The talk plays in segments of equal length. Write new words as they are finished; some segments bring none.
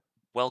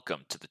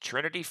Welcome to the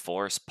Trinity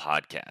Force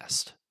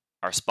podcast.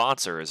 Our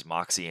sponsor is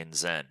Moxie and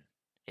Zen.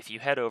 If you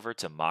head over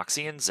to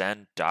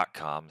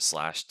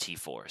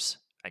moxieandzen.com/tforce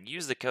and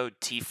use the code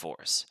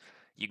TForce,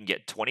 you can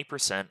get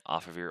 20%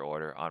 off of your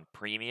order on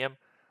premium,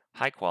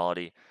 high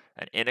quality,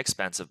 and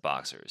inexpensive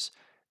boxers.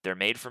 They're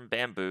made from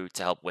bamboo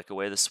to help wick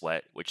away the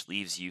sweat, which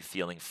leaves you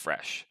feeling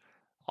fresh.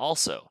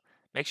 Also,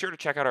 make sure to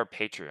check out our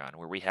Patreon,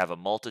 where we have a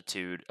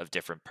multitude of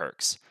different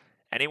perks.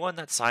 Anyone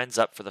that signs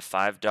up for the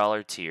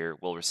 $5 tier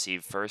will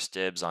receive first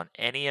dibs on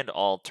any and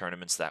all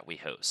tournaments that we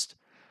host.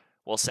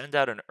 We'll send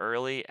out an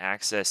early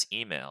access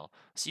email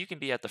so you can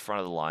be at the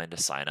front of the line to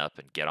sign up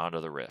and get onto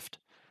the Rift.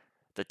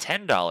 The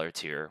 $10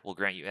 tier will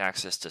grant you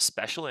access to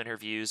special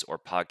interviews or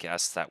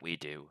podcasts that we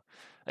do.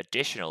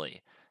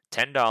 Additionally,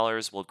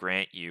 $10 will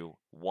grant you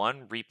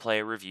one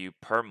replay review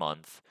per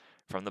month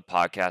from the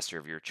podcaster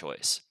of your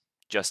choice.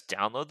 Just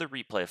download the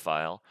replay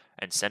file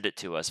and send it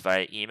to us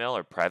via email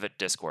or private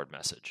Discord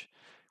message.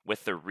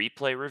 With the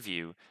replay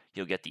review,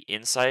 you'll get the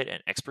insight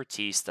and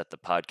expertise that the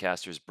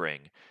podcasters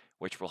bring,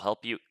 which will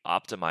help you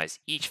optimize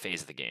each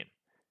phase of the game.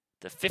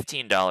 The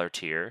 $15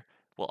 tier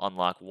will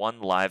unlock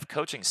one live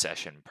coaching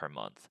session per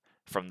month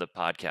from the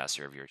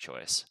podcaster of your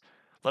choice.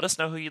 Let us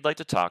know who you'd like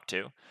to talk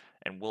to,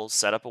 and we'll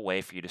set up a way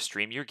for you to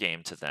stream your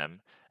game to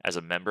them as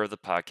a member of the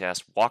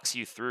podcast walks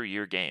you through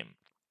your game.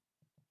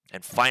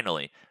 And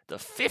finally, the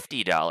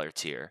 $50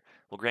 tier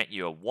will grant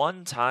you a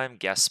one-time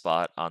guest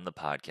spot on the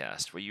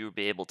podcast where you will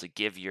be able to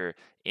give your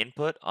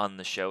input on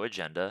the show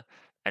agenda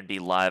and be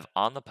live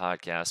on the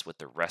podcast with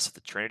the rest of the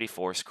Trinity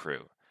Force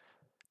crew.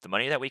 The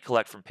money that we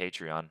collect from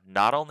Patreon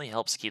not only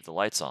helps keep the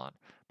lights on,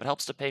 but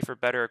helps to pay for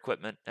better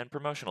equipment and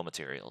promotional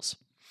materials.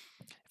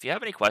 If you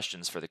have any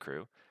questions for the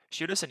crew,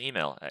 shoot us an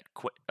email at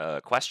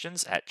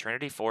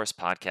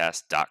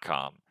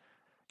questions@trinityforcepodcast.com.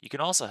 You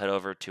can also head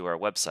over to our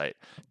website,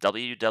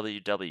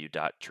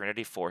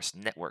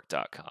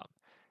 www.trinityforcenetwork.com.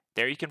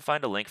 There you can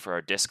find a link for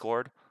our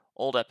Discord,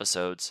 old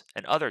episodes,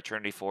 and other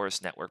Trinity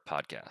Force Network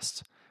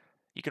podcasts.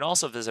 You can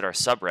also visit our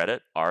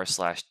subreddit,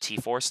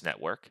 r/TForce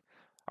Network,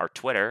 our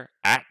Twitter,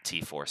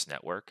 @TForce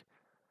Network,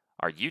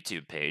 our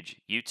YouTube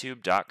page,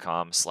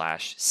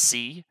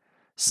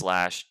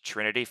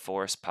 youtube.com/c/Trinity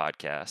Force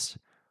Podcast,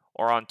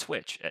 or on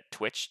Twitch at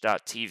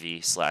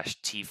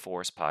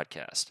twitch.tv/TForce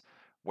Podcast,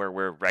 where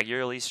we're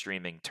regularly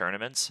streaming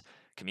tournaments,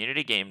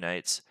 community game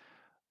nights,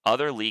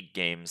 other league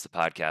games the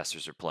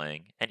podcasters are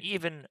playing, and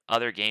even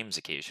other games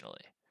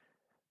occasionally.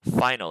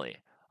 Finally,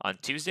 on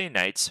Tuesday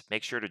nights,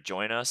 make sure to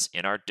join us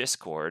in our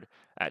Discord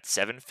at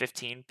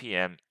 7:15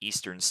 p.m.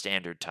 Eastern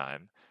Standard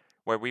Time,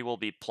 where we will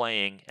be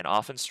playing and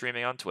often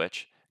streaming on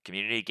Twitch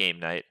community game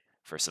night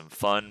for some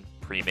fun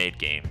pre-made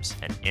games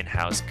and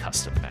in-house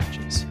custom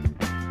matches.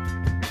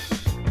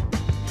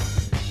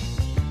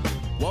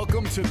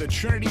 Welcome to the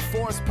Trinity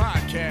Force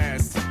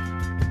Podcast.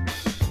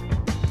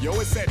 Yo,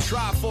 it's that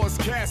Triforce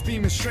cast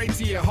beaming straight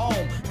to your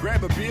home.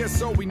 Grab a beer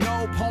so we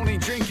know Pone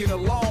ain't drinking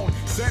alone.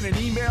 Send an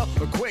email,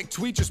 a quick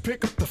tweet, just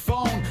pick up the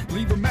phone.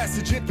 Leave a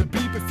message, hit the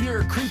beep if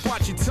you're a creep,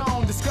 watch your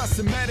tone. Discuss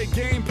the meta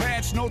game,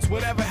 patch notes,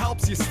 whatever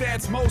helps your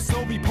stats most.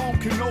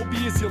 Obi-Pone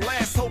Kenobi is your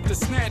last hope to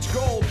snatch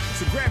gold.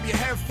 So grab your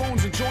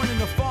headphones and join in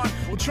the fun.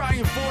 We'll try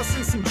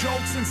enforcing some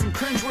jokes and some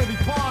cringeworthy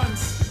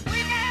puns.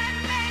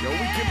 Yo,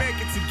 we can make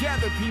it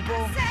together,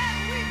 people.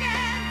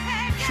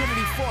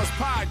 Trinity Force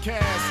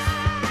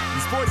Podcast.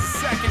 These boys are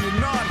second to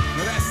none.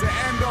 Now that's the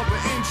end of the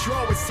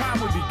intro. It's time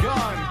we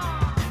begun.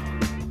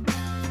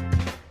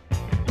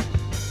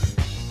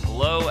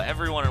 Hello,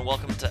 everyone, and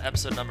welcome to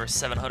episode number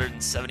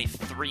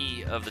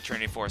 773 of the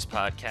Trinity Force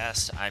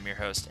Podcast. I'm your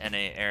host,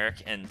 N.A.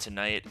 Eric, and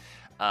tonight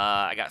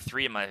I got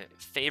three of my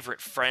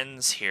favorite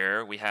friends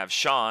here. We have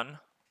Sean.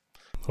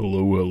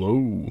 Hello,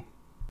 hello.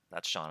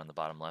 That's Sean in the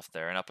bottom left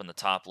there. And up in the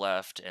top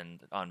left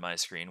and on my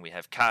screen, we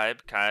have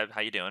Kaib. Kaib,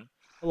 how you doing?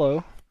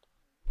 Hello.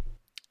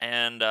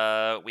 And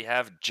we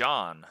have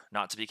John,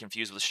 not to be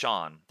confused with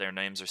Sean. Their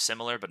names are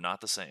similar, but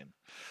not the same.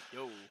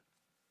 Yo.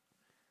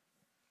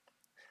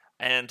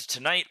 And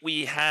tonight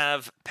we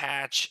have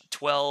patch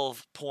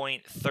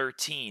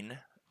 12.13,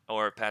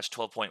 or patch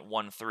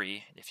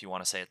 12.13, if you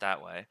want to say it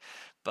that way.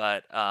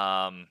 But,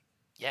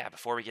 yeah,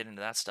 before we get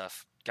into that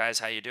stuff, guys,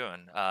 how you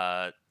doing?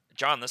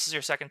 John, this is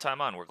your second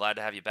time on. We're glad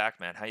to have you back,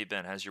 man. How you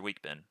been? How's your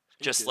week been?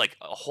 Just like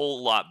a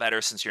whole lot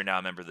better since you're now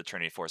a member of the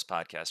Trinity Force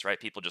Podcast, right?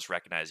 People just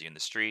recognize you in the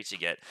streets. You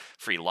get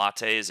free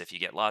lattes if you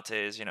get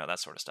lattes, you know, that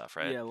sort of stuff,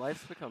 right? Yeah,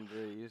 life's become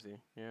very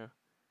easy. Yeah.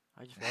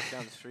 I just walk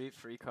down the street,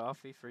 free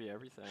coffee, free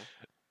everything.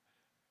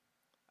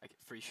 I get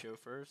free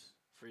chauffeurs,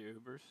 free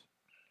Ubers.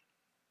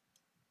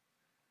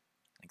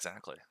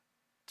 Exactly.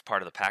 It's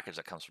part of the package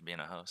that comes from being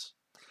a host.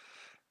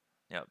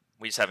 Yeah,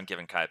 we just haven't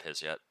given Kaib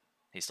his yet.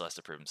 He still has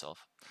to prove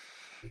himself.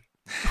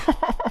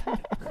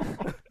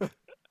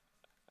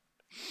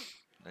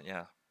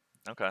 Yeah.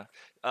 Okay.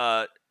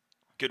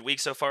 Good week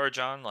so far,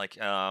 John. Like,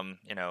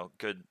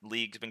 good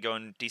league's been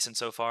going decent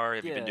so far.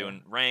 Have you been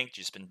doing ranked?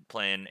 You just been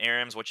playing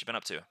ARAMs? What you been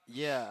up to?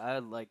 Yeah, I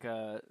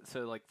for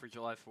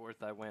July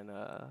 4th, I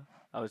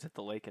was at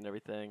the lake and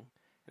everything,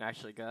 and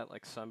actually got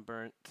like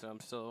sunburnt, so I'm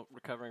still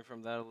recovering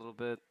from that a little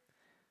bit.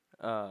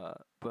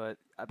 But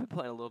I've been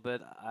playing a little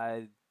bit.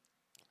 I've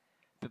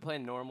been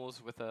playing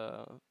normals with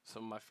some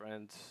of my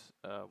friends.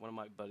 One of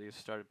my buddies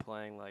started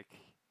playing like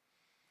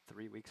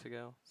 3 weeks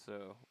ago,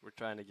 so we're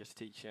trying to just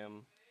teach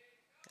him,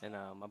 and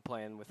I'm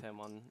playing with him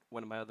on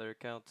one of my other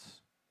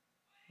accounts.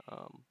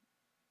 Um,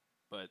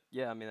 but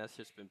yeah, I mean that's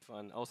just been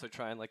fun. Also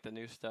trying like the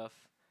new stuff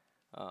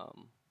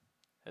um,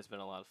 has been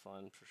a lot of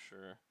fun for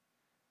sure.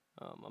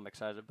 I'm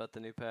excited about the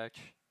new patch,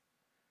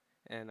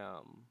 and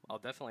I'll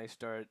definitely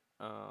start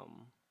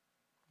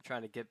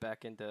trying to get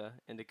back into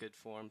good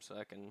form so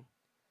I can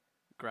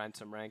grind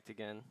some ranked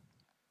again.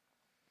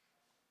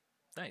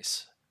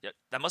 Nice. Yeah,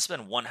 that must have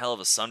been one hell of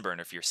a sunburn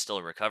if you're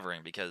still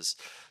recovering, because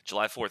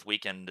July 4th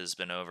weekend has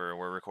been over.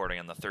 We're recording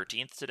on the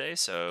 13th today,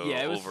 so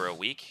Yeah, it was- over a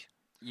week.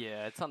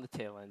 Yeah, it's on the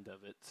tail end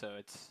of it, so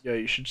it's Yeah,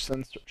 you should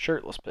send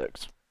shirtless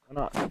pics. Why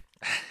not?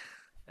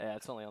 yeah,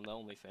 it's only on the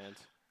OnlyFans.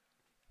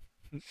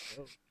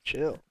 Oh,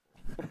 chill.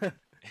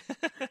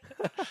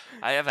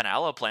 I have an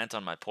aloe plant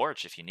on my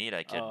porch. If you need,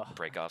 I could Oh.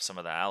 break off some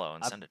of the aloe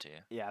and I- send it to you.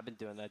 Yeah, I've been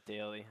doing that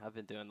daily. I've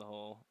been doing the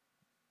whole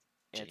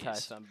Jeez.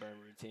 anti-sunburn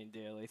routine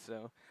daily.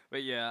 So,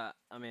 but yeah,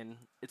 I mean,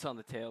 it's on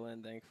the tail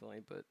end, thankfully,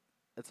 but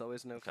it's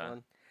always no Okay.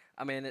 fun.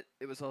 I mean, it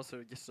was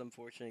also just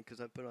unfortunate because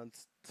I put on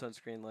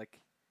sunscreen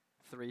like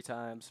 3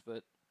 times,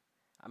 but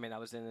I mean, I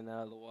was in and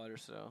out of the water,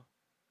 so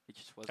it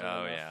just wasn't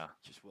Oh, enough. yeah.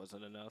 It just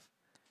wasn't enough.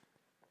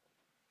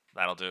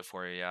 That'll do it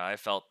for you. Yeah, I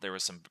felt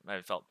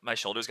my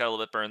shoulders got a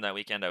little bit burned that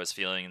weekend. I was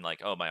feeling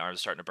like, oh, my arms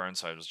are starting to burn,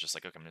 so I was just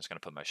like, okay, I'm just gonna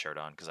put my shirt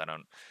on because I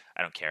don't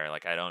care.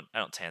 Like I don't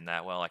tan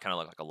that well. I kind of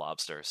look like a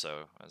lobster,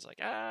 so I was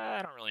like,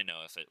 I don't really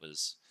know if it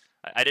was.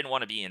 I didn't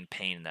want to be in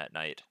pain that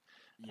night.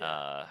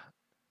 Yeah,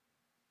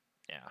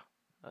 Yeah,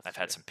 that's I've had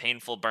fair. some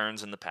painful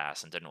burns in the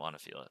past and didn't want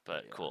to feel it,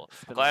 but Yeah, cool.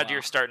 it's been a Glad you're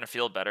while. starting to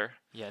feel better.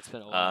 Yeah, it's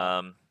been a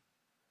while.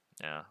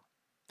 Yeah.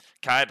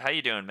 Kaib, how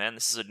you doing, man?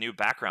 This is a new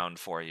background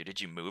for you.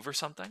 Did you move or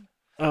something?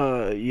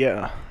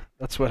 Yeah.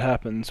 That's what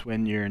happens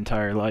when your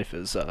entire life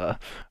is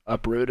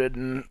uprooted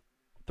and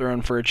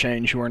thrown for a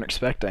change you weren't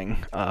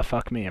expecting.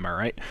 Fuck me, am I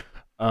right?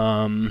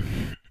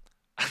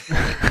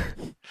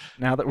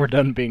 Now that we're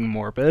done being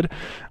morbid,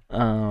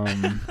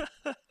 what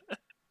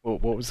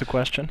was the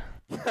question?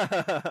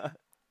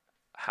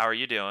 How are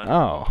you doing?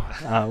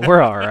 Oh,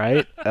 we're all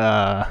right.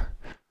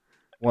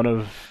 One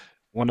of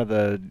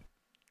the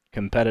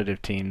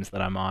competitive teams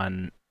that I'm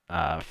on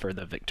for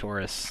the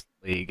Victoris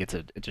League. It's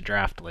a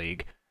draft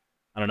league.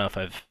 I don't know if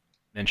I've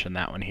mentioned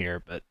that one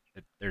here, but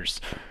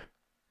there's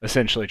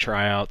essentially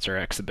tryouts or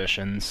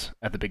exhibitions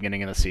at the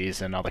beginning of the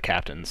season. All the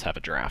captains have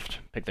a draft,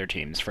 pick their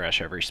teams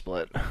fresh every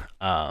split.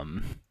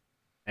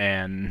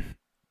 And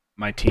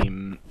my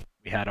team,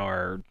 we had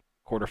our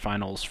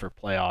quarterfinals for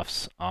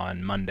playoffs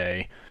on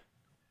Monday,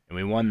 and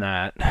we won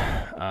that.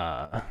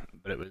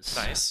 But it was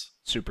Nice.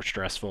 super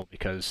stressful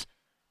because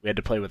we had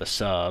to play with a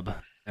sub,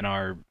 and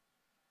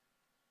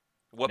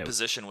What No.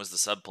 position was the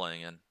sub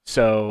playing in?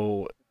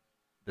 so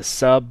the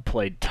sub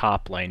played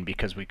top lane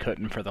because we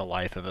couldn't for the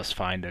life of us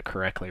find a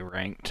correctly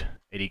ranked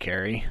AD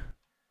carry.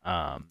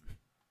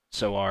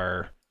 So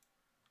our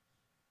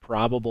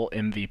probable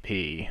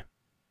MVP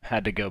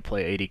had to go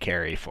play AD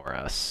carry for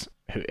us,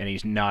 and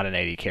he's not an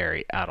AD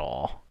carry at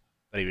all,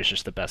 but he was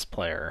just the best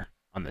player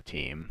on the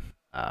team.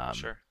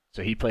 Sure.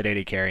 So he played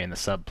AD carry and the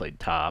sub played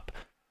top.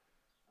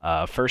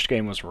 First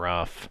game was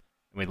rough,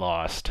 and we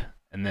lost.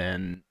 And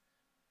then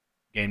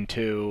game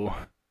 2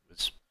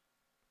 was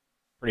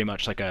pretty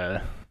much like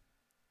a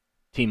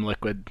Team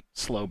Liquid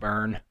slow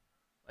burn,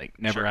 like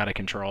never Sure. out of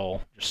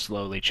control, just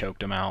slowly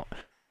choked him out.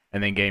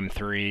 And then game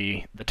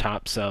 3, the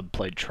top sub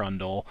played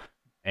Trundle,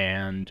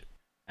 and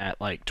at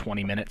like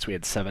 20 minutes we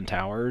had 7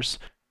 towers,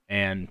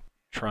 and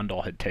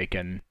Trundle had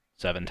taken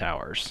 7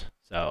 towers.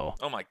 So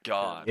Oh my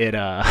god.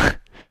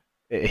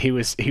 he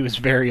was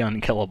very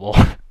unkillable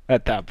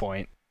at that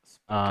point.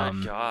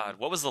 Good god.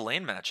 What was the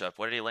lane matchup?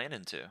 What did he lane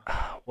into?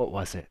 What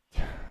was it?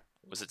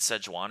 Was it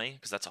Sejuani?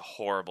 Because that's a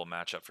horrible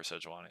matchup for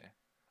Sejuani.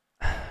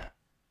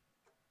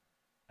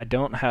 I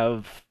don't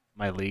have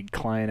my league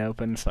client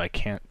open, so I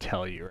can't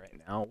tell you right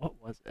now.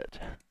 What was it?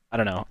 I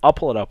don't know. I'll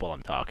pull it up while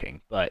I'm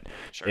talking. But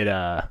Sure.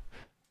 the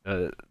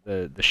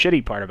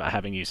shitty part about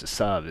having used a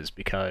sub is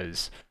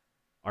because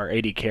our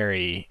AD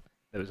carry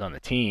that was on the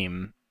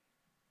team,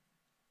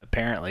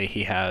 apparently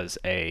he has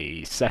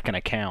a second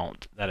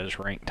account that is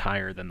ranked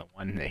higher than the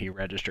one that he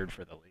registered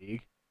for the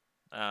league,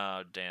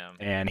 Oh damn.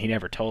 and he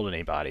never told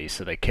anybody,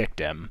 so they kicked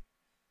him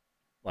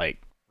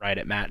like right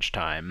at match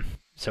time.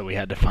 So we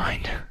had to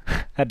find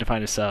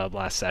a sub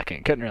last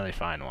second. Couldn't really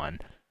find one.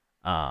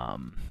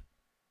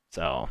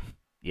 So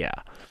yeah.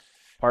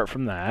 Apart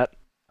from that,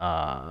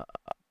 I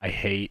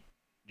hate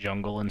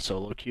jungle and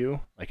solo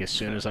queue. Like as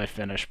soon as I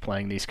finish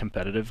playing these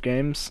competitive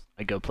games,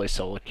 I go play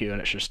solo queue,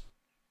 and it's just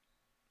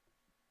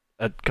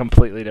a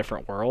completely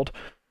different world.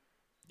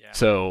 Yeah.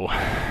 So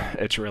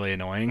it's really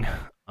annoying.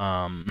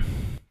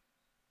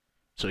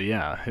 So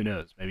yeah, who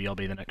knows? Maybe I'll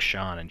be the next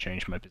Sean and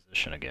change my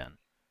position again.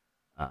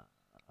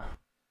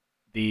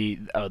 The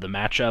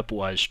matchup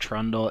was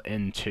Trundle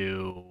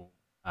into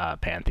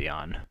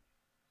Pantheon.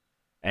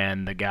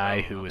 And the guy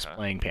Oh, who was okay.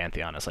 playing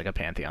Pantheon is like a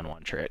Pantheon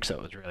 1 trick, so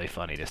it was really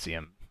funny to see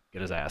him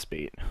get his ass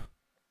beat.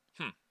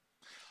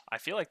 I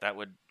feel like that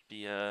would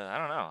be I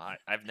don't know.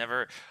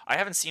 I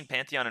haven't seen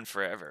Pantheon in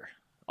forever.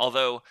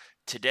 Although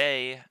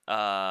today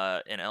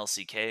in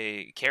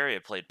LCK, Carrier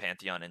played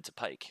Pantheon into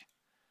Pyke,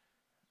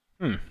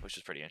 which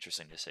was pretty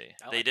interesting to see.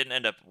 They didn't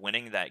end up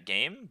winning that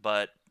game,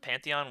 but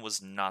Pantheon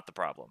was not the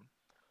problem.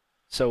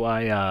 So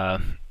I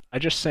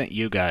just sent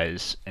you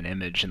guys an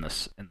image in the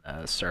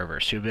server,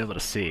 so you'll be able to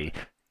see.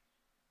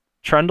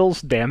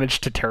 Trundle's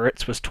damage to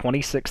turrets was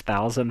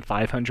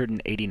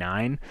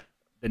 26,589.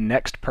 The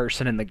next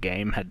person in the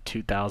game had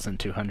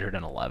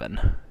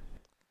 2,211.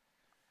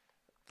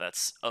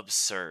 That's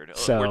absurd.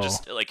 So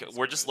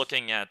We're just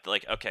looking at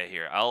like, okay,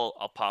 here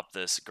I'll pop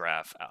this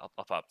graph. I'll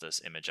pop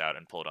this image out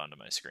and pull it onto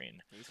my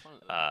screen.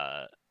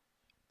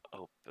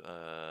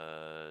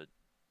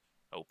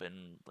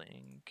 Open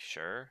link,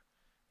 sure.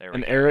 There we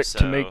and go. Eric, So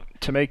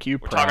to make you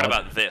we're proud. talking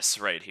about this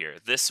right here.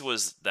 This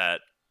was that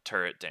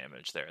turret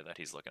damage there that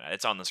he's looking at.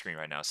 It's on the screen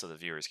right now, so the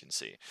viewers can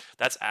see.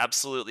 That's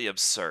absolutely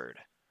absurd.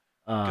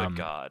 Good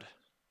God.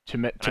 To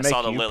make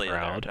saw the you Lilia there.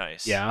 proud.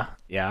 Nice.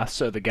 Yeah.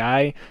 So the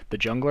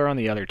jungler on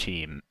the other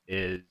team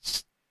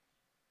is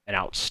an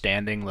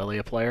outstanding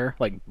Lilia player,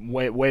 like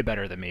way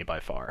better than me by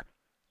far.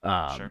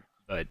 Sure.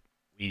 But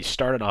we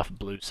started off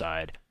blue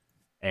side,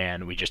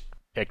 and we just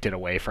picked it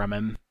away from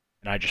him,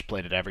 and I just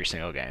played it every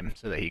single game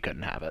so that he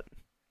couldn't have it.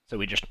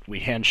 So we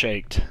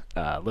handshaked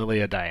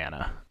Lilia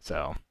Diana,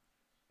 so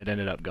it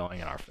ended up going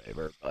in our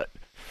favor. But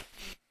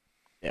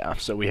yeah,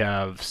 so we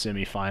have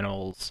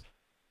semifinals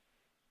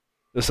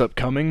this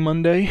upcoming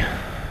Monday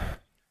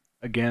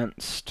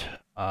against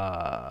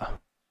what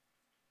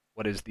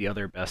is the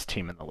other best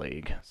team in the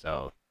league.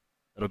 So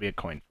it'll be a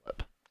coin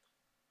flip.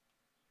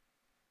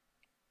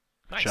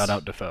 Nice. Shout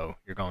out Defoe,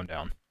 you're going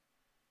down.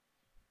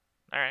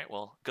 All right,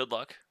 well, good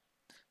luck.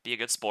 Be a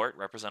good sport.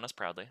 Represent us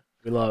proudly.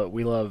 We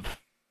love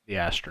the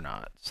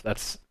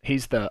astronauts.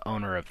 He's the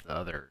owner of the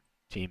other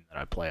team that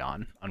I play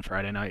on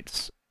Friday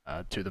nights.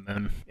 To the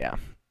Moon. Yeah.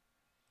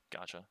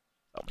 Gotcha.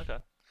 Okay.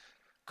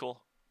 Cool.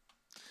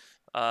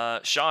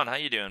 Sean, how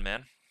you doing,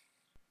 man?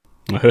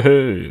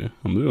 Hey,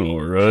 I'm doing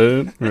all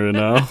right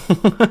now.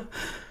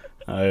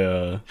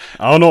 I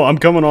don't know. I'm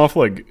coming off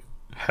like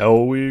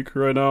hell week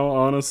right now.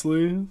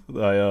 Honestly,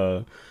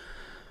 I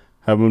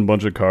having a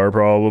bunch of car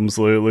problems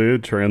lately.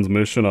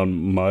 Transmission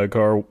on my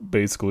car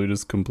basically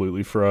just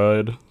completely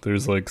fried.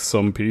 There's like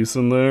some piece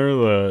in there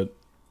that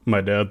my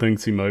dad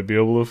thinks he might be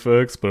able to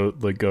fix,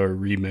 but like a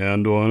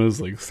remanned one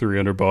is like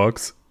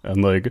 $300,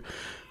 and like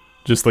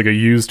just like a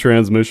used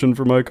transmission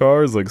for my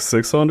car is like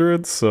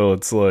 $600. So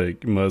it's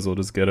like you might as well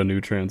just get a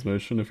new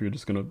transmission if you're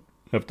just gonna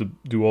have to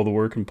do all the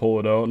work and pull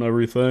it out and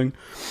everything.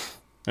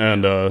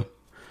 And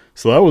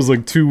so that was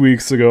like 2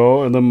 weeks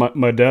ago, and then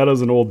my dad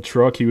has an old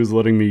truck he was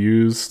letting me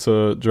use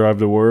to drive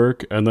to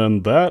work, and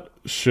then that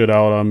shit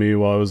out on me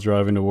while I was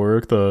driving to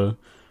work.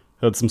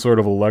 Had some sort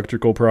of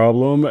electrical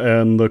problem,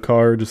 and the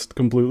car just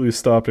completely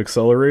stopped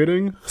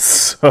accelerating.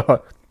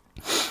 So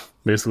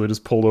basically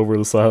just pulled over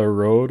the side of the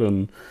road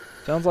and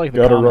sounds like the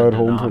got a common ride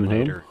home from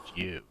him. denominator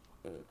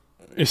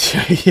is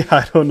you. Yeah,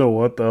 I don't know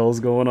what the hell's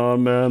going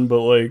on, man,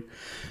 but like,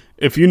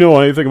 if you know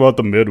anything about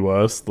the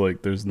Midwest,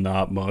 like, there's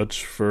not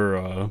much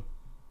for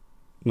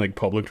like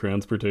public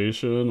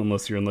transportation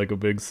unless you're in like a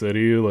big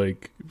city.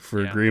 Like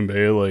for Green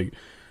Bay, like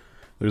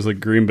there's like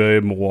Green Bay,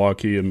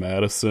 Milwaukee, and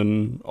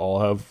Madison all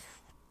have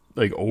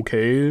like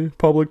okay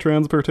public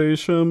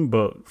transportation,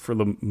 but for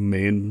the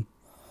main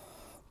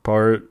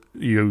part,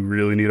 you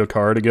really need a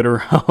car to get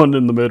around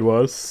in the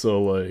Midwest. So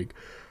like,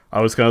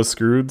 I was kind of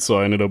screwed, so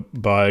I ended up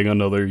buying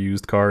another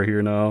used car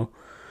here now,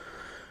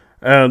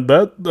 and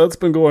that's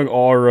been going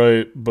all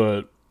right.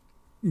 But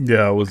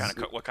yeah, it was.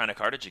 What kind of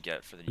car did you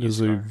get for the It was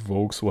used a car?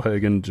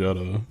 Volkswagen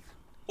Jetta.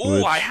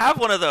 Oh, I have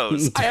one of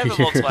those. I have a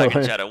Volkswagen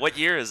Really? Jetta. What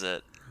year is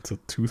it? It's a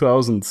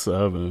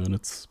 2007.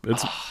 It's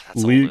That's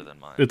le- older than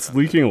mine. it's Okay.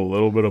 leaking a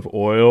little bit of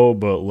oil,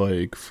 but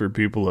like for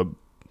people that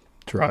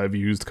drive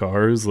used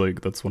cars,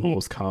 like that's one of the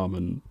most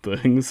common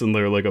things, and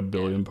there are like a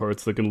billion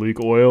parts that can leak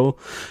oil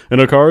in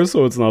a car,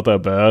 so it's not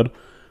that bad.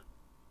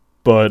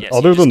 But Yeah, so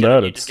other you just than get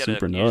that, you it's just get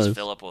super you nice. just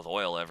fill up with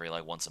oil every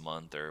like once a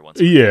month or once.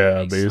 A few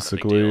Yeah, weeks. It's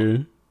not a big deal.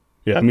 basically.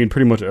 Yeah, I mean,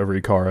 pretty much every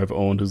car I've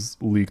owned has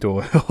leaked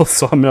oil,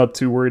 so I'm not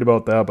too worried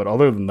about that. But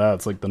other than that,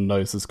 it's like the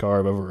nicest car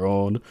I've ever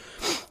owned.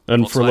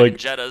 And for Volkswagen like,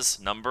 Jettas,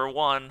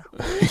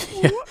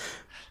 #1.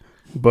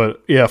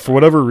 but yeah, for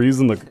whatever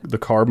reason, the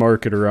car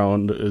market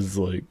around is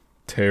like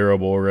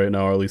terrible right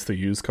now, or at least the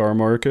used car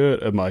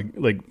market. And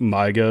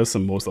my guess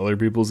and most other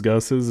people's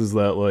guesses is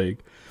that like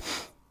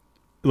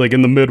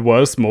in the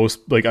Midwest,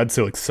 most, like I'd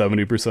say like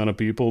 70% of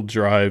people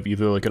drive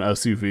either like an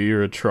SUV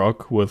or a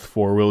truck with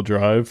 4-wheel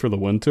drive for the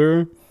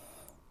winter.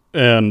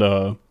 And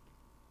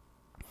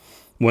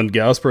when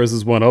gas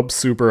prices went up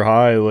super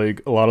high,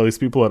 like a lot of these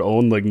people that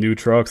own like new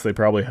trucks, they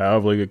probably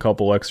have like a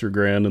couple extra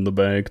grand in the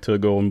bank to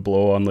go and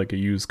blow on like a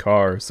used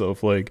car. So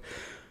if like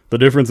the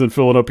difference in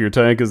filling up your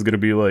tank is going to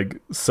be like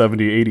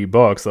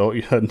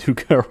 $70-$80, that new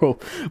car will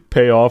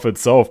pay off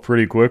itself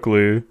pretty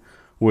quickly.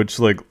 which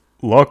like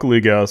luckily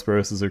gas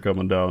prices are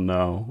coming down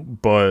now.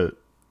 But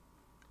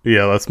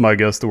yeah, that's my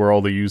guess to where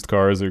all the used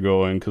cars are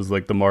going, because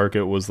like the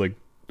market was like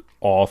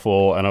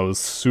awful, and I was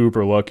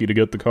super lucky to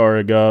get the car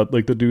I got.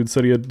 Like the dude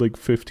said he had like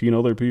 15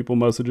 other people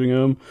messaging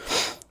him.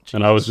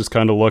 And I was just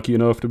kind of lucky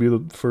enough to be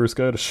the first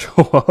guy to show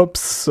up,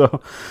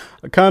 so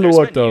I kind of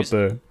lucked out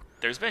there.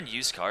 There's been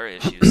used car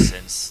issues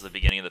since the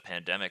beginning of the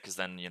pandemic, because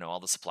then,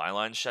 all the supply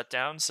lines shut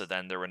down, so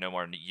then there were no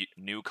more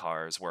new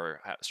cars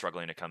were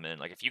struggling to come in.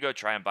 Like, if you go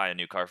try and buy a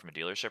new car from a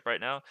dealership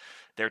right now,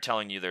 they're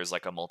telling you there's,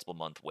 like, a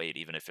multiple-month wait,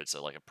 even if it's,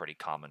 a pretty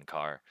common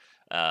car.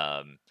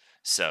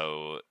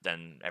 So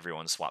then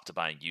everyone swapped to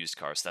buying used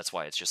cars, so that's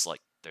why it's just,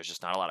 like, there's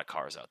just not a lot of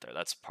cars out there.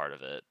 That's part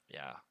of it,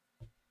 yeah.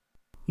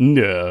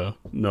 Yeah,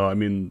 no, I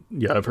mean,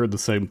 yeah, I've heard the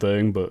same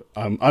thing, but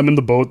I'm in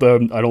the boat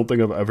that I don't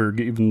think I've ever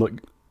even like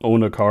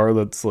owned a car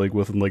that's like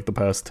within like the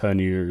past 10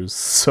 years.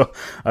 So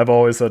I've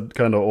always had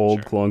kind of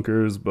old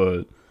clunkers,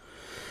 but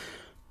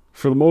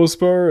for the most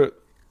part,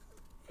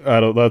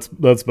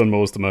 that's been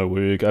most of my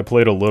week. I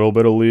played a little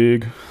bit of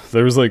League.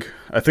 There was like,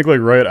 I think like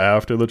right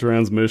after the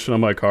transmission on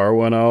my car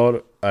went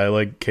out, I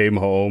like came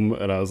home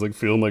and I was like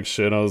feeling like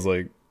shit. I was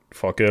like,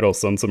 fuck it, I'll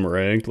send some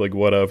ranked, like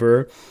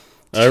whatever.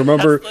 I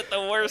remember. That's like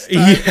the worst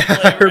time to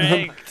play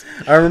ranked.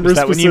 I remember Is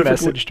that when you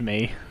specifically. messaged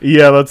me?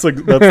 Yeah, that's the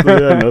day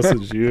I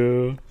messaged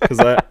you, because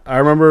I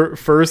remember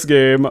first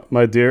game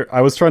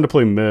I was trying to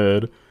play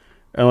mid,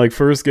 and like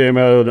first game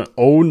I had an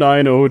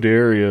 090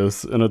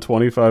 Darius in a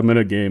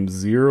 25-minute game,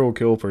 0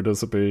 kill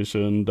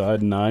participation,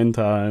 died 9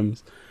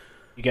 times.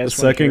 You guys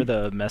want to hear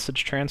the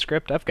message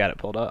transcript? I've got it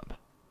pulled up.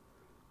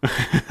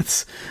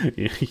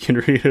 You can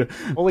read it.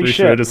 Holy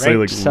shit!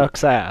 Ranked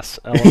sucks ass.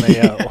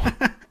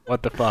 LMAO.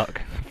 What the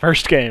fuck?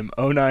 First game,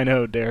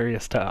 090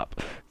 Darius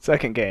top.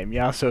 Second game,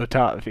 Yasuo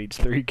top feeds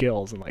 3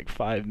 kills in like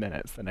 5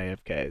 minutes than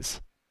AFKs.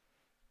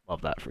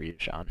 Love that for you,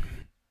 Sean.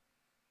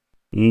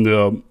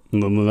 Yeah, and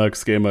then the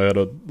next game I had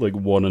a like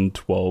 1 in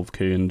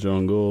 12k in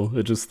jungle.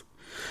 It just,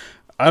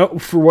 I don't,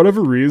 for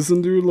whatever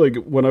reason, dude, like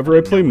whenever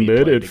I play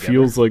mid, it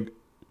feels like,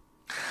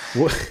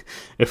 what?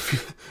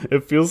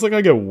 It feels like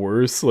I get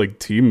worse like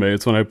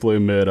teammates when I play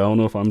mid. I don't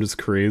know if I'm just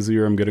crazy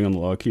or I'm getting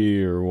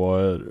unlucky or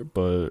what,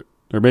 but...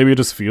 Or maybe it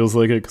just feels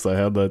like it because I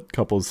had that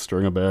couple of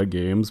string of bad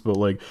games. But,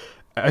 like,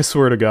 I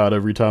swear to God,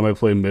 every time I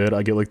play mid,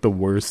 I get, like, the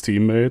worst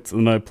teammates.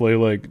 And then I play,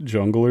 like,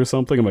 jungle or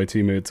something, and my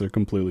teammates are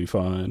completely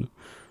fine.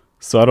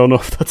 So I don't know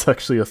if that's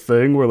actually a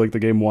thing where, like, the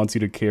game wants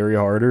you to carry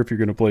harder if you're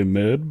going to play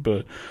mid.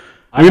 But,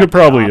 I mean, it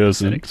probably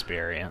isn't.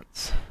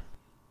 Experience.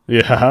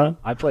 Yeah?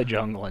 I play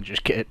jungle and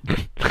just get...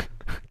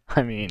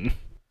 I mean...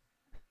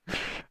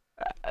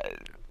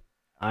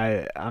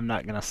 I'm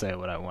not going to say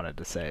what I wanted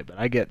to say, but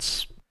I get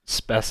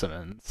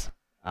specimens.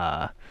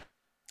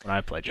 When I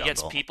play jungle. He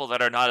gets people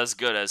that are not as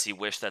good as he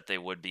wished that they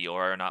would be,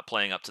 or are not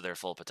playing up to their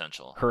full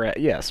potential. Correct.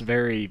 Yes,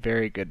 very,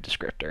 very good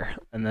descriptor.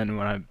 And then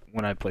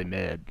when I play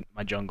mid,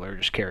 my jungler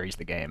just carries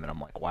the game, and I'm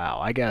like,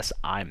 wow, I guess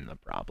I'm the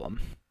problem.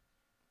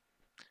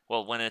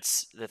 Well,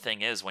 the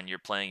thing is, when you're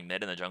playing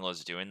mid and the jungle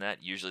is doing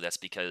that, usually that's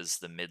because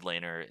the mid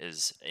laner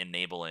is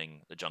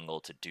enabling the jungle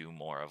to do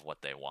more of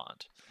what they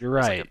want. You're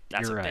right.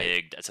 That's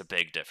a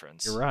big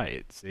difference. You're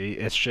right. See,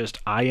 it's just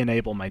I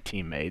enable my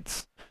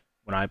teammates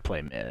when I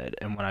play mid,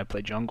 and when I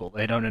play jungle,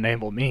 they don't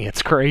enable me.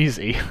 It's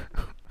crazy.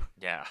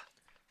 Yeah.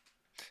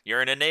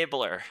 You're an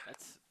enabler.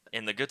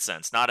 In the good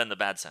sense, not in the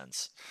bad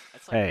sense.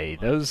 Hey,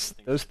 those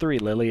 3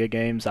 Lilia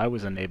games, I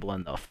was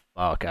enabling the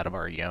fuck out of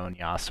our Yone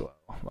Yasuo.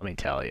 Let me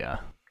tell ya.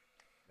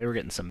 They were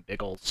getting some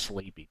big old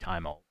sleepy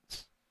time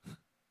ults.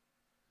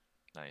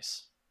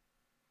 Nice.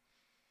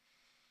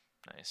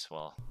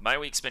 Well, my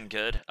week's been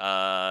good.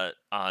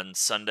 On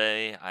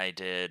Sunday, I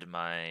did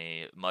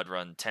my mud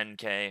run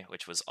 10K,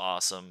 which was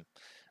awesome.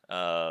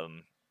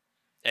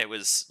 It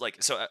was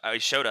like, so I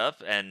showed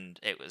up and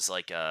it was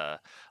like,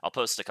 I'll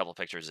post a couple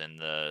pictures in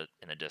the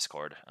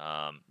Discord.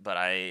 But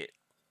I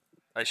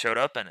showed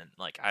up and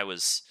like I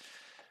was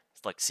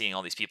like seeing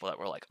all these people that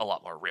were like a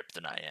lot more ripped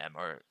than I am,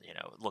 or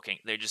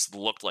they just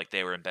looked like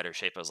they were in better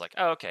shape. I was like,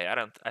 oh, okay,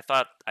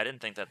 I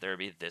didn't think that there would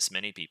be this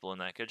many people in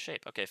that good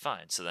shape. Okay,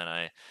 fine. So then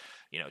I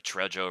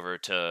trudge over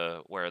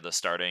to where the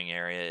starting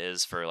area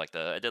is for like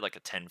I did like a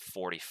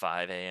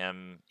 10:45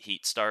 a.m.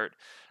 heat start.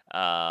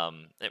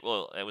 It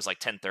was like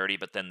 10:30,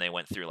 but then they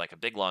went through like a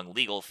big long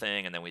legal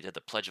thing, and then we did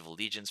the Pledge of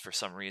Allegiance for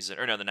some reason,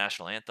 or no, the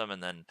national anthem,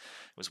 and then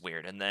it was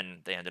weird, and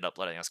then they ended up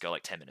letting us go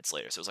like 10 minutes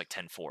later, so it was like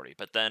 10:40.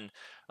 But then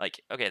like,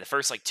 okay, the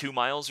first like 2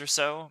 miles or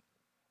so,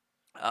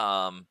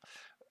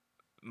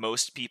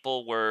 most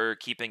people were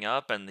keeping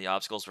up and the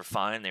obstacles were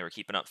fine. They were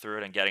keeping up through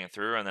it and getting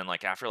through. And then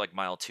like after like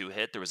mile 2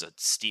 hit, there was a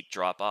steep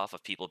drop off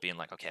of people being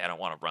like, okay, I don't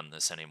want to run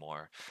this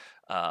anymore.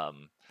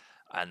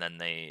 And then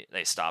they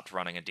stopped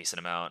running a decent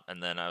amount.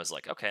 And then I was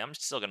like, okay, I'm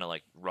still going to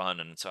like run.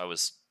 And so I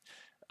was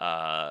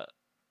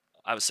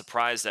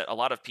surprised that a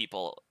lot of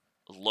people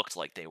looked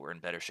like they were in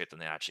better shape than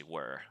they actually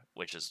were,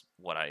 which is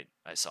what I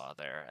saw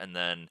there. And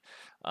then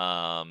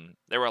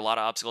there were a lot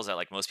of obstacles that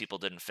like most people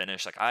didn't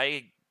finish. Like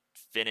I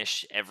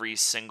finished every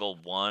single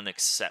one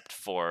except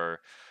for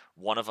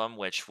one of them,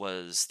 which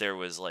was there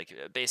was like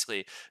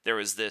basically there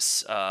was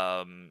this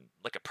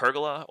like a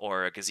pergola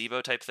or a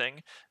gazebo type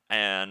thing,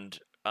 and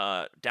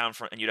down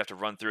from and you'd have to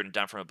run through it, and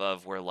down from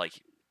above were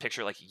like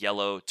picture like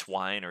yellow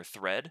twine or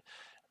thread,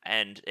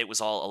 and it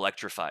was all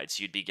electrified,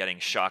 so you'd be getting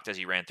shocked as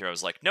you ran through. I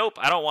was like, nope,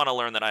 I don't want to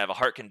learn that I have a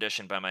heart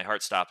condition by my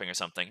heart stopping or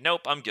something.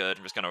 Nope, I'm good.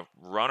 I'm just gonna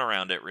run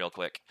around it real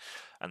quick,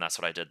 and that's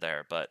what I did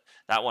there. But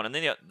that one, and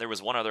then there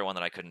was one other one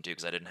that I couldn't do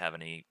because I didn't have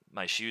any.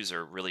 My shoes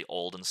are really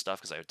old and stuff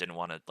because I didn't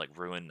want to like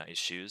ruin nice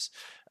shoes,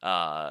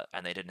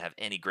 and they didn't have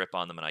any grip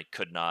on them, and I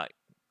could not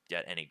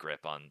get any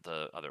grip on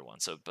the other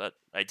one. So, but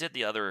I did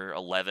the other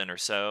 11 or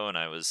so, and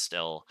I was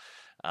still.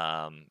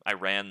 I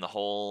ran the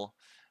whole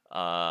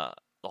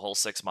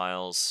 6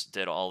 miles,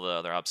 did all the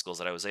other obstacles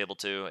that I was able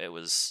to. It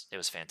was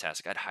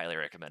fantastic. I'd highly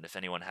recommend if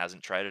anyone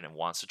hasn't tried it and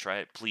wants to try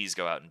it, please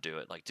go out and do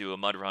it. Like do a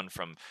mud run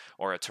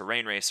or a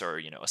terrain race, or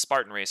a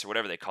Spartan race, or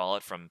whatever they call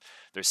it.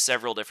 There's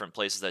several different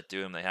places that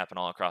do them. They happen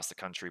all across the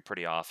country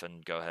pretty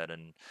often. Go ahead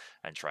and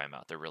try them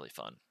out. They're really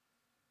fun.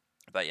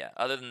 But yeah,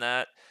 other than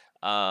that,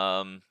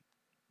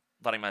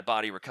 letting my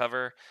body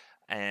recover.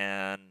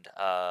 And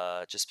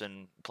just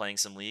been playing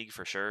some League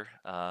for sure.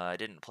 I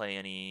didn't play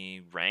any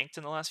ranked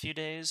in the last few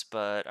days,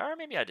 or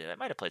maybe I did. I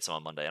might have played some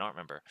on Monday. I don't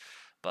remember.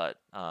 But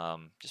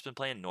just been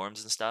playing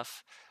norms and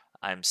stuff.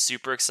 I'm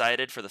super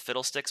excited for the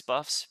Fiddlesticks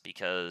buffs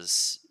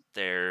because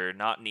they're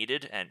not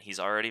needed, and he's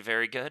already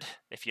very good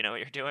if you know what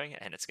you're doing,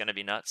 and it's going to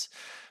be nuts.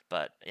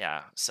 But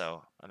yeah,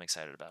 so I'm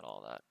excited about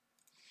all that.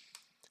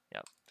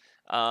 Yep.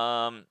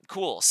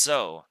 Cool.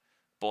 So,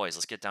 boys,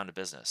 let's get down to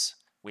business.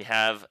 We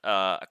have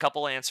a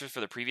couple answers for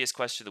the previous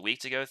question of the week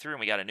to go through, and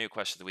we got a new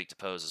question of the week to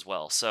pose as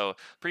well. So,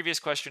 previous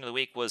question of the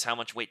week was how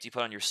much weight do you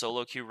put on your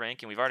solo queue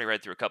rank? And we've already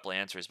read through a couple of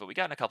answers, but we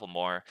got a couple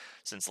more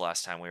since the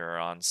last time we were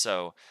on.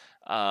 So,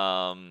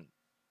 one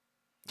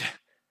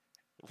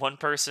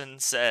person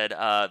said,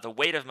 the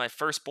weight of my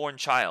firstborn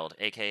child,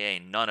 aka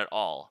none at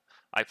all.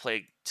 I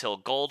play till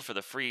gold for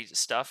the free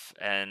stuff,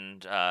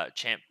 and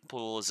champ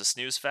pool is a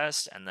snooze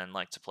fest, and then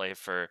like to play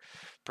for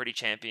pretty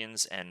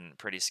champions and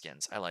pretty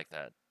skins. I like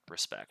that.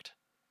 Respect.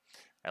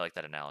 I like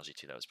that analogy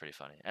too. That was pretty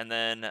funny. And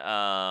then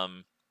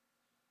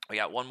we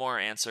got one more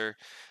answer.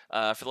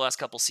 For the last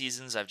couple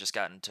seasons, I've just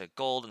gotten to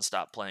gold and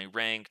stopped playing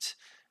ranked.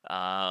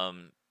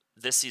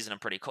 This season, I'm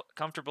pretty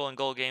comfortable in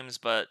gold games,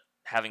 but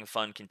having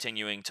fun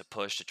continuing to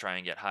push to try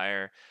and get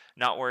higher.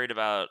 Not worried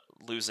about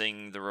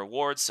losing the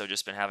rewards, so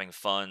just been having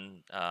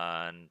fun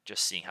and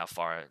just seeing how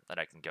far that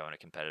I can go in a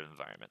competitive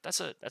environment.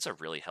 That's a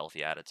really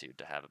healthy attitude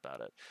to have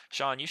about it.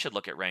 Sean, you should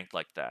look at ranked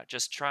like that.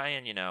 Just try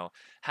and,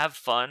 have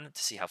fun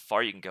to see how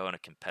far you can go in a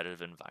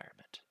competitive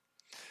environment.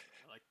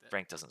 I like that.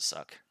 Ranked doesn't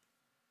suck.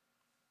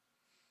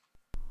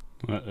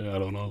 I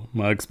don't know.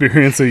 My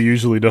experience, it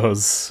usually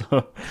does.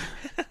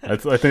 I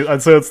think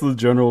I'd say that's the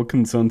general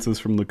consensus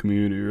from the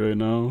community right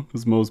now,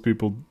 because most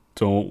people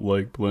don't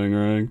like playing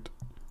ranked.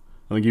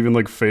 I think even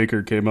like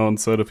Faker came out and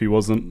said if he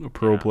wasn't a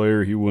pro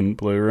player, he wouldn't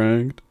play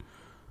ranked.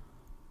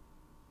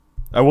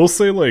 I will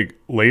say, like,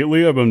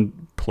 lately I've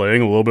been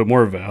playing a little bit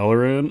more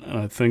Valorant, and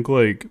I think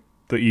like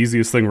the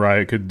easiest thing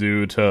Riot could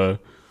do to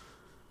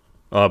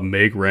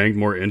make ranked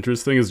more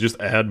interesting is just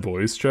add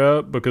voice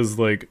chat, because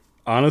like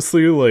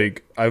honestly,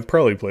 like, I've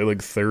probably played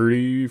like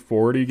 30,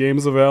 40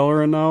 games of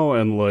Valorant now,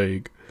 and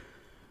like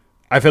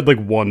I've had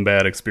like one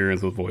bad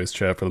experience with voice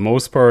chat. For the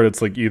most part,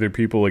 it's like either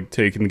people like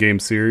taking the game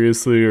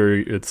seriously, or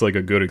it's like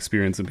a good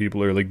experience and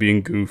people are like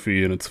being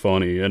goofy and it's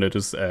funny, and it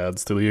just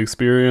adds to the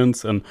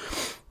experience. And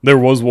there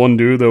was one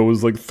dude that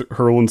was like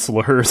hurling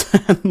slurs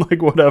and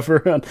like whatever,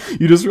 and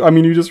you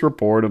just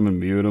report him and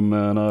mute him,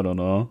 man. I don't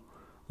know.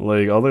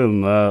 Like, other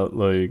than that,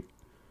 like,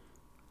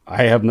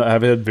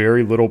 I've had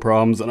very little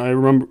problems. And I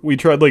remember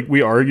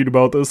we argued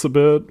about this a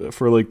bit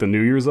for like the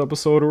New Year's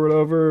episode or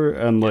whatever,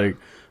 and like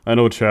I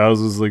know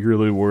Chaz is like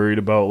really worried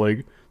about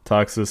like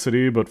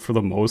toxicity, but for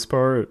the most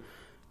part,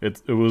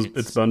 it's been fine.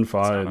 It's not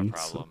a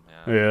problem.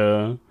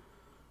 Yeah.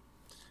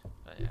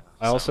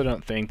 I also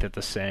don't think that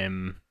the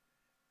same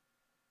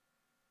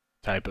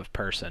type of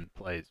person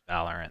plays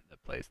Valorant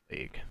that plays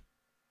League.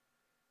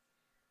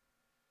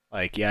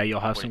 Like, yeah,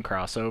 you'll have some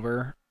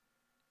crossover,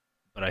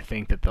 but I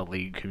think that the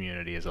League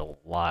community is a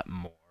lot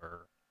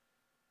more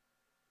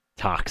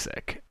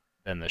toxic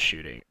than the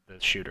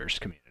shooters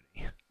community.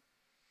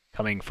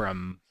 Coming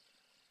from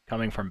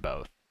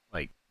both.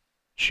 Like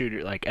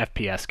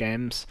FPS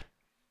games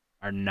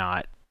are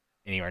not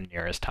anywhere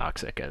near as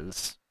toxic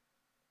as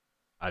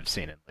I've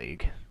seen in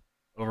League.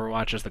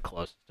 Overwatch is the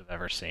closest I've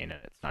ever seen,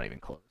 and it's not even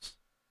close.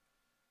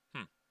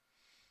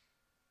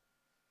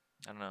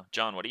 I don't know.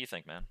 John, what do you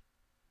think, man?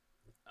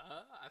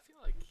 I feel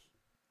like,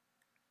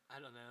 I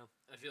don't know.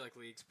 I feel like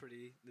League's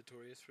pretty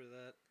notorious for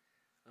that.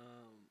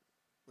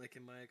 Like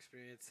in my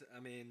experience, I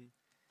mean,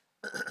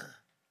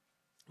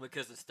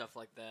 because of stuff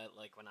like that,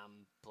 like when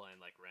I'm playing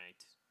like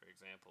ranked, for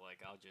example, like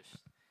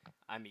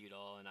I mute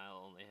all and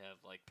I'll only have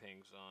like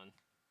pings on.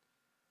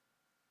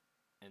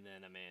 And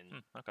then, I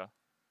mean, okay.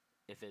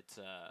 If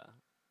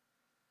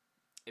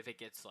it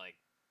gets like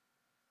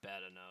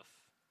bad enough,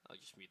 I'll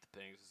just mute the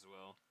pings as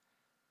well.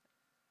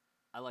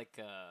 I like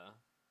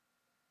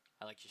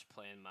just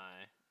playing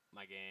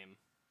my game.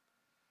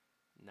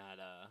 Not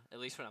at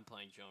least when I'm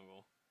playing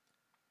jungle.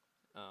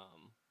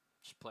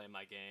 Just playing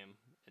my game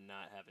and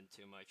not having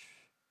too much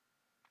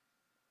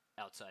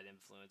outside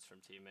influence from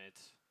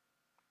teammates.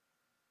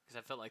 Because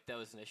I felt like that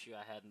was an issue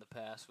I had in the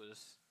past,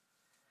 was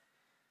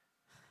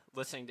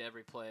listening to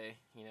every play,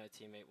 a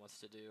teammate wants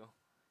to do,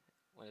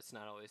 when it's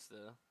not always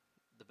the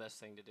best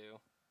thing to do.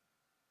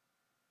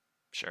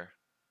 Sure.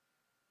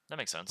 That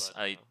makes sense.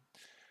 But,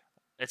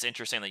 It's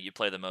interesting that you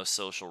play the most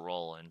social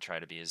role and try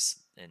to be as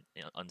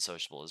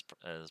unsociable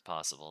as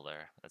possible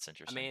there. That's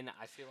interesting. I mean,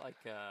 I feel like,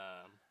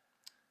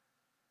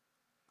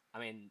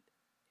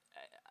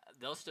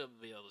 they'll still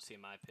be able to see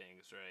my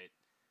pings, right?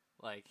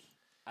 Like,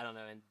 I don't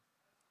know,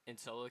 in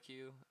solo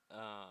queue,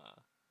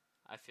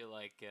 I feel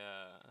like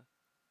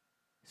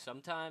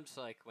sometimes,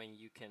 like, when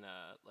you can,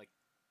 like,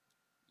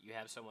 you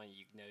have someone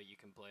you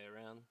can play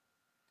around,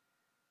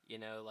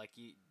 like,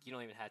 you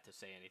don't even have to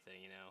say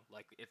anything,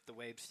 like, if the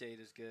wave state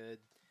is good,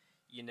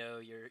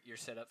 you're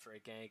set up for a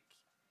gank,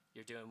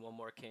 you're doing one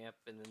more camp,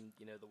 and then,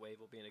 the wave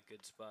will be in a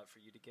good spot for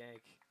you to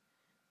gank.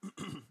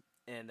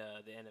 And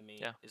the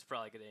enemy is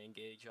probably going to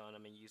engage on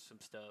them and use some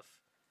stuff.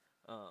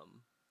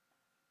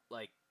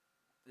 Like,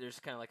 there's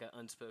kind of like an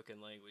unspoken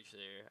language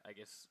there, I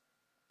guess,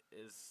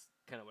 is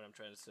kind of what I'm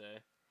trying to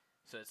say.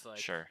 So it's like,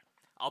 sure.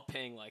 I'll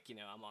ping, like,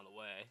 I'm on the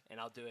way, and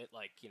I'll do it,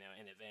 like, in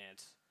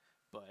advance.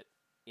 But,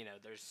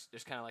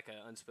 there's kind of like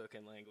an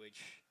unspoken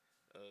language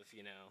of,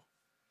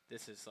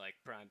 this is, like,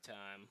 prime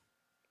time.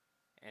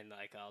 And,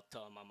 like, I'll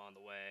tell them I'm on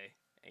the way,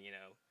 and,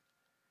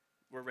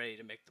 we're ready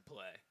to make the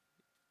play.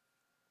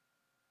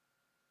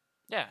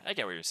 Yeah, I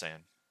get what you're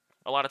saying.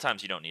 A lot of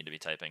times you don't need to be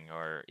typing,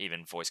 or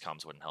even voice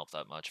comms wouldn't help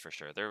that much for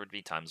sure. There would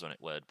be times when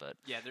it would, but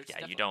you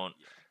don't.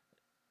 Yeah.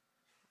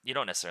 You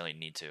don't necessarily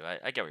need to.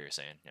 I get what you're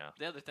saying. Yeah.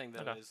 The other thing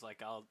though Okay. is,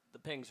 like, the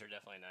pings are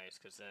definitely nice,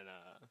 because then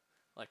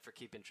like, for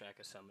keeping track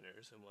of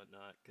summoners and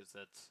whatnot, because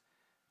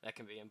that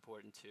can be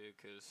important too,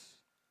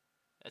 because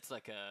that's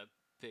like a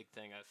big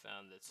thing I've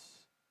found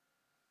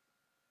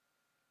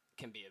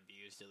can be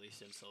abused, at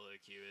least in solo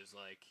queue, is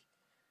like,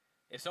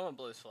 if someone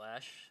blows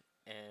flash,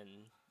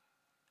 and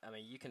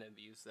you can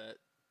abuse that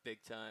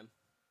big time,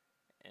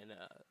 and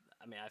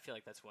I feel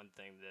like that's one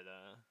thing that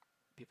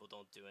people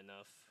don't do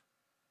enough.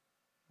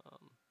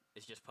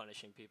 Is just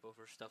punishing people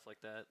for stuff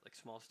like that, like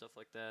small stuff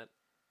like that,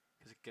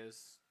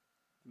 because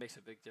it makes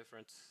a big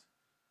difference.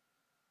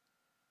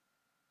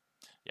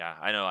 Yeah,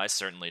 I know. I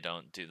certainly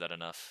don't do that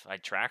enough. I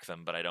track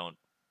them, but I don't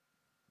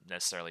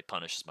necessarily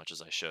punish as much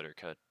as I should or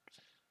could.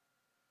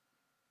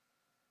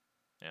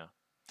 Yeah.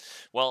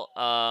 Well,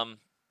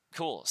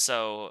 cool.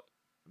 So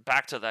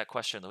back to that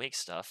question of the week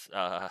stuff.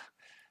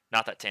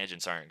 Not that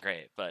tangents aren't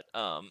great, but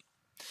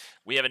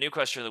we have a new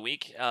question of the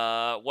week.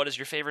 What is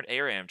your favorite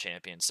ARAM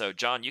champion? So,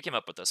 John, you came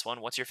up with this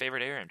one. What's your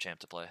favorite ARAM champ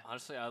to play?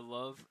 Honestly, I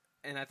love,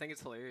 and I think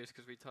it's hilarious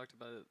because we talked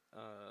about it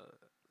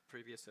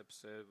previous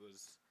episode,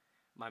 was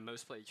my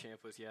most played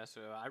champ was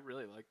Yasuo. I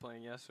really like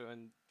playing Yasuo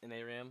in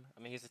ARAM.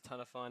 He's a ton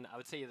of fun. I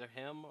would say either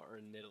him or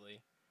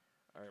Nidalee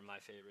are my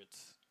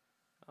favorites.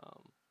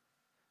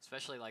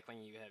 Especially, like, when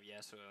you have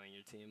Yasuo on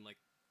your team, like,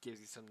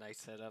 gives you some nice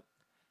setup.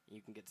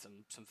 You can get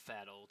some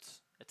fat ults.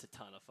 It's a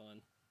ton of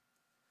fun.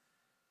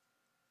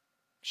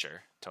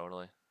 Sure,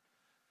 totally.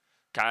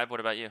 Kai, what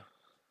about you?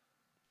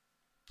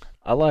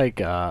 I like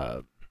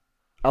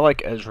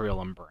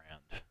Ezreal and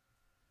Brand.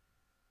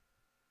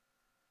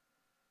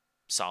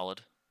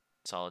 Solid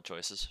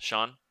choices.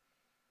 Sean?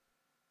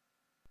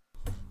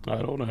 I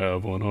don't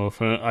have one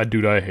offhand.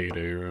 I hate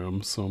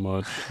ARAM so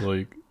much.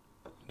 Like,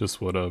 just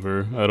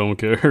whatever. I don't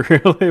care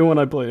really when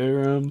I play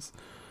ARAMs.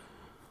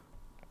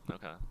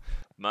 Okay.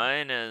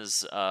 Mine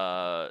is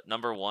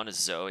number one is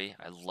Zoe.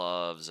 I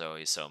love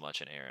Zoe so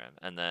much in ARAM.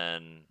 And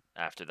then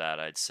after that,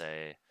 I'd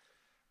say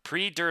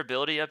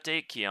pre-durability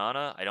update,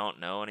 Kiana. I don't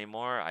know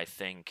anymore. I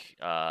think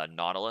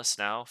Nautilus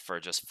now for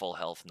just full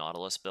health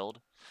Nautilus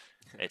build.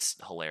 It's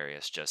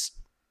hilarious, just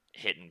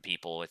hitting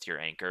people with your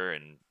anchor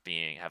and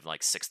having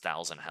like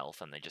 6,000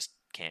 health, and they just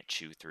can't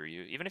chew through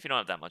you, even if you don't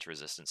have that much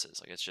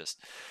resistances. Like,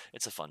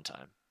 it's a fun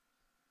time.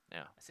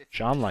 Yeah.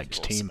 John likes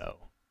Cool. Teemo.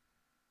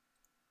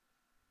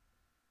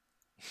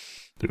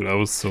 Dude, I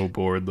was so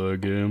bored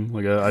that game.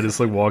 Like, I just,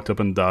 like, walked up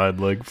and died,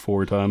 like,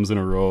 4 times in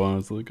a row, and I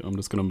was like, I'm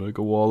just gonna make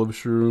a wall of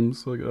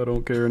shrooms. Like, I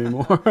don't care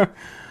anymore.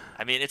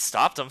 It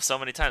stopped them so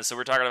many times. So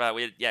we're talking about,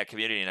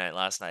 community night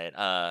last night.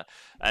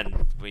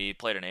 And we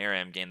played an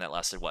ARAM game that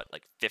lasted,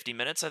 like 50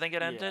 minutes, I think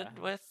it ended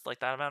with, like,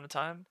 that amount of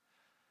time.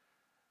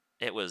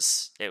 It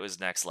was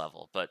next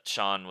level. But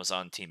Sean was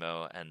on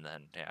Teemo, and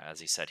then, as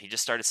he said, he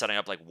just started setting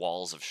up, like,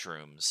 walls of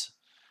shrooms.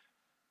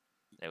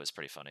 It was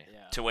pretty funny.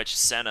 Yeah. To which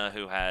Senna,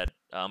 who had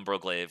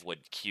Umbroglaive,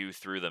 would queue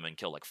through them and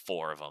kill like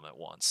 4 of them at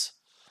once.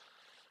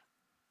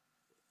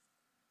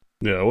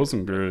 Yeah, it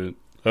wasn't great.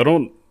 I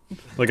don't...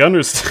 Like, I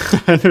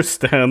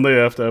understand they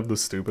have to have the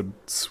stupid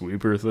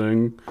sweeper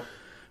thing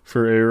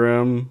for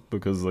ARAM,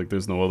 because, like,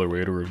 there's no other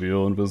way to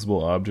reveal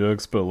invisible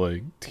objects, but,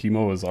 like,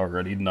 Teemo is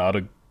already not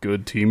a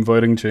good team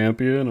fighting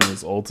champion, and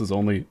his ult is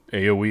only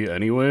AoE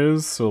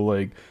anyways. So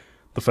like,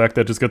 the fact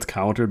that it just gets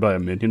countered by a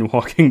minion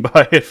walking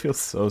by, it feels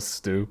so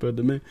stupid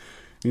to me.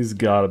 He's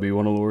got to be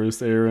one of the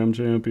worst ARAM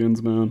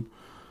champions, man.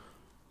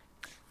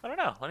 I don't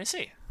know. Let me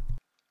see.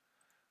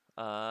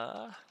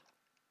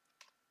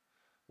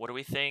 What do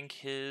we think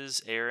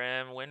his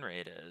ARAM win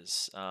rate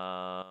is?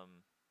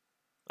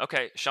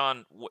 Okay,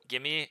 Sean,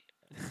 give me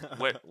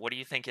what do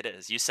you think it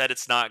is? You said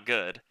it's not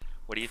good.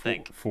 What do you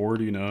think?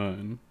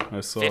 49.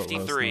 I saw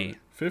 53. It last night.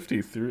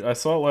 53. I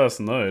saw it last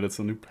night. It's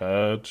a new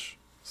patch.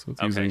 So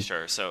it's okay,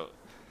 sure. So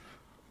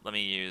I'll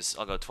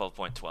go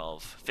 12.12.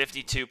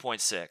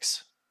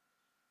 52.6.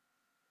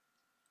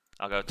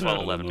 I'll go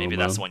 12.11. Maybe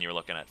that's the one you were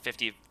looking at.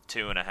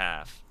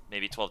 52.5.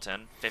 Maybe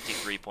 12.10.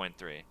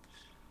 53.3.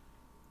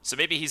 So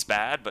maybe he's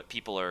bad, but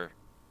people are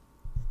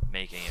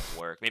making it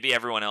work. Maybe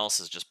everyone else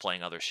is just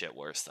playing other shit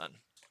worse then.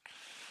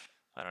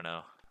 I don't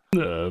know.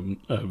 Yeah,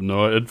 I have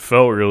no. It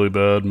felt really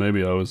bad.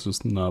 Maybe I was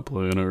just not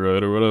playing it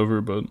right or whatever.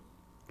 But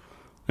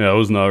yeah, I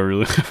was not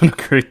really having a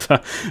great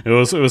time. It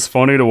was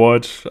funny to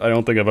watch. I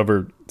don't think I've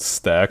ever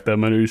stacked that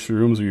many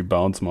shrooms where you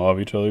bounce them off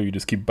each other. You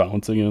just keep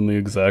bouncing in the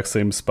exact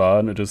same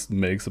spot, and it just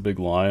makes a big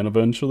line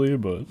eventually.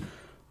 But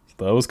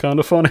that was kind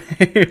of funny.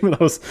 that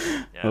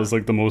was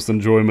like the most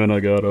enjoyment I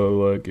got out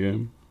of that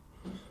game.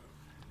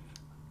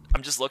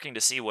 I'm just looking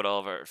to see what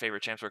all of our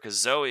favorite champs were, because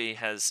Zoe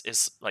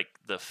is like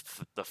the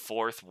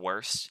fourth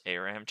worst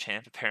ARAM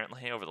champ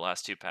apparently over the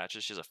last two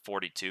patches. She has a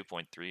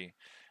 42.3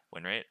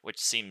 win rate, which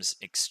seems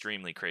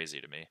extremely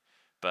crazy to me.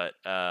 But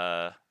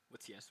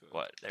what's Yasuo?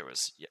 What there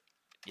was?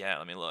 Yeah.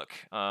 Let me look.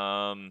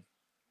 I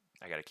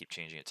gotta keep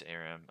changing it to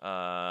ARAM.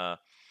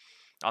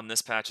 On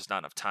this patch, it's not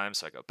enough time,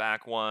 so I go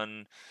back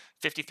one.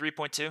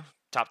 53.2,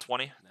 top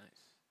 20.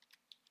 Nice.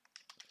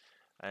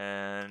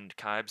 And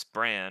Kyb's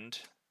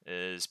brand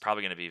is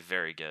probably going to be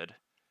very good.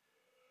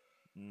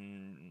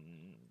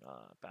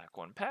 Back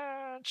one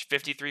patch.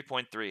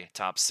 53.3,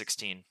 top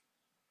 16.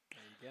 There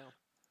you go.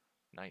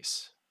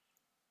 Nice.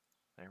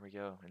 There we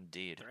go,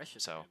 indeed. Thresh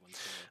is so, a good one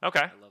too. Okay.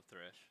 I love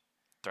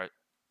Thresh.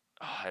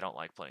 I don't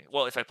like playing.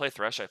 Well, if I play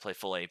Thresh, I play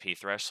full AP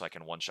Thresh, so I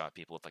can one-shot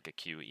people with like a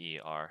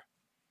QER.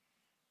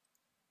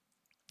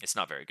 It's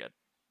not very good.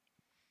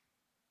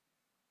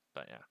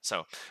 But yeah.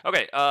 So,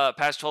 okay,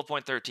 patch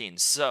 12.13.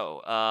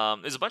 So,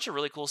 there's a bunch of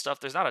really cool stuff.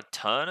 There's not a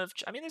ton of...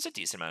 there's a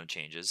decent amount of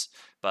changes,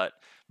 but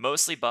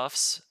mostly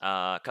buffs,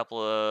 a couple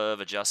of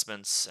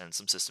adjustments, and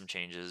some system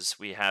changes.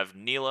 We have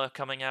Neela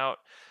coming out.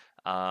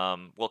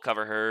 We'll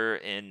cover her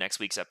in next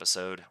week's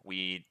episode.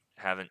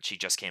 She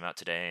just came out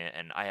today,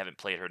 and I haven't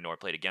played her nor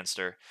played against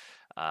her.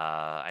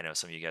 I know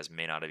some of you guys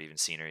may not have even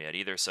seen her yet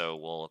either, so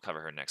we'll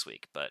cover her next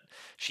week. But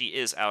she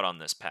is out on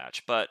this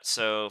patch. But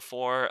so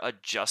for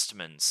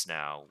adjustments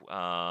now,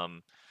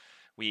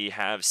 we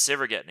have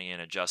Sivir getting an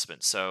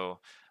adjustment. So,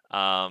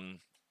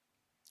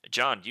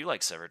 John, you like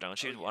Sivir,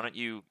 don't you? Oh, yeah. Why don't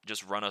you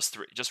just run us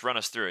through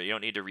it? You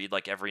don't need to read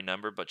like every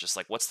number, but just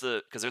like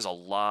because there's a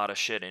lot of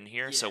shit in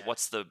here. Yeah. So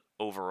what's the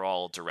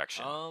overall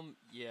direction?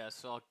 Yeah.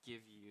 So I'll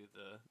give you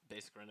the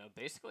basic rundown.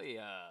 Basically,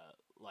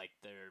 like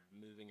they're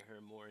moving her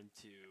more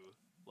into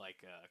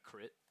like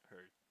crit,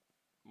 her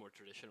more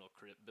traditional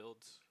crit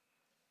builds.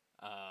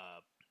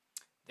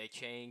 They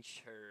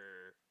changed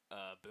her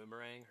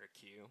boomerang, her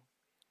Q.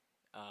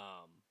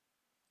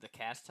 The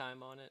cast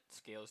time on it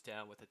scales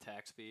down with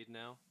attack speed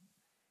now.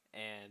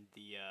 And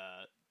the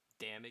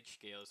damage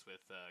scales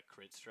with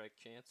crit strike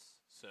chance.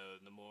 So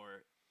the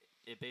more,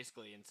 it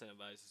basically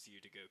incentivizes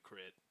you to go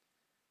crit.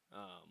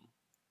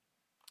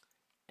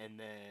 And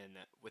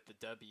then with the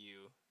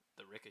W,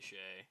 the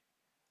ricochet,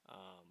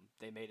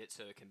 they made it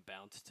so it can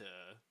bounce to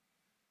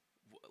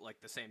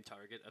like the same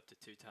target up to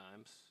 2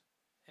 times.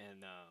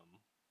 And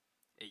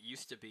it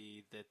used to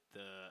be that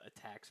the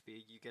attack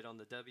speed you get on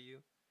the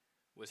W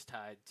was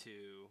tied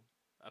to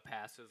a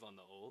passive on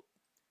the ult.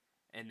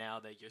 And now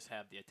they just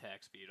have the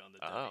attack speed on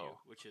the W,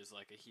 which is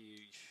like a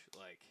huge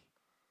like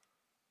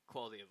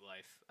quality of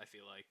life. I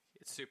feel like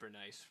it's super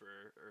nice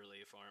for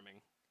early farming,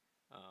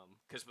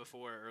 because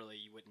before early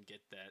you wouldn't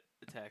get that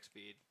attack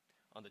speed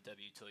on the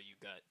W till you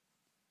got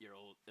your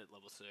ult at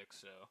level 6.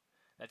 So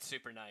that's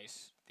super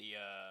nice. The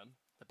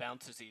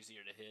bounce is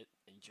easier to hit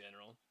in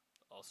general.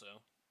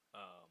 Also,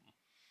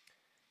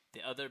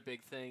 the other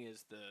big thing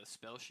is the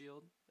spell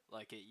shield.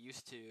 Like it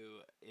used to,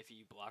 if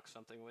you block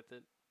something with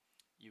it,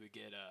 you would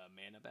get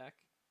mana back.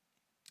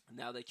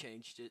 Now they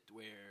changed it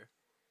where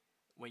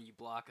when you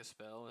block a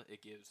spell,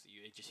 it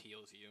just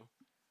heals you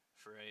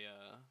for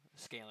a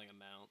scaling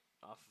amount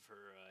off of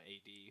her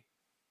AD,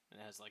 and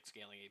it has like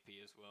scaling AP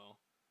as well.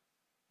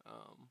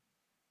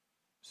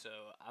 So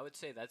I would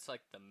say that's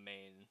like the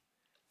main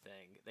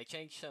thing. They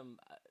changed some.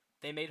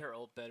 They made her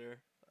ult better,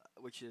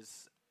 which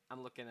is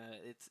I'm looking at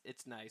it.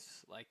 It's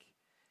nice. Like,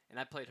 and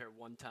I played her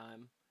one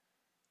time.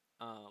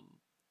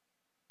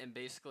 And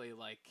basically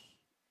like.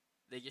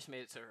 They just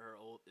made it so her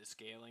ult is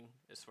scaling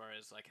as far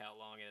as like how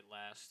long it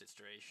lasts, its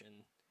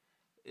duration.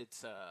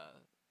 It's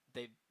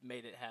they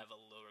made it have a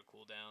lower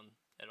cooldown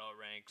at all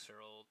ranks her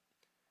ult,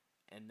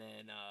 and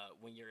then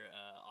when you're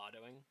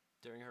autoing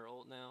during her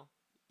ult now,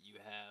 you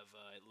have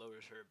it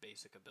lowers her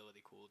basic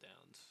ability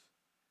cooldowns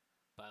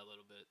by a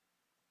little bit.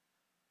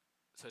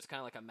 So it's kind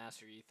of like a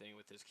Master E thing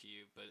with this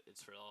Q, but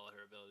it's for all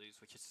her abilities,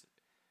 which is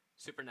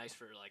super nice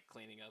for like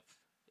cleaning up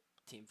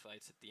team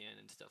fights at the end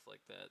and stuff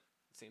like that.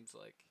 It seems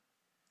like.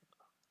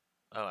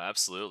 Oh,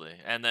 absolutely.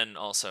 And then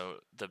also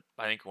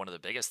I think one of the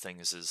biggest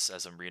things is,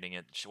 as I'm reading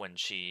it,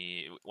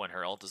 when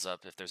her ult is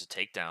up, if there's a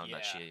takedown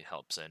that Yeah. she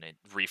helps in, it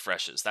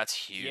refreshes. That's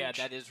huge. Yeah,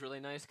 that is really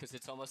nice because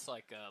it's almost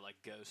like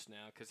Ghost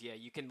now. Because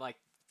you can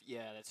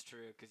that's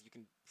true. Because you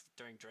can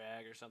during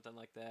drag or something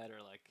like that,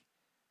 or like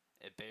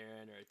a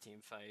Baron or a team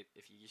fight,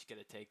 if you just get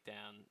a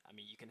takedown, I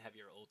mean, you can have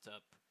your ult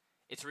up.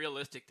 It's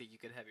realistic that you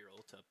could have your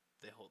ult up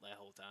that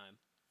whole time.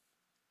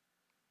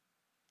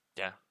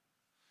 Yeah.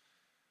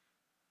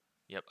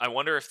 Yep. I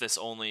wonder if this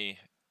only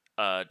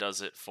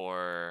does it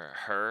for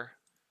her,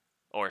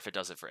 or if it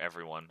does it for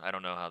everyone. I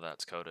don't know how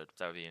that's coded.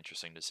 That would be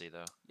interesting to see,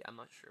 though. Yeah, I'm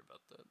not sure about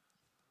that.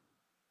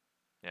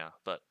 Yeah,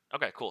 but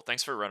okay, cool.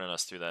 Thanks for running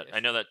us through that. Yeah, I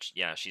know that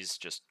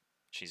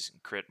she's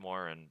crit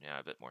more and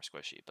a bit more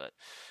squishy. But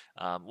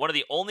one of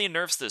the only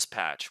nerfs this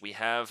patch, we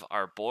have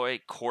our boy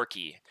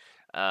Corki.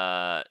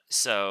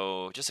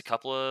 So just a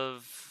couple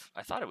of,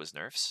 I thought it was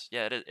nerfs.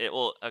 Yeah,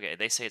 well, okay,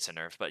 they say it's a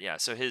nerf, but yeah.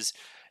 So his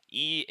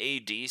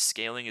EAD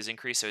scaling is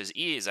increased, so his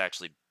E is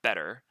actually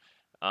better.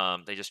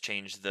 They just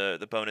changed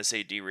the bonus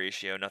AD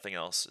ratio, nothing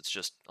else. It's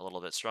just a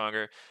little bit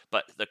stronger.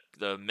 But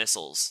the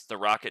missiles, the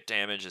rocket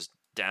damage is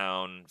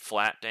down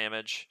flat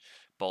damage,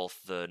 both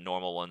the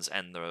normal ones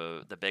and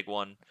the big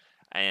one,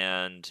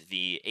 and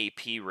the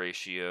AP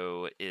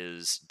ratio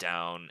is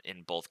down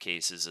in both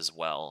cases as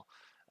well.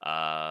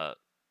 So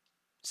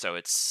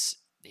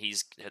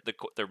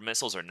the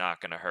missiles are not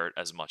going to hurt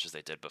as much as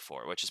they did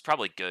before, which is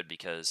probably good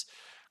because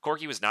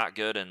Corki was not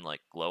good in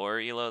like lower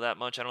elo that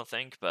much, I don't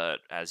think, but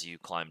as you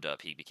climbed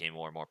up, he became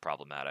more and more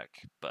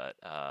problematic. But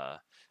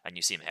and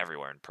you see him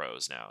everywhere in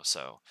pros now,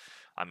 so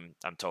I'm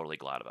totally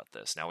glad about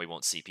this. Now we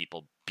won't see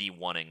people be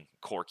wanting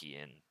Corki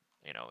in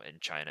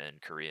China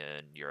and Korea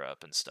and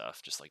Europe and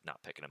stuff, just like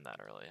not picking him that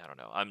early. I don't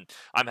know.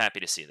 I'm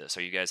happy to see this.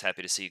 Are you guys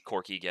happy to see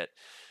Corki get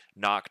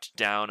knocked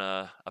down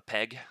a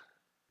peg?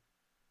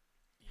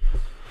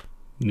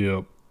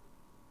 Yep.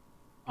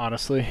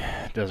 Honestly,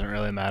 it doesn't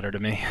really matter to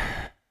me.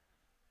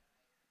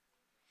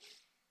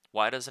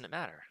 Why doesn't it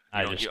matter?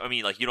 I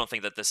you don't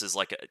think that this is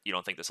you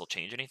don't think this will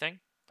change anything?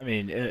 I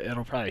mean,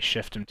 it'll probably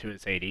shift him to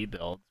his AD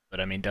build,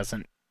 but I mean,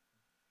 isn't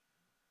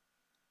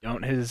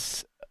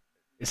his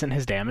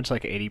damage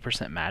like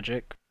 80%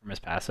 magic from his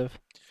passive?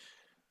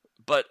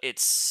 But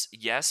it's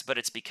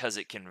because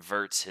it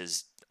converts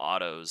his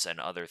autos and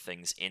other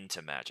things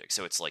into magic.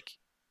 So it's like,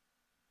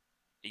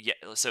 yeah.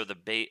 So the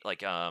bait, but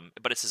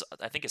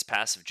I think his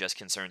passive just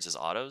concerns his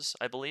autos,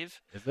 I believe.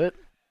 Is it?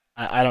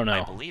 I don't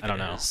know. I believe I don't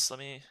it know. is.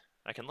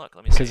 I can look.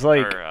 Let me see. Because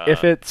like,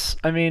 if it's,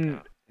 I mean,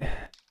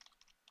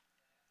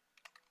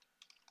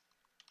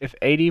 if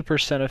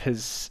 80%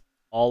 of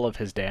all of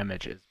his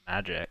damage is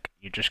magic,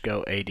 you just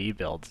go AD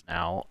builds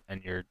now,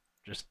 and you're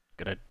just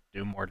gonna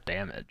do more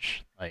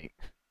damage. Like,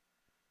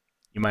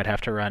 you might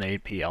have to run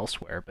AP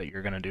elsewhere, but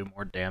you're gonna do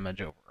more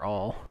damage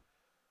overall.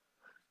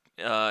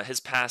 His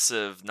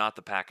passive, not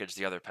the package,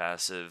 the other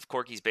passive.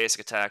 Corki's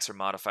basic attacks are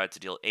modified to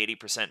deal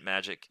 80%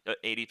 magic,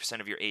 80%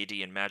 of your AD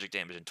in magic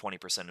damage and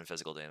 20% in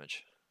physical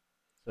damage.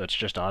 So it's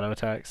just auto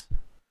attacks?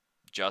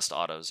 Just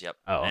autos, yep.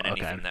 Oh, and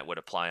anything okay. that would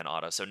apply an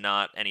auto. So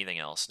not anything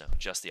else, no.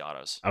 Just the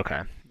autos.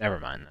 Okay, never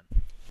mind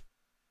then.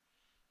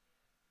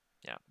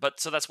 Yeah, but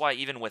so that's why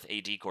even with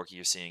AD Corki,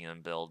 you're seeing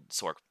him build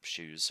Sork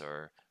shoes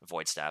or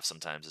Void Staff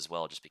sometimes as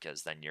well, just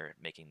because then you're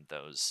making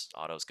those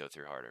autos go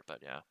through harder. But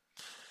yeah,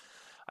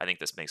 I think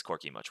this makes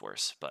Corki much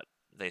worse. But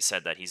they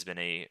said that he's been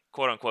a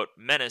quote-unquote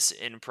menace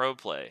in pro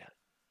play.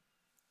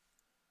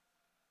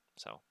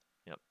 So,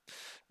 yep.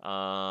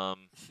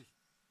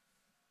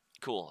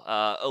 Cool.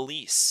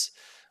 Elise.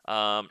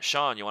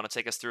 Sean, you want to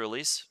take us through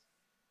Elise?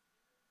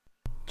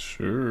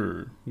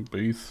 Sure.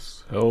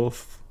 Base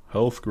health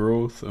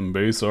growth, and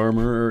base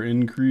armor are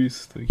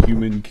increased. The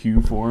human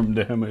Q form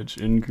damage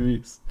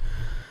increased.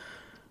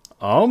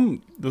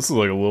 This is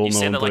like a little You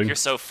say known that thing. like you're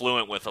so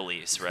fluent with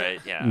Elise,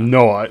 right? Yeah.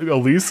 No,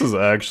 Elise is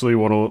actually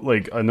one of,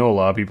 like, I know a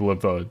lot of people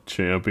have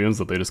champions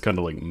that they just kind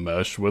of like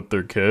mesh with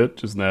their kit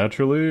just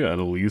naturally,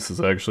 and Elise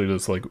is actually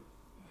just like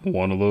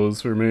one of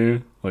those for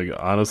me. Like,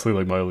 honestly,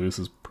 like, my Elise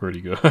is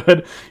pretty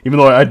good. Even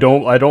though I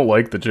don't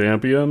like the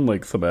champion,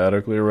 like,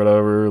 thematically or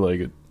whatever,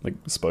 like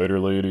Spider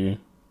Lady.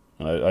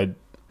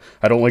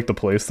 I don't like the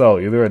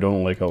playstyle either. I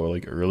don't like how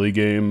like early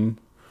game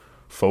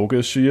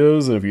focused she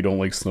is, and if you don't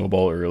like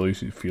snowball early,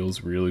 she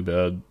feels really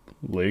bad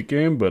late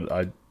game. But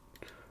I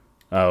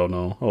don't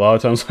know. A lot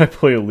of times I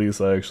play Elise,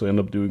 I actually end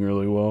up doing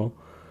really well.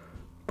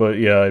 But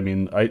yeah, I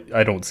mean,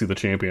 I don't see the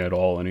champion at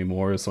all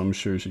anymore, so I'm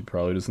sure she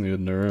probably just needed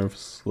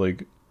nerfs.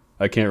 Like,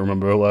 I can't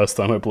remember the last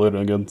time I played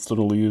against an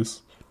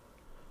Elise.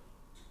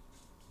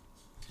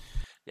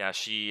 Yeah,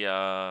 she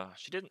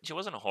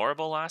wasn't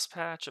horrible last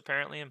patch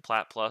apparently in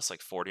Plat Plus,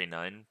 like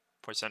 49%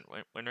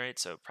 win rate,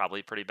 so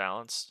probably pretty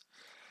balanced.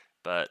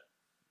 But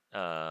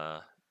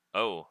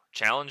Oh,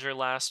 Challenger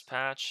last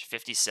patch,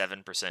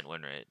 57%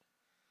 win rate.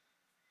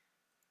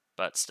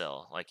 But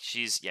still, like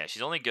she's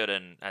only good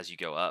in as you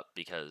go up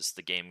because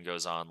the game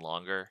goes on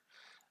longer,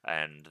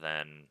 and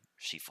then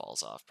she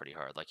falls off pretty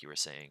hard. Like you were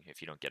saying,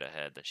 if you don't get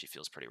ahead, then she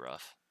feels pretty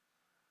rough.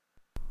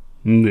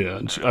 Yeah, I,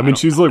 don't know, I mean,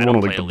 she's like I one don't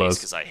of play like the Elise best.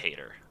 because I hate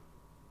her.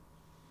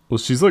 Well,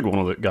 she's like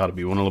gotta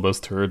be one of the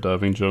best turret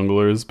diving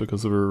junglers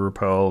because of her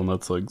repel, and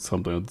that's like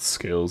something that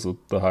scales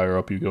with the higher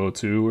up you go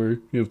to, where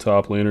you have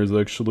top laners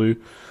actually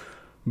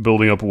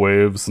building up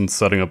waves and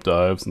setting up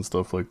dives and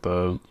stuff like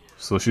that.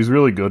 So she's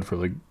really good for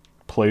like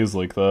plays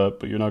like that,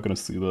 but you're not gonna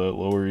see that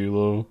lower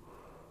elo.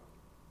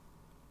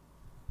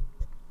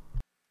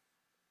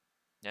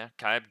 Yeah,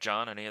 Kaib,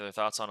 John, any other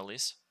thoughts on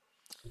Elise?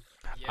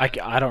 Yeah,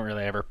 I don't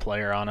really ever play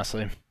her,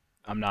 honestly.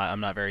 I'm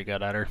not very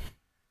good at her.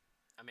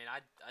 I mean,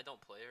 I don't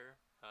play her,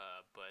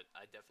 but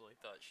I definitely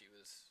thought she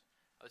was.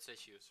 I would say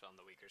she was on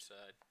the weaker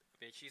side. I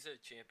mean, she's a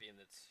champion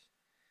that's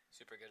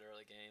super good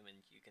early game, and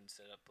you can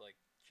set up like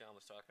John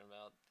was talking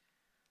about,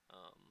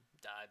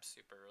 dives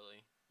super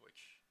early,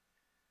 which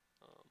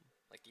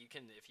like you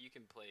can if you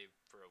can play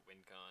for a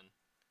win con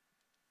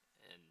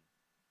and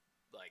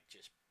like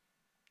just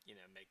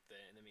make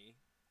the enemy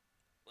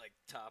like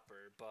top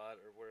or bot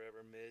or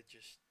wherever mid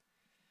just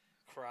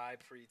cry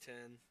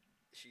pre-10.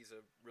 She's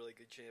a really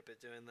good champ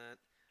at doing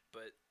that,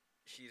 but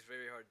she's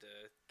very hard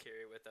to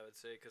carry with, I would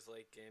say, because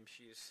late game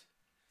she's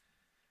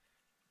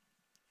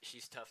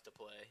tough to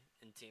play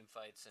in team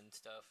fights and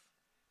stuff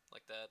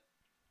like that,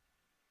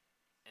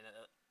 and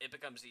it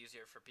becomes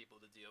easier for people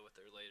to deal with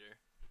her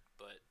later.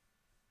 But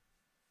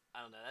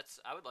I don't know.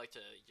 I would like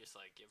to just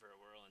like give her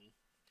a whirl and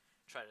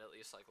try to at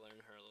least like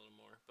learn her a little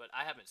more. But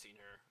I haven't seen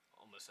her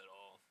almost at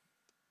all.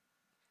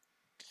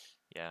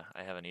 Yeah,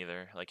 I haven't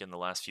either. Like in the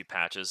last few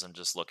patches, I'm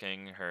just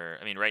looking.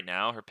 I mean, right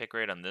now her pick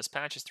rate on this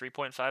patch is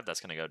 3.5.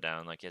 That's gonna go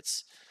down. Like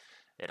it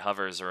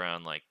hovers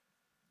around like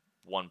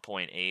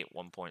 1.8,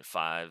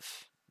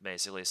 1.5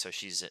 basically. So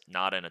she's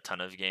not in a ton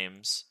of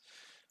games,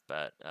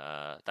 but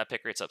that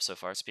pick rate's up so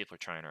far. So people are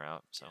trying her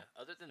out. So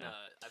Yeah. Other than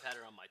I've had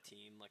her on my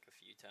team like a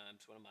few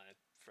times. One of my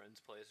friends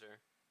plays her.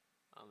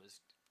 Is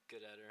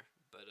good at her,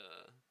 but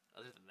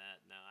other than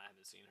that, no, I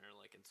haven't seen her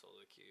like in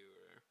solo queue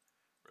or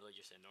really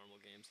just in normal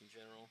games in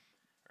general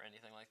or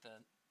anything like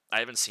that. I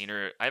haven't seen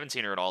her. I haven't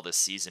seen her at all this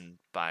season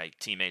by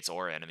teammates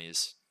or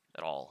enemies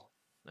at all.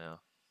 Yeah.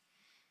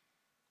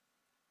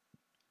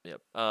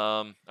 Yep.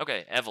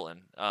 Okay,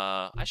 Evelynn.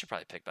 I should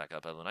probably pick back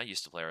up Evelynn. I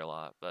used to play her a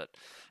lot, but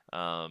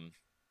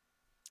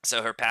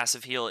so her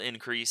passive heal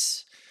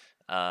increase,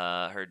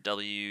 her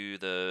W,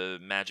 the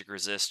magic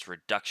resist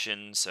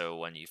reduction. So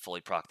when you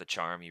fully proc the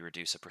charm, you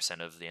reduce a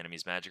percent of the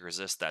enemy's magic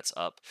resist. That's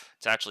up.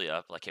 It's actually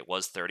up. Like it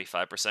was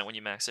 35% when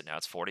you max it. Now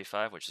it's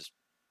 45, which is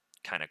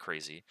kind of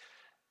crazy.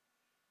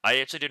 I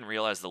actually didn't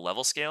realize the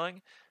level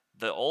scaling.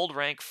 The old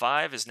rank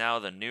 5 is now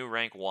the new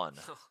rank 1.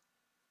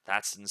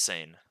 That's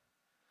insane.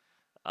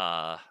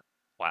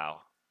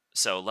 Wow.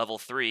 So level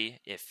 3,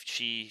 if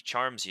she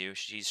charms you,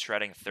 she's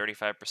shredding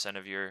 35%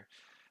 of your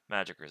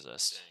magic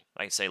resist.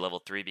 Dang. I say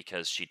level 3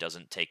 because she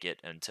doesn't take it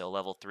until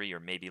level 3 or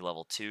maybe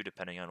level 2,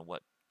 depending on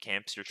what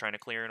camps you're trying to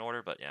clear in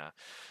order. But yeah,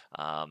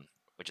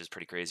 which is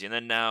pretty crazy. And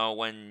then now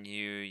when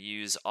you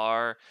use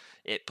R,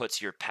 it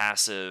puts your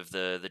passive,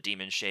 the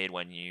Demon Shade,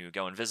 when you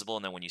go invisible,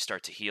 and then when you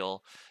start to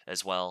heal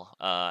as well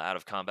out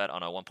of combat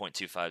on a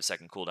 1.25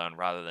 second cooldown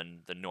rather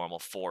than the normal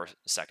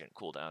 4-second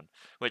cooldown,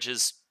 which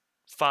is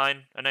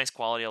fine. A nice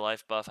quality of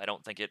life buff. I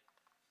don't think it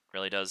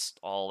really does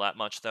all that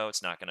much, though.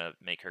 It's not going to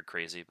make her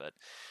crazy, but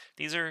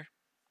these are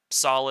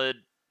solid.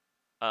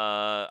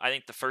 I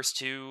think the first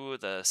two,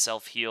 the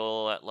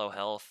self-heal at low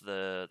health,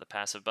 the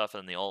passive buff,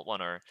 and the ult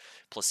one are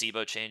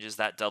placebo changes.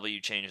 That W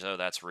change, though,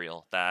 that's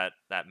real. That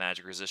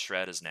magic resist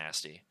shred is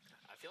nasty.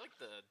 I feel like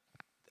the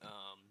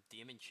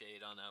Demon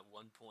Shade on a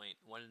 1.1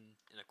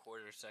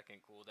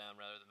 second cooldown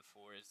rather than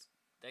 4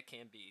 that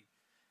can be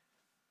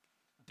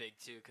big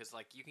too, because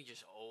like you can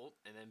just ult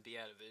and then be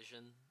out of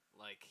vision.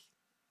 Like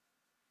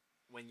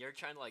when you're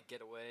trying to like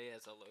get away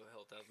as a low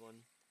health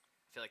Evelynn,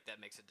 I feel like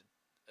that makes a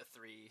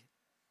 3.75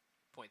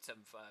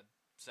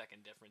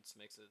 second difference.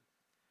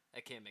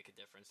 That can make a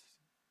difference.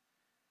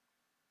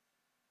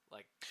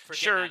 Like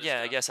sure,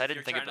 yeah, I guess I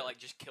didn't think about. You're trying to like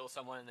just kill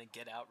someone and then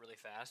get out really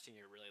fast, and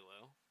you're really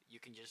low. You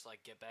can just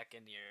like get back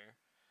into your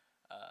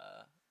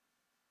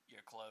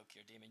cloak,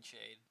 your Demon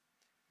Shade,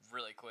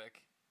 really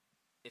quick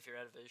if you're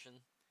out of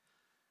vision.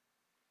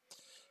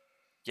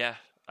 Yeah,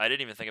 I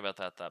didn't even think about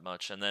that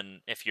much. And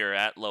then if you're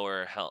at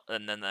lower health,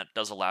 and then that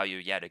does allow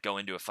you, to go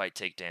into a fight,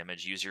 take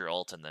damage, use your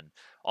ult, and then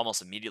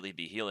almost immediately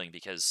be healing,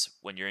 because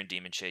when you're in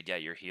Demon Shade,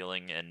 you're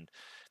healing, and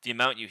the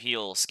amount you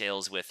heal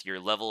scales with your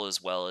level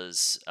as well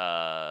as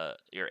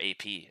your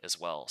AP as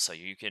well. So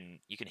you can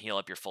heal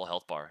up your full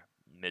health bar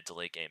mid to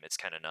late game. It's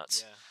kind of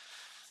nuts. Yeah.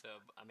 So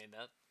I mean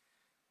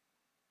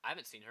I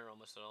haven't seen her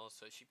almost at all.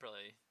 So she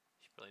probably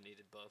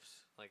needed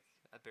buffs. Like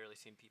I've barely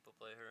seen people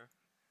play her.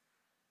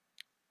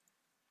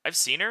 I've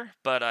seen her,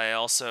 but I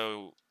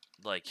also,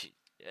 like,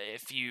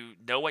 if you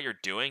know what you're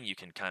doing, you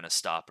can kind of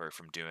stop her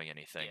from doing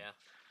anything. Yeah.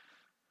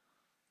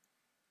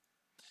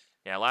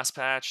 Yeah, last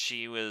patch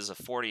she was a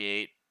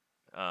 48,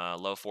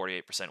 low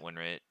 48% win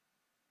rate.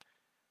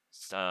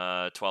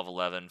 12-11,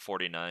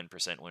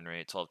 49% win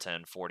rate.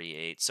 12-10,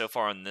 48. So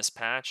far on this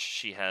patch,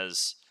 she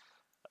has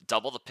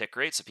double the pick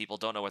rate, so people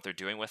don't know what they're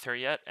doing with her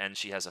yet, and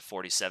she has a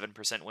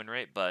 47% win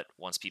rate. But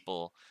once the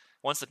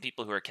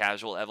people who are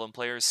casual Evelynn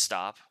players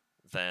stop,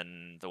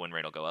 then the win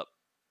rate will go up,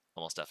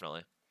 almost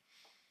definitely.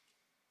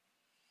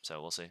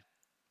 So we'll see.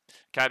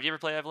 Kai, have you ever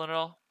play Evelynn at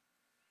all?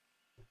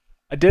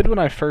 I did when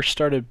I first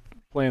started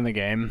playing the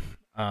game,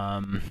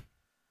 but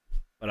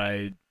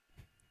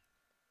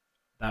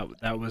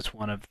that was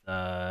one of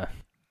the,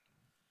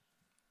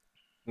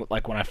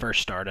 like, when I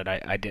first started,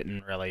 I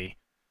didn't really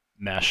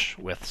mesh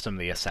with some of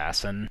the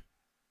assassin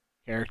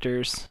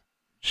characters,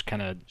 just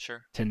kind of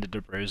Sure. tended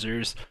to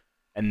bruisers,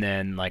 and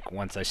then like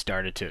once I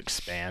started to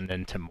expand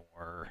into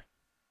more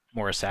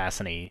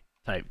assassin-y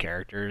type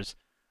characters,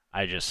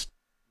 I just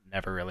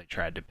never really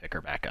tried to pick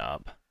her back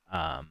up.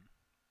 I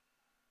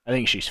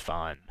think she's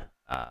fun.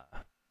 I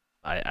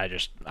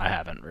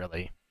haven't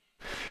really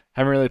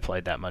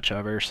played that much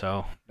of her,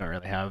 so don't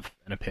really have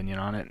an opinion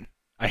on it.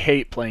 I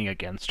hate playing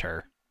against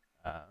her,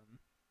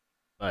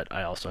 but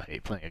I also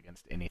hate playing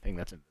against anything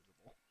that's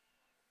invisible.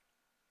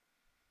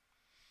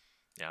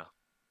 Yeah.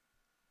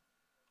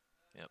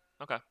 Yep.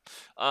 Okay.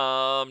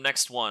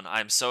 Next one.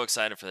 I'm so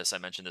excited for this. I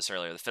mentioned this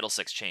earlier. The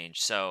Fiddlesticks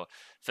change. So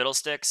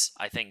Fiddlesticks,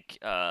 I think.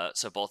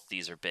 So both of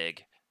these are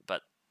big,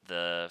 but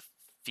the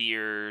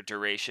fear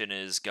duration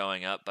is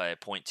going up by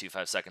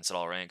 0.25 seconds at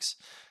all ranks.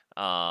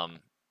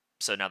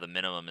 So now the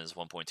minimum is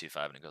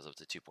 1.25 and it goes up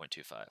to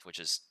 2.25, which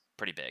is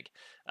pretty big.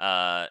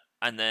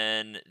 And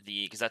then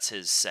because that's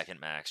his second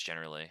max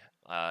generally.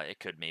 You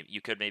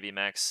could maybe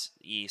max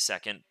E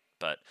second,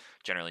 but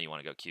generally you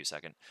want to go Q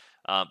second.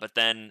 But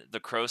then the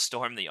Crow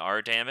Storm, the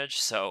R damage,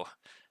 so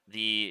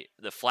the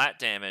flat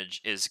damage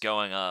is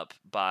going up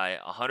by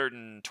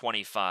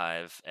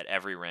 125 at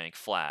every rank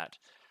flat,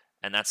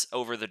 and that's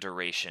over the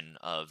duration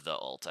of the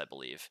ult, I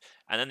believe.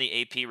 And then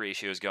the AP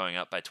ratio is going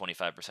up by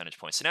 25 percentage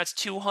points. So now it's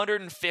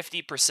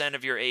 250%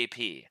 of your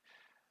AP.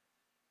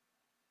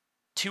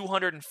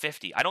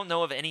 250. I don't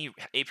know of any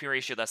AP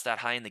ratio that's that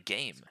high in the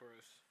game.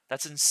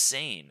 That's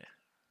insane.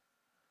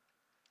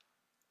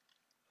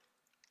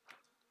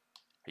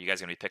 Are you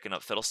guys going to be picking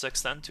up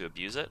Fiddlesticks then to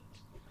abuse it?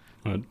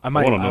 I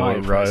might want to know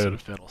what play some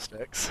Riot.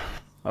 Fiddlesticks.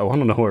 I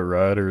want to know what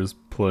Rider is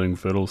playing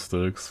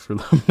Fiddlesticks for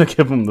them to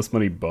give him this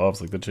many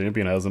buffs. Like, the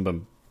champion hasn't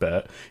been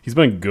bad. He's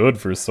been good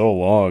for so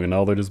long, and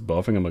now they're just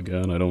buffing him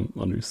again. I don't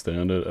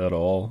understand it at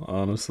all,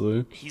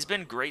 honestly. He's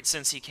been great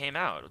since he came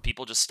out.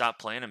 People just stopped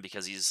playing him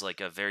because he's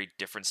like a very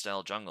different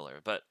style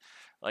jungler. But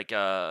like,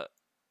 I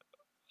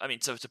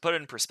mean, so to put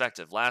it in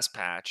perspective, last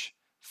patch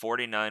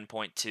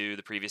 49.2,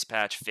 the previous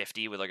patch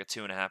 50 with like a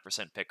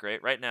 2.5% pick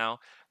rate. Right now,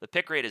 the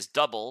pick rate is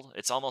doubled.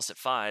 It's almost at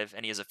 5,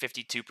 and he has a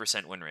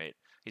 52% win rate.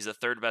 He's the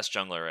third best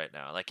jungler right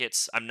now. Like,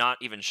 I'm not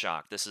even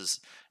shocked. It's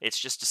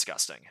just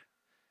disgusting.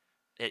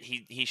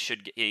 He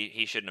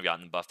shouldn't have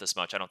gotten buffed this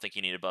much. I don't think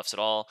he needed buffs at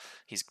all.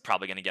 He's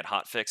probably going to get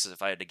hot fixes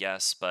if I had to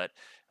guess. But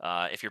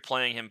if you're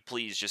playing him,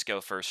 please just go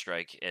first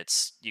strike.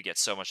 You get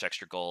so much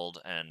extra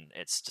gold, and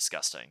it's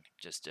disgusting.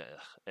 Just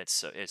it's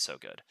so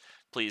good.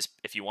 Please,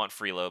 if you want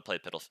free load, play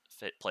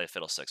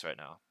Fiddlesticks right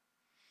now.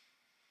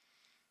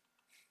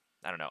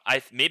 I don't know.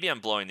 Maybe I'm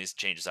blowing these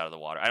changes out of the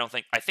water.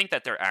 I think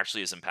that they're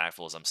actually as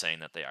impactful as I'm saying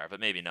that they are, but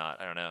maybe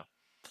not. I don't know.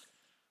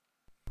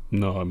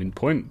 No, I mean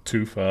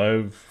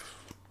 0.25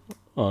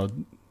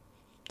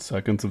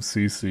 seconds of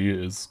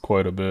CC is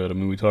quite a bit. I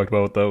mean, we talked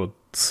about that with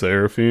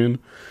Seraphine.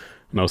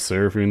 Now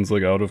Seraphine's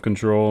like out of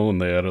control,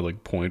 and they added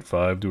like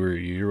 0.5 to her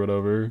E or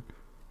whatever,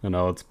 and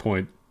now it's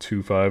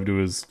 0.25 to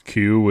his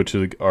Q, which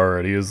like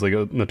already is like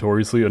a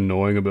notoriously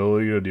annoying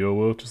ability to deal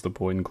with, just a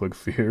point and click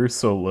fear.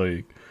 So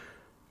like,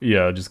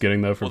 yeah, just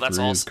getting that for free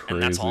is crazy.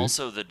 And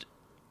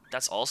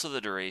that's also the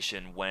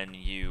duration when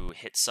you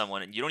hit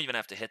someone, and you don't even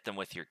have to hit them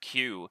with your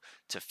Q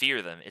to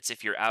fear them. It's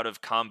if you're out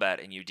of combat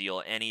and you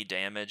deal any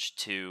damage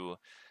to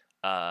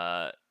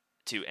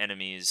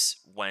enemies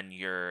when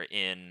you're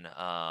in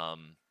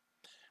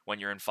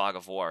Fog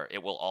of War,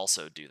 it will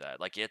also do that.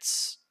 Like,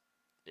 it's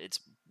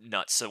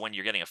nuts. So when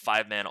you're getting a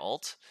 5-man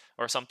ult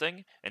or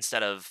something,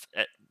 instead of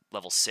at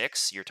level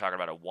 6, you're talking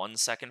about a 1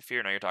 second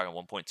fear. Now you're talking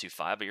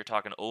 1.25, but you're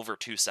talking over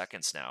 2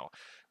 seconds now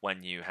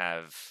when you're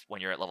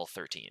at level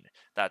 13.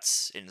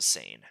 That's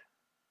insane.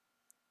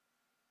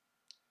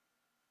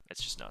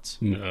 It's just nuts.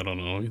 Yeah, I don't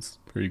know. He's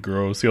pretty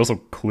gross. He also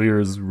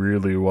clears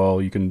really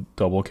well. You can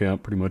double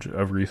camp pretty much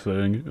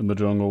everything in the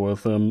jungle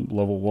with him.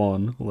 Level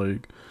 1.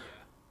 Like,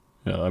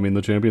 yeah, I mean,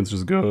 the champion's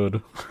just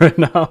good right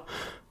now.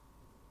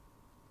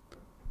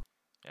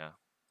 Yeah.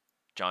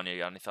 John, you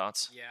got any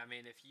thoughts? Yeah, I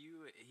mean,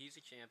 he's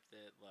a champ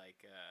that,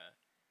 like,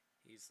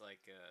 he's,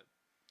 like,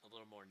 a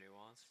little more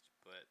nuanced,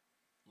 but,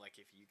 like,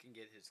 if you can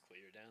get his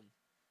clear down,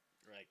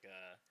 like,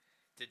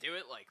 to do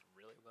it, like,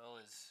 really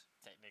well is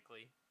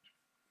technically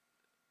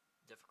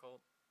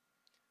difficult,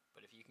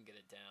 but if you can get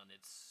it down,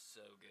 it's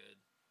so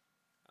good.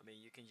 I mean,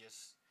 you can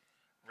just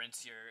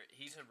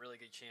he's a really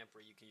good champ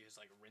where you can just,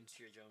 like, rinse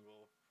your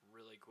jungle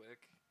really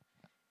quick,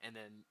 and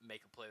then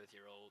make a play with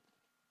your ult,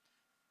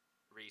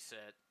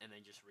 reset, and then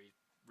just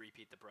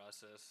repeat the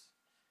process.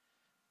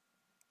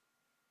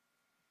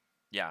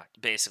 Yeah,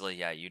 basically,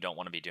 yeah, you don't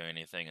want to be doing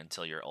anything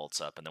until your ult's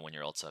up, and then when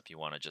your ult's up, you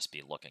want to just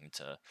be looking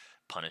to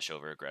punish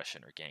over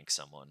aggression or gank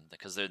someone.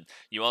 Because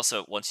you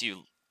also once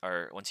you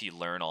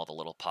learn all the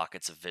little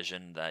pockets of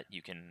vision that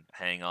you can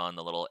hang on,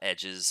 the little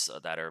edges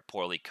that are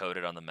poorly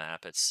coded on the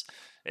map, it's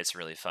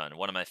really fun.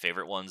 One of my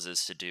favorite ones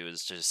is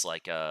just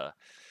like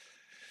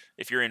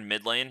if you're in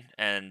mid lane,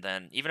 and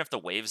then even if the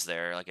wave's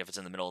there, like if it's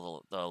in the middle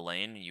of the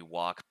lane, you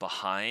walk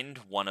behind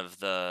one of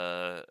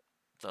the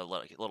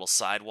little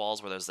side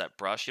walls where there's that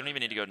brush. You don't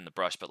even need to go in the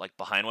brush, but like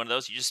behind one of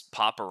those, you just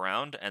pop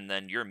around, and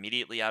then you're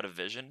immediately out of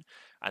vision,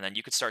 and then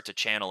you could start to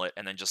channel it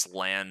and then just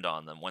land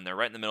on them. When they're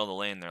right in the middle of the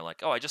lane, they're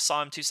like, oh, I just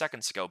saw him 2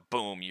 seconds ago.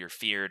 Boom, you're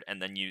feared,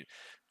 and then you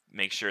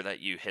make sure that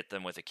you hit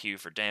them with a Q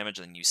for damage,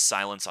 and then you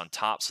silence on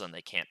top so then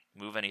they can't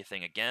move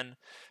anything again.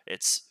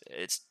 It's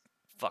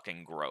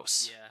fucking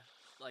gross. Yeah,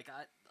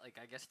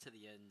 I guess to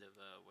the end of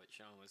what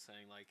Sean was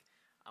saying, like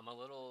I'm a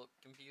little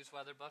confused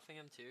why they're buffing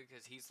him too,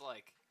 because he's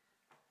like,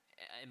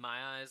 in my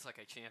eyes, like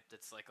a champ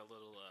that's like a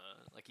little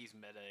like he's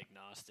meta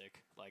agnostic.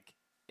 Like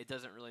it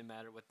doesn't really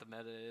matter what the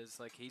meta is.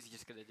 Like he's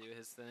just gonna do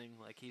his thing.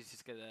 Like he's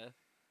just gonna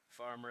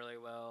farm really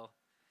well,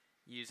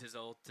 use his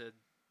ult to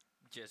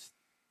just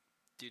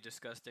do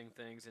disgusting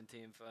things in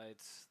team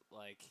fights.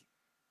 Like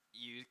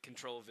you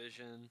control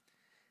vision,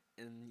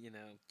 and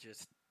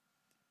just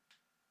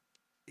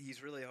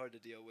he's really hard to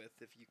deal with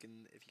if you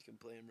can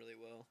play him really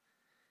well.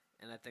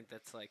 And I think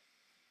that's like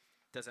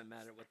doesn't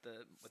matter what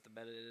the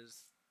meta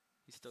is.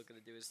 He's still going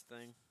to do his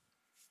thing.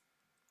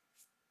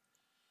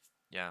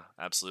 Yeah,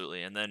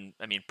 absolutely. And then,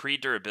 I mean,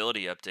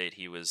 pre-durability update,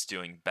 he was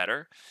doing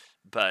better.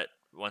 But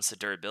once the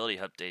durability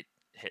update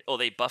hit... Oh,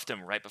 they buffed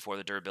him right before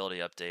the durability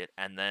update,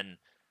 and then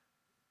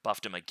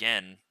buffed him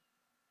again.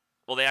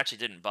 Well, they actually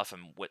didn't buff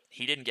him.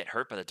 He didn't get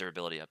hurt by the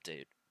durability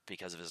update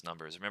because of his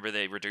numbers. Remember,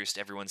 they reduced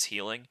everyone's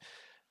healing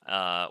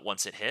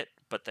once it hit,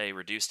 but they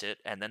reduced it,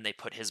 and then they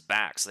put his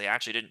back. So they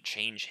actually didn't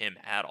change him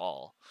at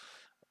all,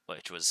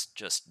 which was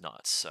just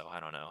nuts. So I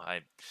don't know.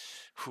 I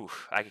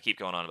could keep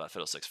going on about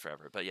Fiddlesticks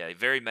forever. But yeah,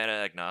 very meta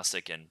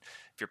agnostic. And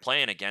if you're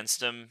playing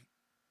against him,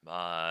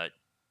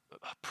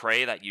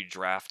 pray that you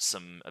draft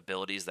some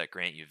abilities that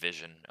grant you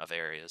vision of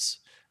areas.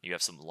 You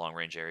have some long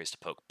range areas to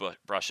poke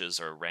brushes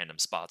or random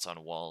spots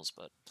on walls.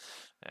 But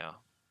yeah,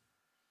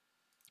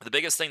 the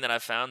biggest thing that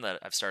I've found that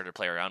I've started to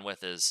play around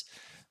with is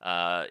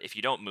if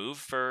you don't move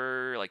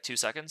for like 2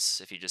 seconds,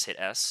 if you just hit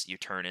S, you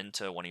turn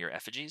into one of your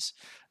effigies,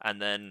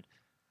 and then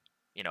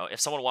if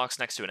someone walks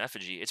next to an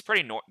effigy, it's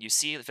pretty you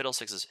see the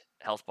Fiddlesticks'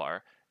 health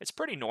bar. It's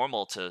pretty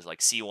normal to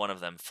like see one of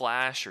them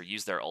flash or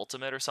use their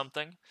ultimate or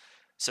something.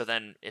 So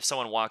then if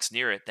someone walks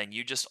near it, then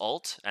you just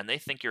ult, and they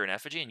think you're an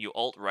effigy, and you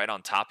ult right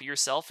on top of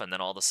yourself, and then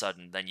all of a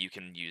sudden, then you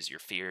can use your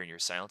fear and your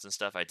silence and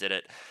stuff. I did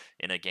it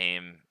in a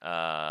game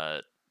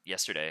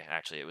yesterday.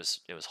 Actually, it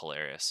was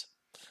hilarious.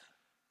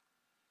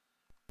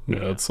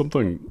 Yeah, it's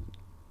something.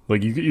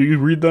 Like, you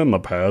read that in the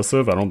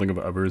passive. I don't think I've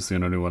ever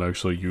seen anyone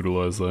actually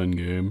utilize that in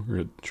game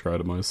or tried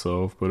it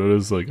myself, but it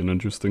is like an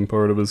interesting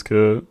part of his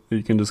kit.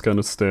 You can just kind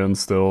of stand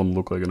still and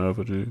look like an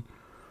effigy.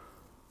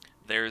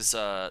 There's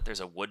a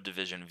Wood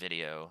Division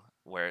video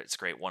where it's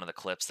great. One of the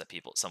clips that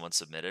someone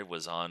submitted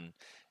was on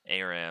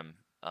ARAM.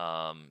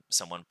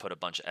 Someone put a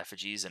bunch of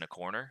effigies in a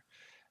corner,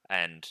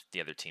 and the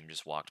other team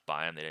just walked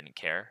by and they didn't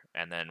care.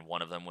 And then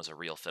one of them was a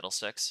real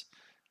Fiddlesticks,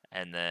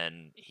 and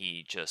then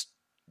he just...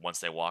 Once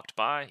they walked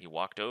by, he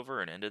walked over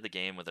and ended the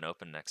game with an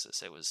open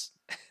Nexus. It was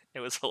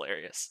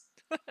hilarious.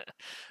 I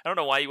don't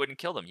know why you wouldn't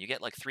kill them. You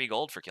get like 3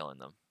 gold for killing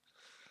them.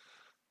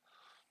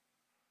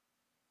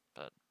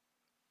 But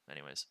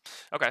anyways.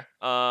 Okay.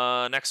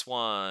 Next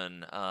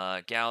one.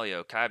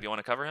 Galio. Kai, you want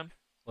to cover him?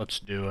 Let's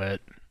do it.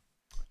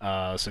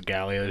 So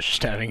Galio's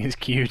just having his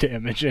Q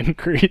damage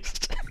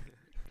increased.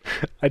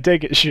 I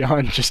take it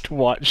Sean just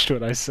watched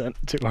what I sent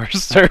to our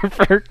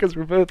server because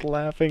we're both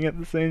laughing at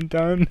the same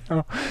time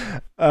now.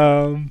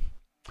 I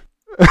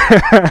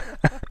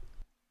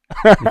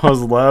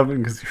was laughing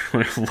because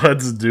you're like,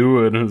 let's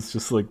do it, and it's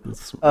just like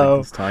this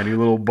tiny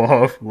little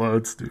buff.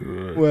 Let's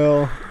do it.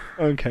 Well,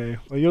 okay.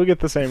 Well, you'll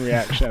get the same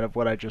reaction out of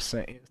what I just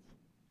sent you.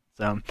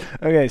 So,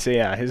 okay, so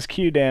yeah, his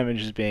Q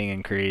damage is being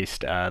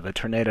increased. The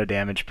tornado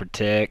damage per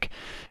tick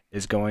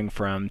is going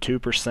from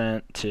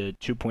 2% to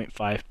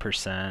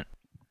 2.5%.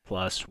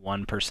 Plus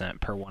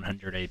 1% per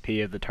 100 AP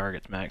of the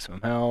target's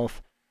maximum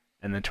health,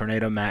 and the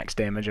tornado max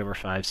damage over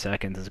 5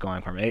 seconds is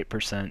going from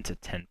 8% to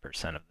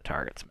 10% of the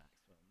target's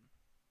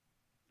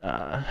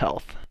maximum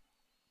health.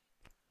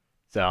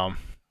 So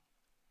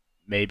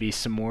maybe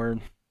some more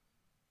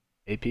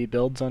AP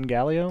builds on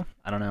Galio.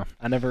 I don't know.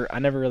 I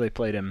never really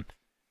played him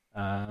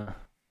when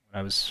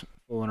I was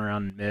fooling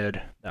around mid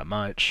that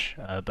much,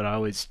 but I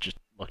always just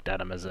looked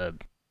at him as a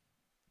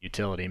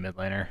utility mid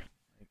laner.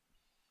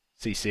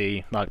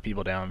 CC, knock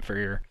people down for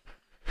your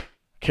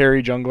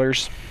carry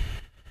junglers.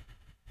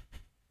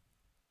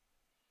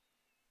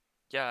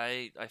 Yeah,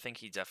 I think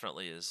he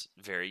definitely is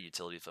very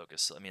utility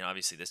focused. I mean,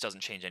 obviously, this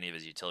doesn't change any of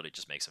his utility; it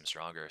just makes him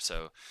stronger.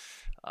 So,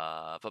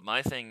 but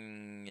my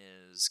thing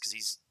is because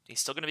he's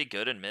still going to be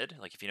good in mid.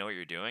 Like if you know what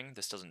you're doing,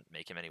 this doesn't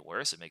make him any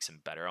worse. It makes him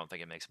better. I don't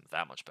think it makes him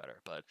that much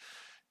better. But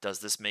does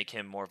this make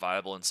him more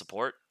viable in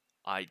support?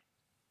 I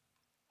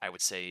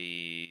would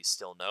say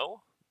still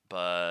no,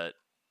 but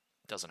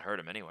it doesn't hurt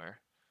him anywhere.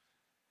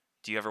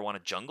 Do you ever want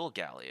to jungle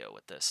Galio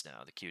with this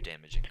now? The Q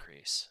damage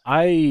increase.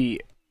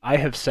 I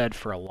have said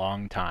for a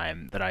long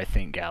time that I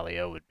think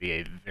Galio would be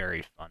a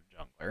very fun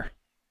jungler.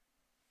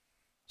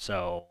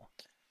 So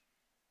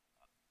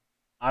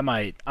I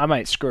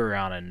might screw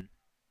around and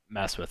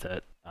mess with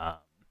it. I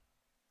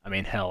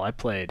mean, hell, I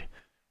played.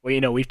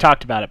 Well, we've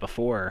talked about it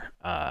before.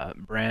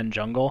 Brand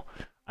Jungle.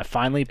 I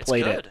finally It's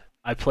played good. it.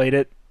 I played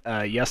it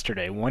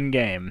yesterday. One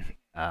game.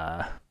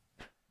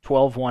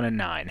 12-1 and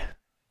 9.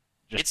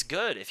 It's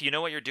good if you know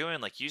what you're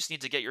doing. Like you just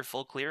need to get your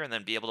full clear and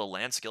then be able to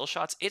land skill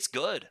shots. It's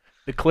good.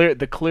 The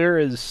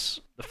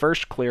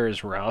first clear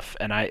is rough,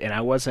 and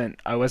I wasn't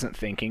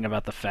thinking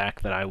about the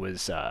fact that I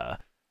was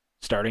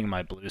starting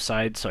my blue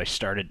side, so I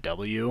started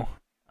W.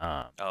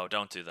 Oh,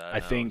 don't do that. I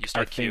no. think You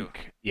start Q.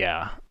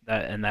 yeah,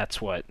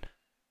 that's what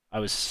I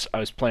was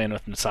playing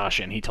with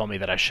Nasasha, and he told me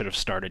that I should have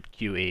started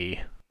QE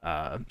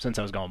since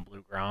I was going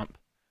blue Gromp.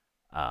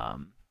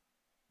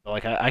 But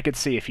like I could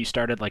see if you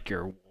started like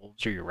your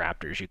Wolves or your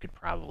Raptors, you could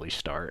probably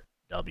start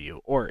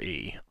W or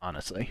E,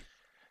 honestly.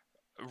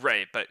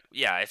 Right, but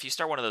yeah, if you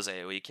start one of those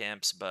AoE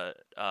camps, but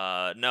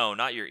no,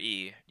 not your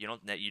E.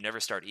 You never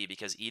start E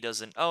because E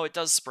doesn't. Oh, it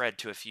does spread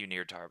to a few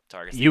near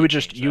targets. You would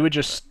just you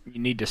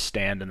need to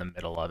stand in the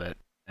middle of it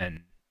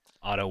and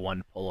auto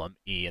one pull them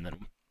E and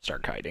then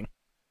start kiting.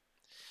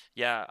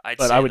 Yeah,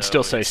 I would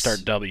still say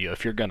start W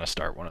if you're gonna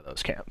start one of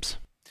those camps.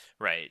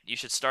 Right, you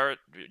should start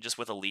just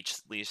with a leash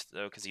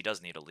though, because he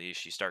does need a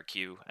leash. You start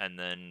Q and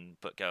then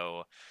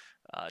go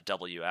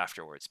W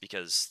afterwards,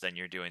 because then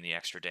you're doing the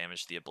extra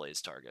damage to the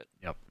ablaze target.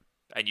 Yep.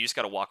 And you just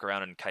got to walk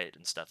around and kite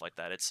and stuff like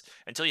that. It's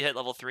until you hit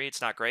level 3,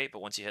 it's not great,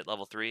 but once you hit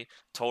level 3,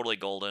 totally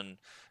golden.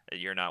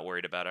 You're not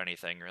worried about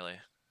anything really.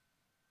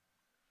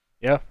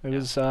 Yeah, it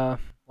was a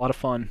lot of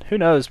fun. Who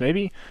knows?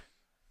 Maybe.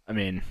 I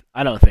mean,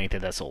 I don't think that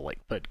this will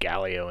like put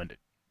Galio into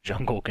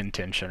jungle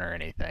contention or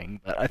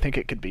anything, but I think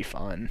it could be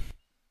fun.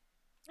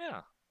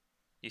 Yeah.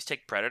 You just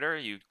take Predator,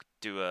 you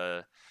do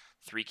a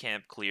 3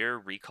 camp clear,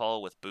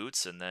 recall with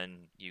boots, and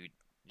then you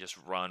just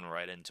run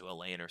right into a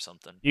lane or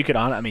something. You could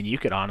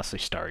honestly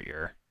start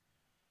your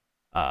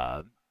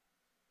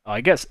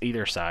I guess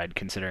either side,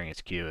 considering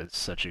its Q is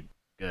such a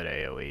good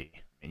AoE.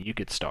 I mean, you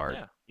could start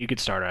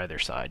either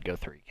side, go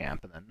 3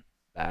 camp and then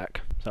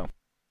back. So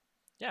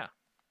yeah.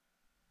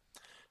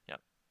 Yep.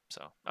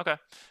 So, okay.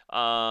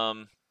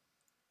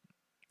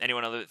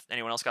 Anyone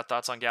else got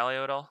thoughts on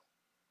Galio at all?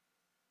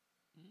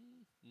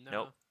 No.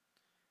 Nope.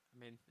 I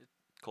mean,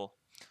 Cool.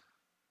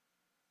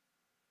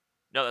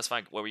 No, that's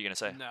fine. What were you going to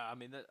say? no. I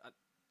mean,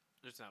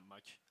 there's not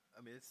much.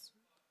 I mean, it's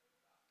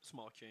a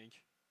small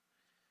change.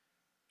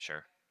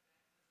 Sure.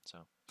 So,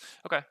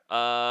 okay.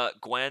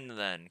 Gwen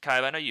then. Kai,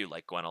 I know you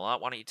like Gwen a lot.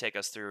 Why don't you take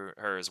us through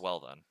her as well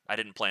then? I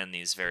didn't plan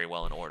these very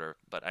well in order,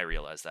 but I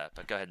realize that.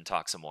 But go ahead and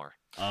talk some more.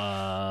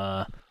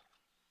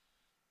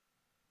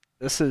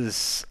 This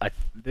is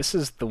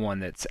the one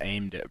that's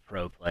aimed at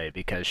pro play,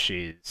 because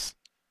she's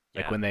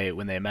like when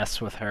they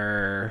mess with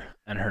her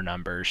and her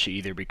numbers, she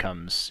either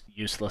becomes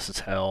useless as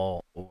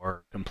hell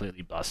or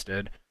completely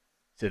busted.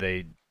 So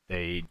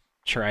they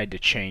tried to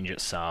change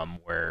it some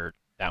where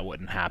that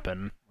wouldn't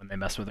happen when they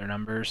mess with her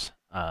numbers.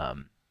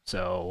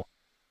 So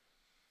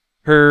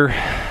her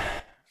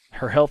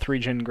health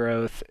regen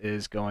growth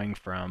is going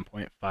from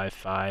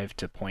 0.55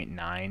 to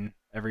 0.9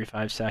 every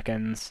 5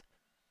 seconds.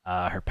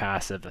 Her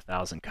passive,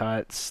 1,000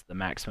 cuts. The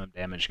maximum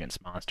damage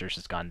against monsters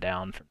has gone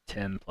down from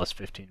 10 plus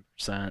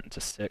 15%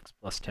 to 6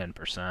 plus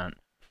 10%.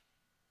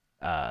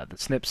 The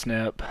snip.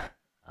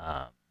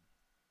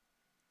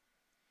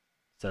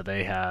 So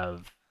they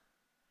have.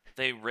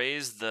 They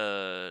raised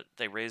the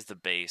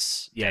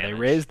base. Yeah, they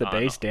raised the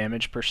base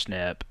damage per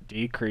snip.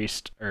 They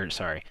increased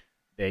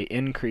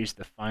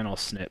the final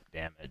snip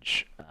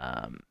damage.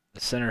 The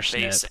center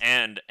snip. Base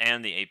and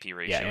the AP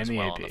ratio and as the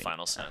well AP. on the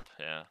final snip.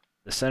 Yeah.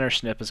 The center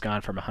snip has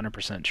gone from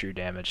 100% true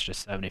damage to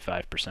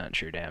 75%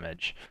 true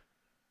damage.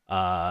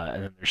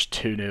 And then there's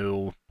 2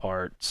 new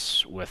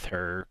parts with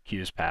her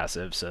Q's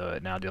passive, so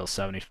it now deals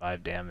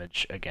 75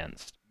 damage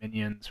against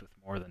minions with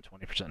more than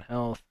 20%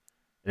 health.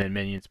 And then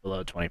minions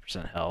below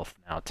 20% health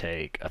now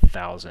take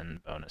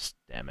 1,000 bonus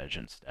damage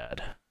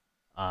instead.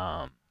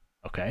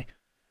 Okay.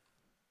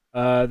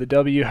 The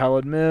W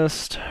Hallowed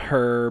Mist,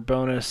 her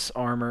bonus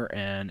armor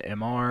and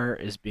MR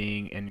is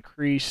being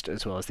increased,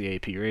 as well as the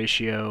AP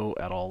ratio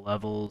at all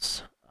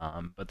levels,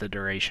 but the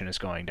duration is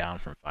going down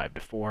from 5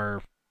 to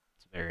 4.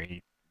 It's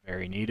very,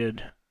 very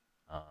needed.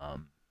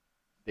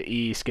 The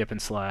E, Skip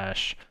and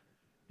Slash,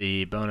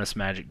 the bonus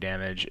magic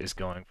damage is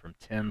going from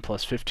 10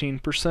 plus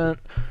 15%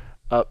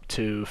 up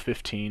to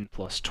 15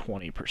 plus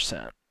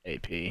 20%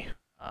 AP.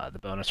 The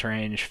bonus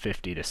range,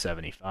 50 to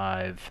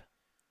 75.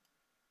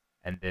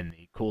 and then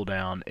the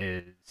cooldown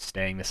is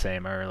staying the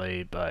same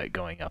early but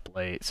going up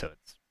late. So it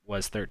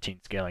was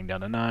 13 scaling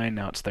down to 9,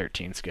 now it's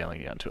 13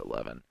 scaling down to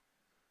 11.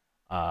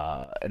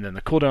 And then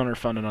the cooldown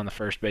refunded on the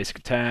first basic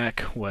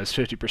attack was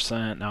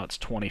 50%, now it's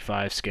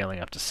 25 scaling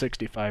up to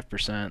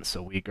 65%,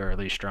 so weak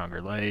early,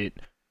 stronger late.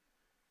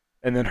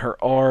 And then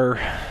her R,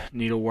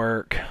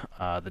 Needlework,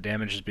 the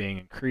damage is being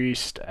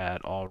increased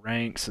at all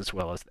ranks, as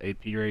well as the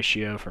AP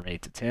ratio from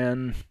 8 to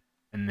 10.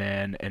 And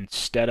then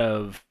instead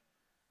of,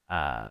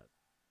 her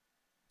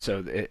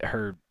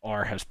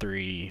R has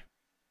three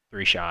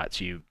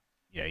shots. You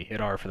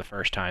hit R for the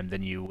first time,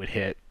 then you would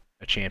hit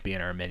a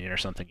champion or a minion or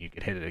something, you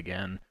could hit it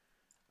again.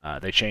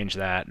 They changed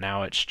that.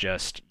 Now it's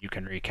just you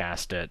can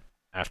recast it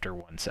after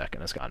 1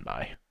 second has gone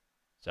by.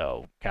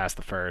 So cast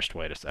the first,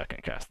 wait a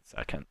second, cast the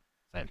second,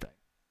 same thing.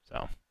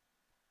 So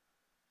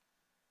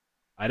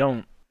I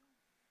don't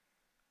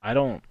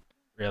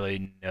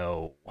really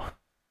know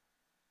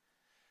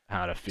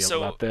how to feel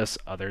about this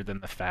other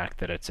than the fact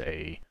that it's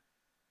a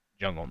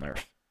jungle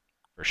nerf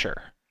for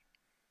sure.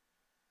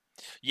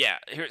 Yeah,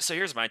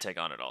 here's my take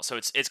on it all. So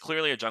it's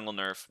clearly a jungle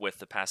nerf with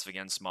the passive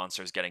against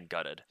monsters getting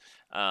gutted.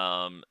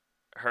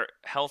 Her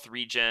health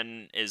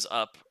regen is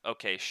up.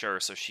 Okay, sure.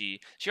 So she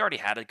already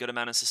had a good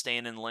amount of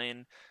sustain in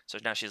lane, so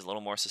now she has a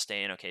little more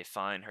sustain. Okay,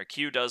 fine. Her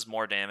Q does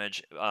more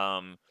damage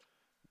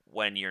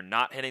when you're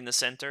not hitting the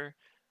center.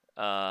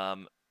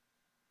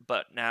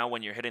 But now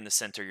when you're hitting the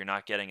center, you're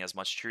not getting as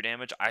much true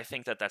damage. I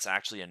think that's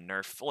actually a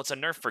nerf. Well, it's a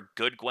nerf for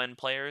good Gwen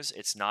players.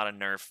 It's not a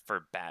nerf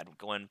for bad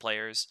Gwen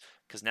players,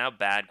 because now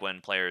bad Gwen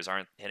players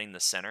aren't hitting the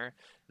center.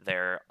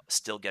 They're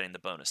still getting the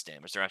bonus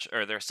damage.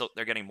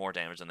 They're getting more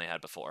damage than they had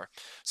before.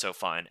 So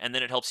fine. And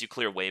then it helps you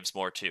clear waves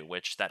more too,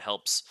 which that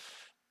helps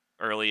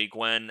early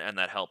Gwen, and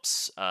that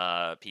helps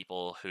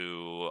people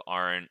who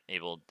aren't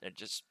able.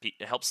 It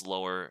helps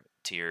lower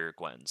tier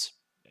Gwens.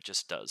 It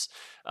just does.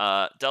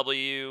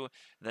 W,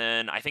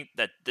 then I think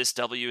that this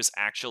W is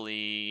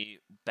actually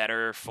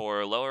better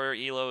for lower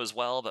elo as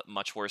well, but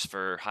much worse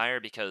for higher,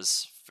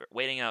 because for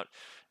waiting out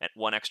at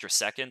 1 extra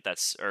second,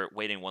 or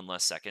waiting 1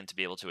 less second to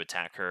be able to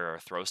attack her or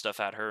throw stuff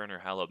at her in her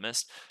Hallowed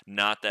Mist,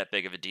 not that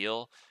big of a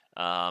deal.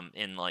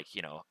 In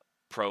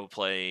pro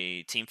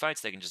play team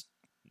fights, they can just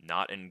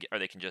or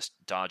they can just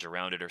dodge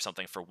around it or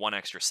something for 1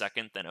 extra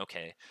second, then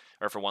okay,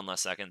 or for 1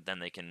 less second, then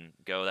they can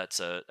go. That's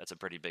a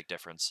pretty big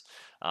difference.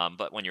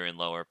 But when you're in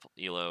lower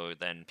elo,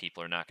 then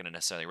people are not going to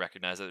necessarily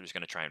recognize it. They're just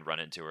going to try and run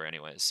into her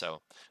anyways.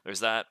 So there's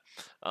that.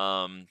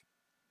 And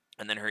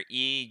then her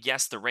E,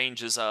 yes, the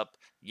range is up.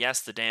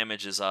 Yes, the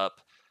damage is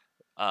up.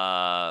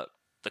 The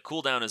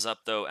cooldown is up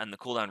though, and the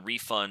cooldown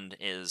refund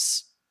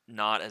is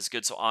not as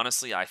good. So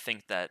honestly, I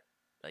think that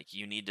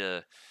you need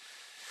to.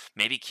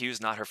 Maybe Q's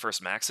not her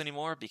first max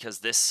anymore, because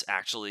this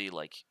actually,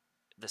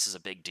 this is a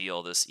big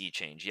deal, this E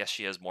change. Yes,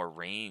 she has more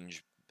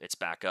range. It's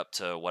back up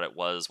to what it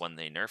was when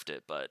they nerfed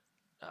it, but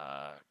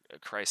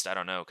Christ, I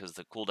don't know, because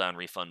the cooldown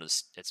refund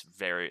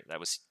that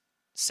was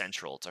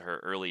central to her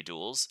early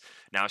duels.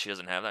 Now she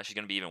doesn't have that. She's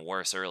going to be even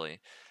worse early.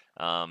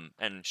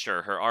 And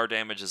sure, her R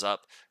damage is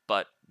up,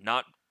 but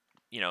not,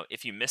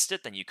 if you missed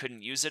it, then you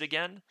couldn't use it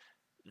again.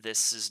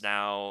 This is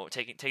now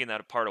taking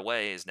that part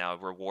away is now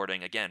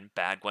rewarding again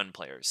bad Gwen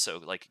players.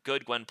 So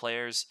good Gwen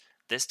players,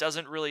 this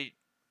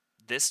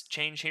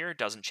change here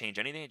doesn't change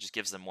anything. It just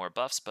gives them more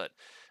buffs, but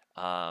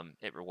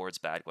it rewards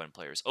bad Gwen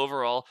players.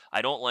 Overall,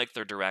 I don't like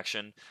their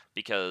direction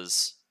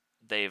because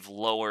they've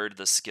lowered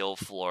the skill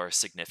floor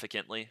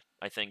significantly,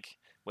 I think,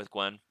 with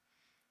Gwen,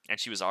 and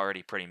she was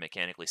already pretty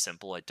mechanically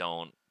simple. I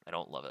don't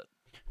love it.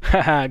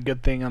 Haha,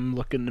 good thing I'm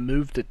looking to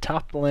move to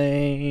top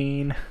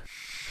lane.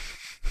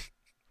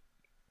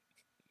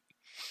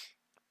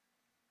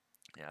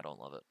 Yeah, I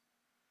don't love it.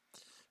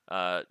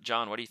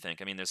 John, what do you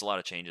think? I mean, there's a lot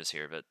of changes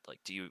here, but what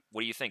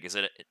do you think? Is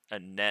it a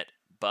net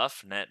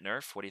buff, net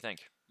nerf? What do you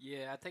think?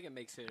 Yeah, I think it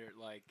makes it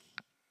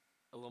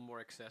a little more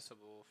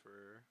accessible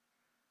for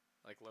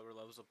lower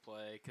levels of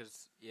play.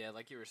 Cause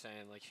like you were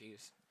saying,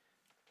 she's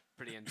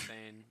pretty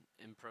insane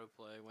in pro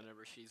play.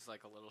 Whenever she's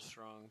a little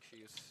strong,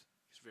 she's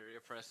very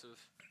oppressive.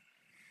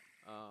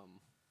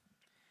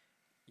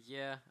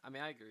 Yeah, I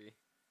mean, I agree.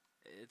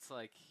 It's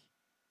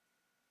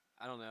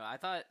I don't know. I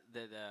thought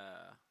that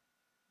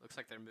looks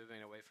like they're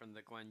moving away from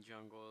the Gwen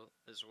jungle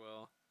as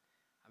well.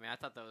 I mean, I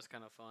thought that was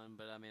kind of fun,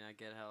 but I mean, I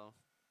get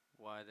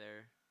why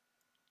they're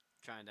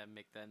trying to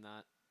make that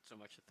not so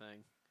much a thing.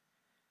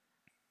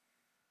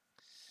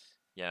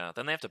 Yeah,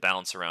 then they have to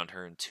balance around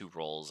her in 2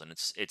 roles, and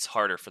it's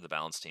harder for the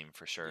balance team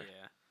for sure.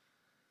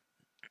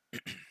 Yeah.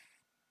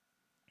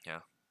 Yeah.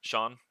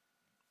 Sean,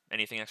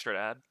 anything extra to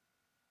add?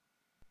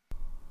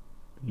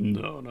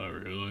 No, not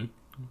really.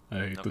 I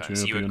hate the Okay,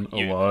 so champion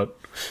a lot.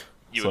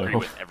 You So agree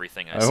with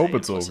everything I say? I hope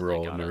it's implicitly,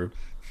 overall a got it. nerf.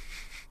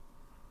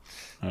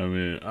 I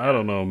mean, I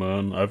don't know,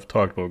 man. I've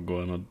talked about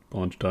Gwen a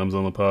bunch of times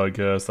on the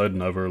podcast. I'd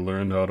never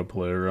learned how to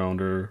play around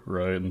her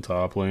right in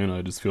top lane.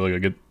 I just feel like I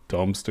get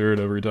dumpstered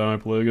every time I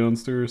play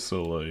against her.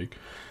 So, a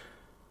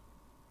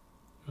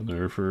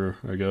nerf her,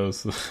 I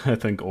guess. I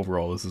think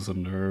overall this is a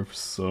nerf,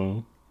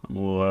 so I'm a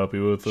little happy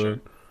with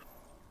it.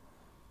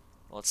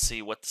 Let's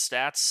see what the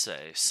stats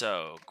say.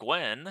 So,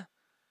 Gwen,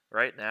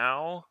 right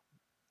now,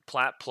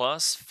 Plat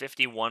Plus,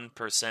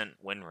 51%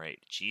 win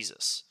rate.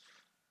 Jesus.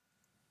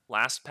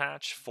 Last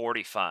patch,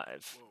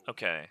 45.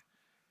 Okay.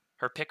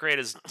 Her pick rate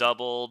is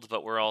doubled,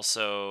 but we're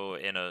also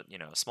in a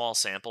small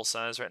sample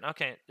size right now.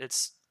 Okay,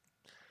 it's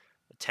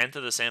a tenth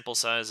of the sample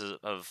size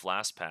of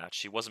last patch.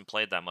 She wasn't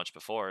played that much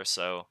before,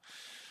 so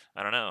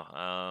I don't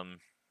know.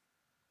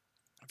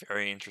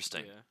 Very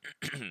interesting. Yeah.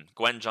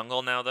 Gwen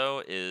Jungle now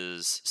though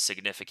is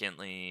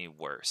significantly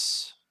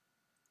worse.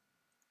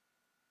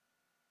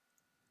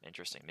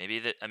 Interesting. Maybe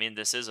that. I mean,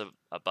 this is a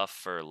buff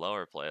for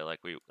lower play.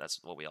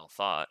 That's what we all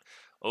thought.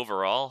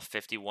 Overall,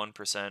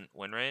 51%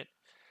 win rate.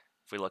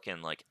 If we look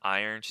in like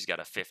iron, she's got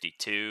a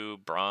 52.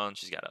 Bronze,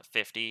 she's got a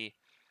 50.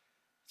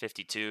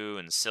 52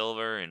 in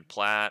silver. In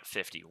plat,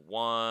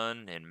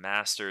 51. In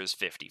masters,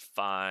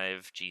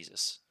 55.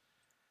 Jesus.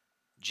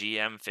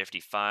 GM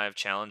 55.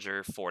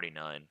 Challenger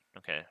 49.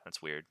 Okay,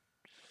 that's weird.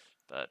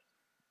 But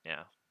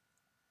yeah.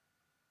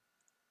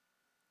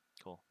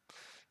 Cool.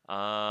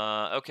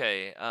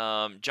 Okay.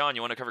 John,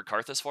 you want to cover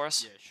Karthus for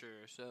us? Yeah,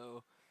 sure.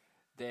 So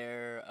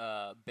their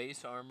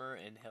base armor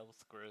and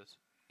health growth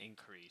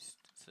increased.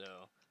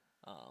 So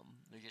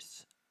they're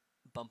just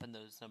bumping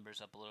those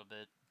numbers up a little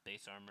bit.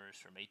 Base armor is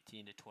from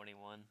 18 to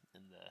 21,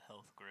 and the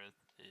health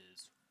growth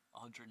is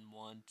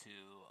 101 to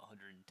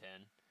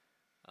 110.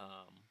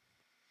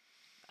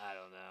 I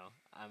don't know.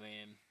 I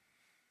mean,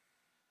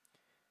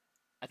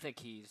 I thought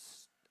he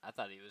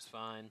was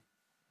fine.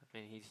 I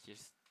mean, he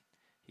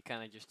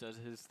kind of just does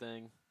his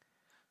thing.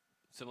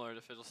 Similar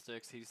to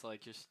Fiddlesticks, he's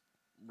like just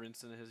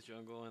rinsing his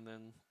jungle and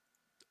then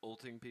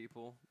ulting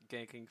people,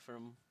 ganking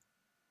from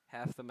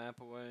half the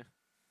map away.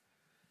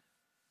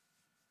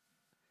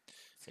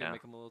 It's gonna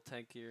make him a little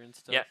tankier and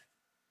stuff. Yeah.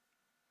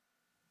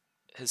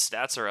 His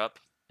stats are up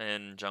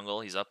in jungle.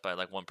 He's up by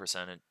like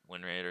 1% in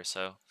win rate or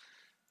so.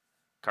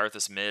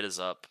 Karthus mid is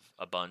up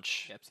a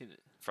bunch Yeah, I've seen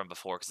it from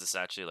before because it's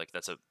actually like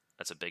that's a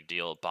big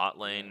deal. Bot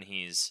lane,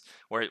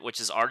 which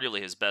is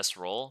arguably his best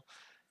role.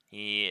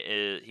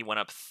 He went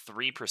up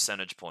 3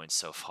 percentage points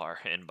so far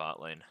in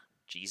bot lane.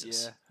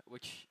 Jesus. Yeah,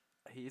 which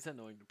he's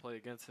annoying to play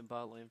against in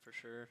bot lane for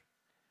sure.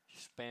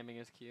 Spamming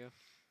his Q.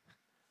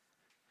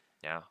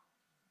 Yeah.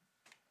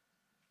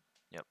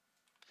 Yep.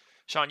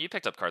 Sean, you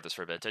picked up Karthus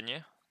for a bit, didn't you?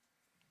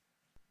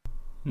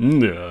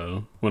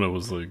 Yeah, when it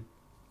was like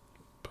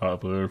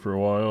popular for a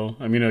while.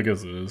 I mean, I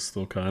guess it is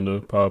still kind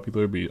of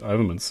popular, but I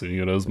haven't been seeing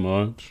it as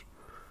much.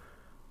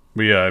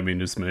 But yeah, I mean,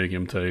 just making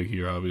him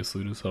tankier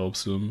obviously just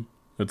helps him.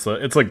 It's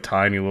like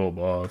tiny little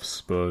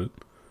buffs, but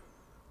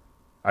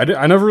I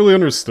never really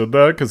understood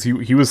that because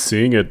he was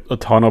seeing it a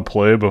ton of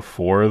play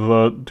before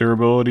the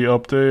durability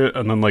update,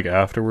 and then like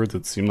afterwards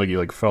it seemed like he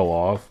like fell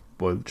off,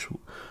 which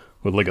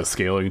with like a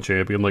scaling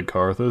champion like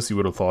Karthus, you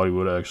would have thought he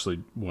would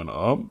actually went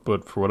up,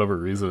 but for whatever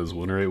reason his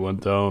win rate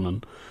went down,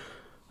 and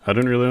I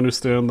didn't really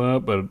understand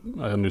that, but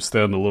I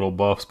understand the little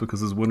buffs because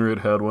his win rate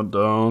had went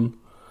down.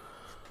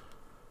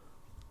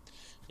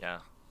 Yeah,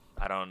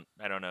 I don't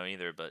know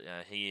either, but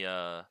he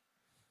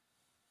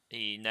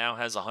now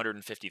has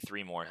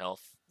 153 more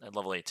health at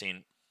level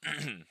 18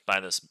 by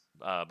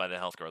the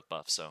health growth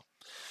buff, so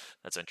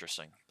that's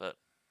interesting. But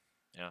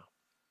yeah.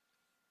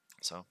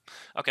 So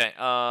okay,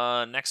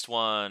 next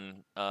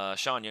one.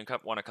 Sean, you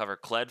want to cover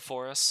Kled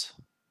for us?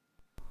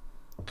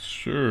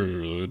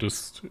 Sure,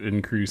 just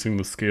increasing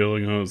the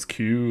scaling on his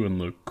Q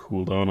and the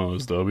cooldown on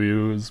his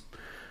W is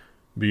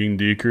being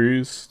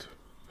decreased.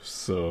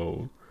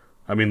 So,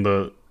 I mean,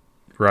 the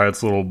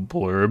Riot's little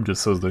blurb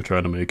just says they're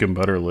trying to make him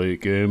better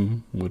late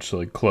game, which,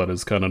 like, Kled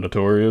is kind of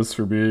notorious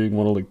for being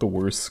one of, like, the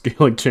worst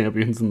scaling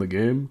champions in the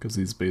game, because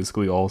he's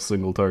basically all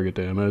single target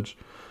damage.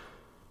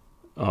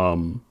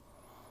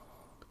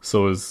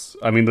 So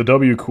the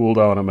W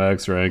cooldown at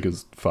max rank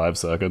is 5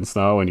 seconds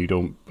now, and you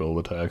don't build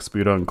attack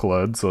speed on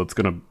Kled, so it's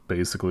gonna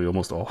basically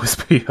almost always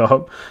be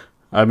up.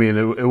 I mean,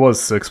 it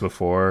was 6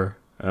 before,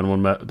 and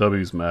when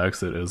W's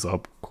max, it is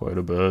up quite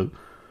a bit.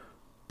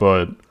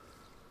 But,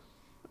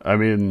 I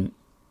mean,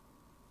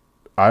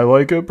 I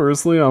like it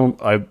personally.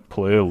 I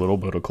play a little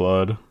bit of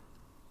Kled,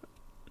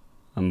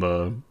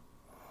 and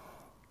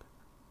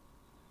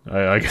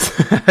I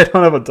guess I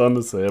don't have a ton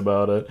to say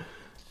about it.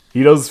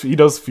 He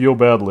does feel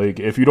bad late.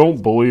 If you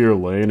don't bully your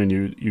lane and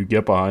you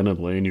get behind a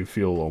lane, you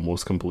feel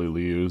almost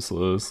completely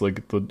useless.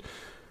 Like the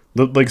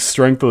like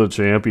strength of the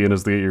champion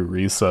is to get your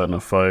reset in a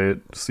fight.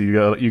 So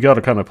you got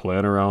to kind of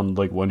plan around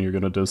like when you're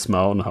gonna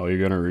dismount and how you're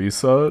gonna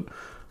reset.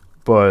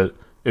 But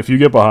if you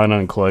get behind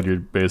on Kled, you're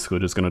basically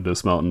just gonna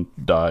dismount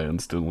and die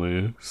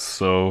instantly.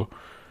 So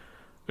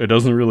it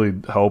doesn't really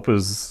help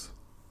his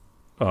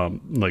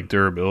like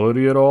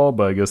durability at all,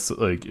 but I guess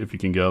like if you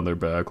can get on their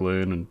back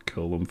lane and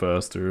kill them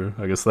faster,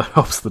 I guess that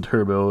helps the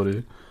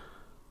durability.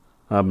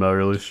 I'm not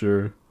really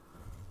sure.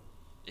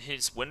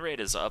 His win rate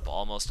is up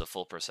almost a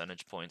full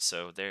percentage point,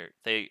 so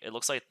it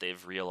looks like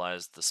they've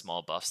realized the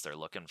small buffs they're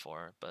looking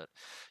for. But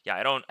yeah,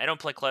 I don't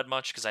play Kled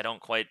much because I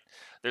don't quite.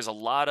 There's a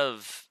lot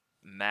of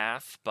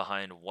math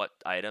behind what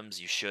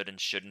items you should and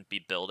shouldn't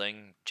be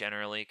building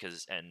generally,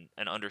 and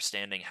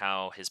understanding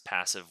how his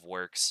passive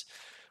works,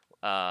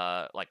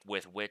 like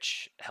with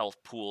which health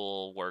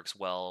pool works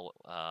well,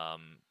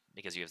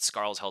 because you have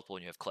Skarl's health pool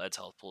and you have Kled's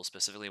health pool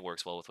specifically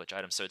works well with which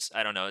items. So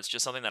I don't know, it's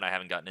just something that I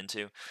haven't gotten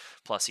into.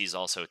 Plus he's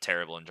also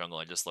terrible in jungle.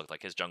 I just looked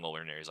like his jungle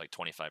win rate is like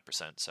 25%,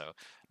 so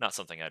not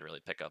something I'd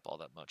really pick up all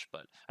that much.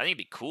 But I think it'd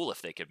be cool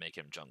if they could make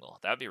him jungle.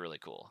 That'd be really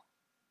cool.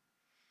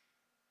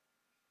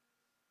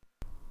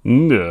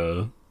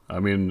 Yeah, I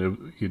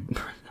mean, he'd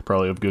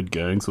probably have good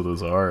ganks with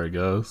his R, I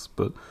guess.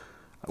 But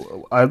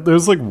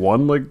there's like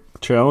one like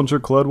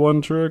challenger Kled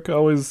one trick.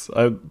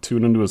 I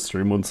tune into a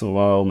stream once in a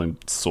while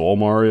named Soul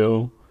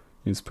Mario.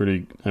 He's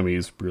pretty. I mean,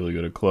 he's really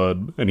good at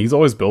Kled, and he's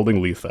always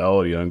building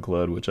lethality on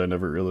Kled, which I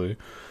never really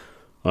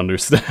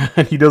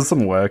understand. He does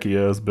some wacky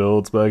ass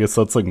builds, but I guess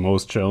that's like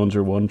most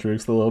challenger one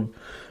tricks. They'll have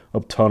a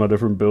ton of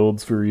different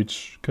builds for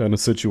each kind of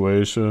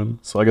situation.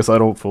 So I guess I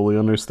don't fully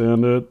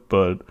understand it,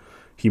 but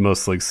he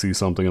must like see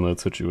something in that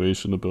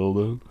situation to build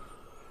it.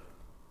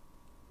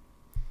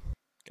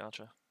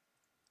 Gotcha.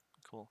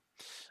 Cool.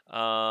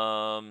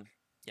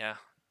 Yeah.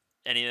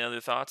 Any other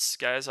thoughts,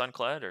 guys, on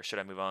Kled, or should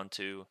I move on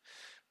to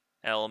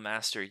El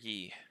Master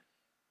Yi?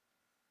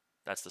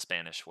 That's the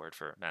Spanish word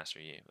for Master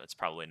Yi. It's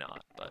probably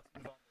not, but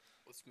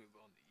Let's move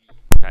on to E.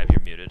 Kai,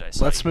 you're muted. I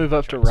saw Let's you move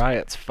up to trying say-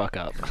 Riot's fuck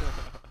up.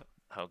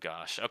 Oh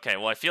gosh. Okay.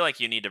 Well, I feel like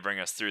you need to bring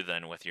us through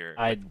then with your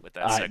with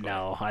that segue.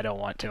 No, I don't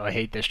want to. I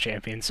hate this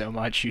champion so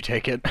much. You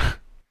take it.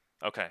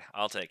 Okay,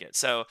 I'll take it.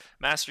 So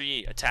Master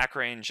Yi, attack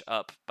range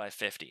up by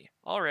 50.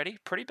 Already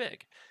pretty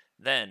big.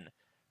 Then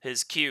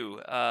his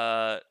Q.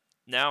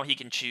 Now he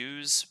can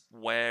choose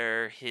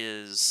where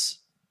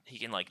he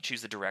can like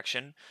choose the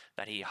direction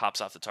that he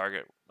hops off the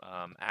target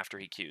after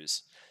he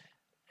Qs.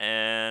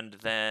 And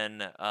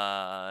then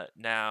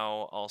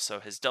now also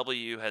his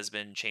W has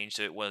been changed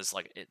to, it was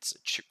like, it's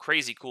a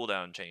crazy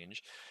cooldown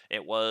change.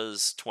 It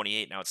was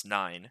 28, now it's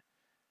 9.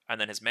 And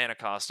then his mana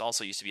cost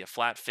also used to be a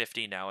flat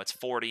 50, now it's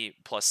 40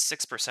 plus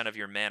 6% of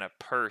your mana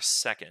per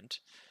second.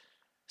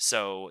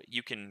 So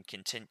you can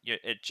continue,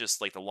 it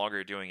just like the longer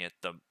you're doing it,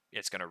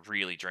 it's going to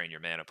really drain your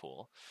mana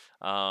pool.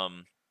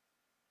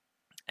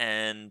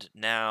 And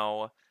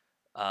now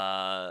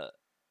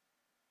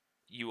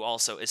you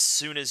also, as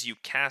soon as you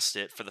cast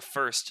it for the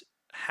first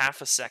half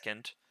a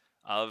second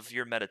of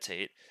your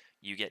meditate,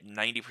 you get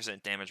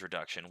 90% damage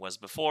reduction. Was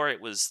before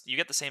it was, you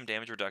get the same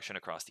damage reduction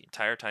across the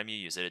entire time you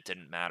use it. It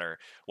didn't matter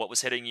what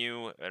was hitting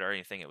you or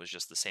anything. It was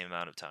just the same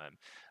amount of time.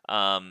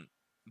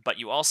 But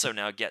you also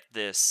now get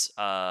this,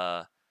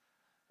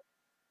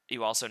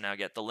 you also now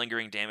get the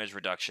lingering damage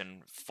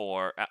reduction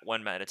for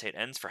when meditate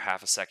ends for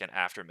half a second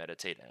after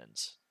meditate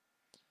ends.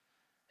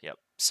 Yep.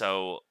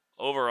 So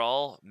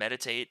overall,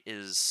 meditate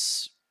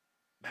has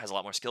a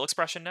lot more skill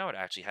expression now. It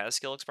actually has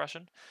skill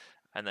expression.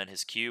 And then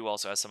his Q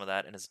also has some of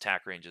that, and his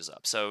attack range is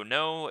up. So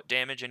no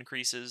damage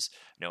increases,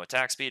 no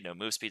attack speed, no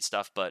move speed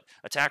stuff, but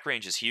attack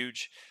range is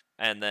huge.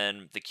 And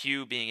then the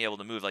Q being able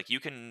to move, like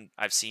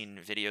I've seen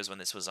videos when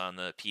this was on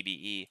the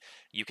PBE,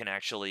 you can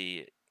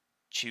actually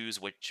choose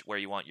where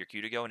you want your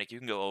Q to go, and you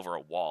can go over a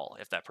wall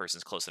if that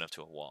person's close enough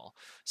to a wall.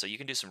 So you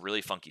can do some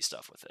really funky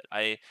stuff with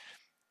it.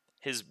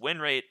 His win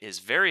rate is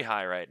very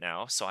high right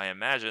now, so I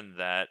imagine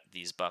that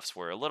these buffs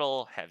were a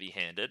little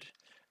heavy-handed,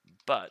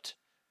 but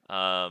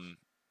I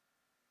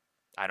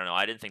don't know.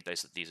 I didn't think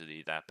these would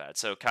be that bad.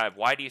 So, Kai,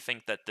 why do you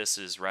think that this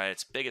is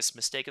Riot's biggest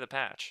mistake of the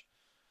patch?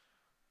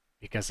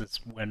 Because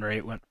its win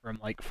rate went from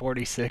like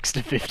 46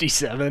 to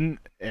 57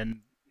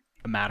 in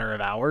a matter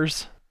of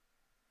hours.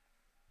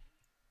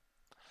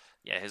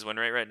 Yeah, his win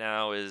rate right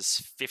now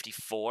is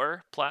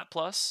 54 plat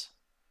plus,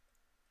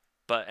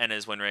 and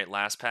his win rate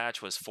last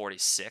patch was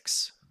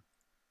 46.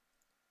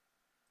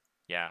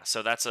 Yeah,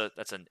 so that's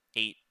an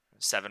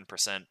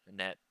 7%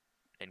 net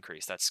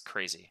increase. That's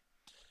crazy.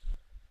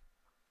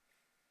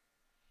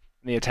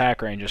 The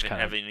attack range is kind of.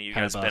 Have any of you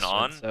guys been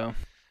on? So.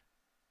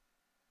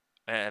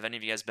 Have any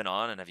of you guys been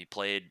on, and have you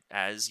played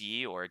as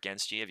Yi or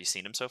against Yi? Have you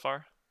seen him so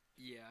far?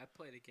 Yeah, I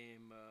played a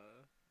game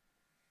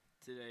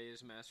today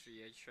as Master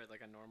Yi. I just tried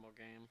like a normal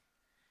game,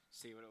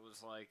 see what it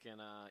was like, and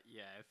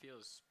yeah, it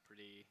feels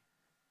pretty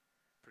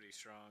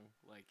strong.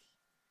 Like,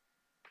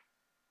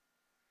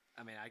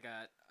 I mean, I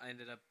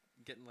ended up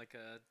getting like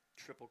a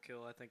triple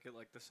kill, I think, at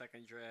like the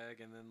second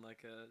drag, and then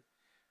like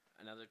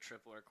another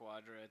triple or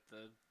quadra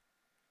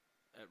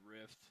at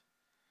Rift,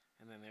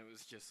 and then it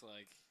was just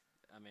like,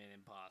 I mean,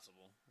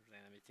 impossible for the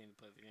enemy team to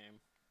play the game.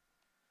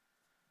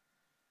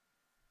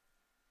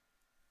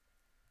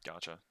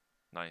 Gotcha.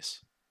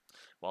 Nice.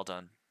 Well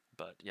done.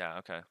 But yeah,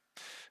 okay.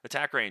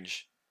 Attack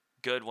range,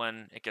 good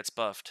when it gets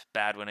buffed,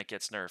 bad when it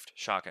gets nerfed.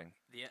 Shocking.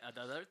 The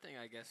other thing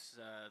I guess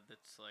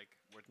that's like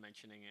worth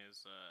mentioning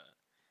is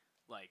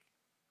like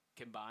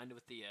combined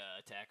with the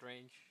attack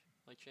range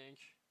like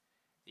change.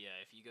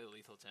 Yeah, if you go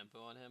lethal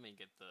tempo on him and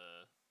get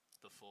the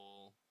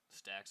full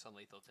stacks on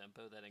lethal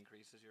tempo, that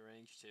increases your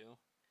range too.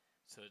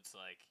 So it's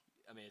like,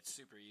 I mean, it's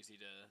super easy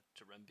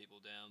to run people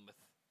down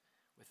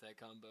with that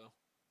combo.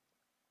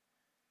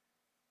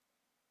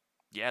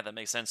 Yeah, that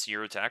makes sense.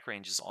 Your attack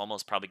range is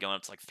almost probably going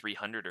up to like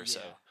 300 or so.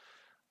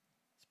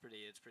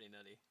 It's pretty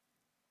nutty.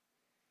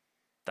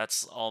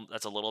 That's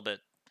a little bit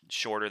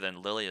shorter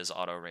than Lilia's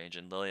auto range,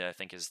 and Lilia I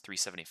think is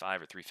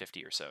 375 or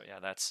 350 or so. Yeah,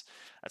 that's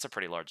a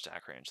pretty large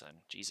attack range then.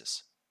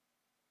 Jesus.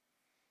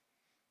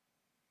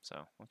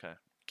 So okay,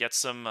 get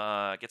some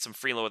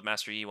freelo with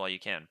Master Yi while you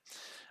can.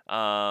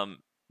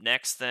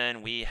 Next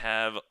then we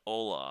have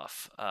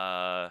Olaf.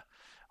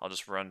 I'll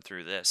just run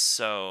through this.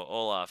 So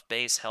Olaf,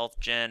 base health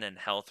gen and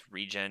health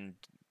regen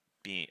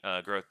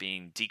growth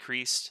being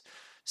decreased.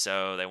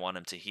 So they want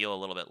him to heal a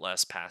little bit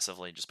less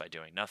passively just by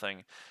doing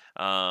nothing.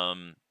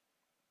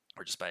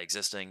 Or just by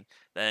existing.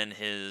 Then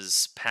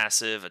his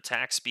passive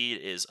attack speed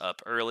is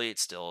up early. It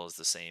still is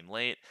the same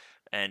late.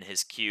 And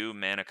his Q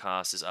mana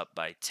cost is up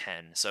by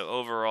 10. So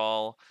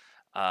overall,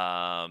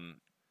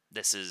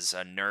 this is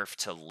a nerf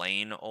to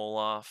lane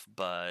Olaf,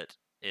 but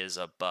is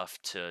a buff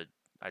to,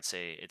 I'd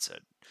say it's a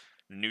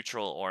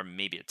neutral or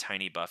maybe a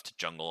tiny buff to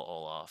jungle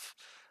Olaf.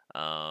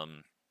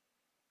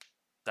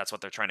 That's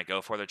what they're trying to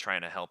go for. They're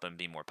trying to help him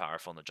be more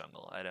powerful in the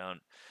jungle.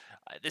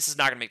 This is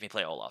not going to make me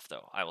play Olaf,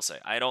 though, I will say.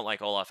 I don't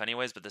like Olaf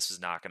anyways, but this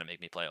is not going to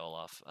make me play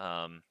Olaf.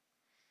 I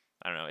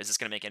don't know. Is this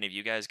going to make any of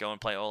you guys go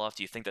and play Olaf?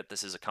 Do you think that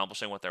this is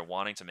accomplishing what they're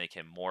wanting to make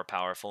him more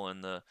powerful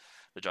in the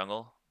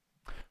jungle?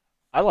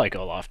 I like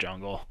Olaf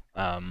jungle.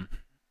 I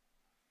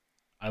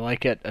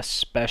like it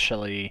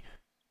especially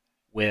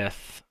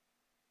with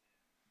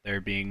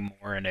there being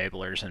more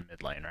enablers in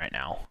mid lane right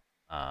now.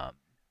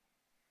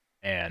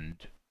 And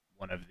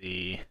one of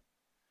the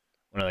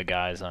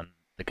guys on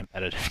the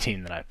competitive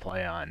team that I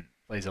play on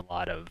plays a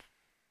lot of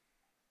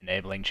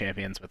enabling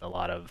champions with a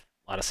lot of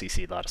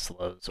CC, a lot of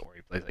slows, or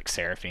he plays like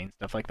Seraphine,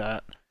 stuff like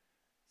that.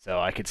 So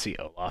I could see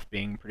Olaf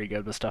being pretty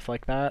good with stuff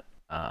like that.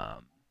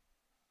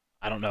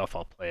 I don't know if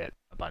I'll play it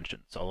a bunch in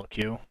solo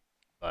queue,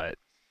 but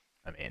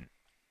I mean,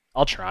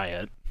 I'll try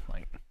it.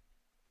 Like,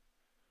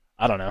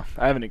 I don't know.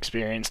 I haven't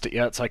experienced it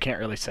yet, so I can't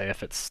really say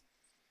if it's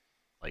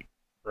like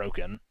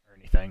broken or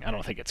anything. I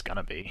don't think it's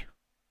gonna be.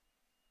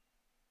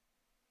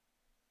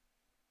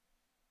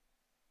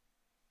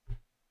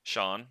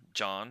 Sean,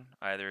 John,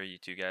 either of you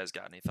two guys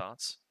got any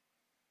thoughts?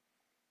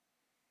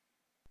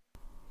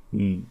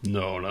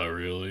 No, not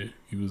really.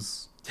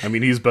 He's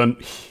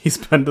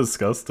been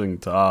disgusting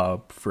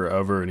top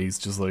forever, and he's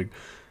just like,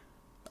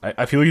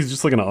 I feel like he's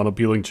just like an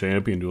unappealing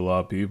champion to a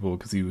lot of people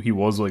because he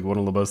was like one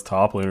of the best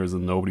top laners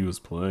and nobody was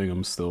playing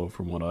him still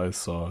from what I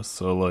saw.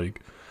 So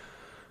like,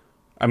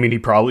 I mean, he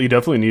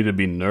definitely needed to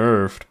be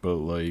nerfed, but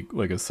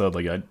like I said,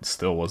 like I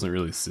still wasn't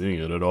really seeing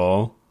it at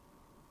all.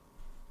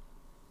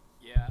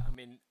 Yeah, I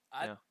mean,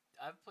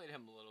 I've played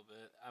him a little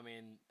bit. I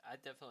mean,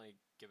 I'd definitely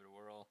give it a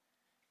whirl.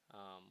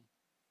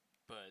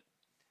 But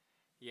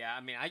yeah,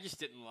 I mean, I just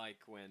didn't like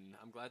when.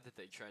 I'm glad that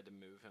they tried to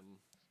move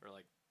him or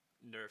like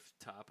nerf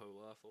top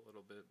Olaf a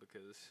little bit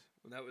because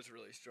when that was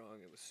really strong,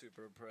 it was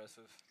super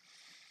impressive.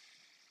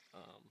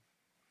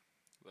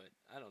 But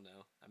I don't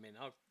know. I mean,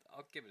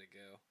 I'll give it a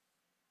go,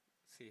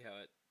 see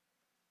how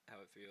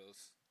it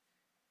feels.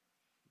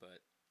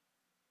 But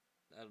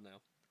I don't know.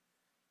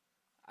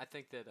 I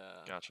think that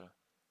Gotcha.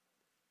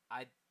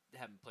 I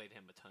haven't played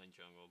him a ton in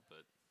jungle,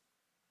 but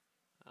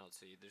I don't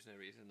see. There's no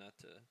reason not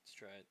to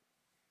try it.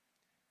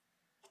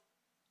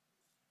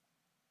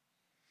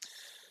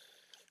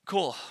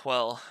 Cool.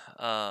 Well,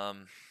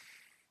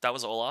 that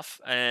was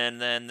Olaf.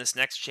 And then this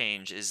next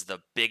change is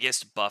the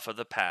biggest buff of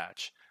the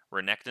patch.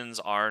 Renekton's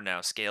are now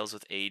scales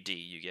with AD.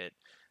 You get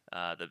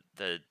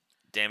the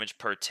damage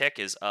per tick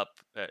is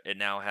up. It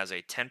now has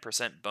a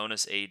 10%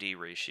 bonus AD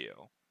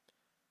ratio.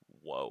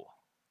 Whoa.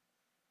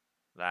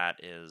 That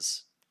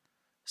is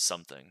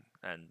something.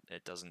 And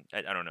it doesn't,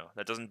 I don't know.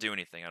 That doesn't do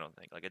anything, I don't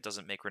think. Like, it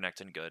doesn't make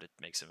Renekton good. It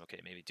makes him,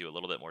 okay, maybe do a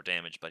little bit more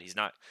damage, but he's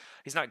not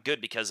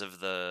good because of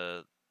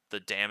the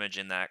damage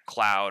in that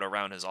cloud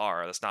around his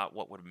R. That's not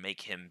what would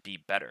make him be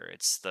better.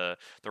 It's the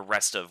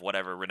rest of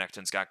whatever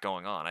Renekton's got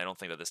going on. I don't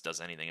think that this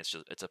does anything.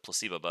 It's a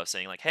placebo buff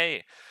saying like,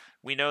 hey,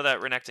 we know that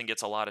Renekton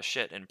gets a lot of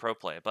shit in pro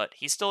play, but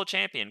he's still a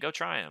champion. Go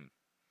try him.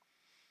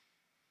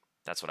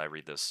 That's what I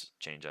read this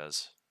change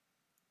as.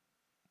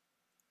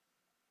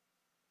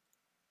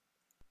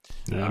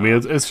 Yeah, I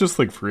mean it's just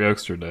like free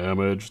extra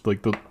damage.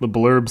 Like the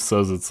blurb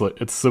says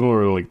it's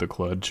similar to like the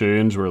Kled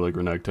change where like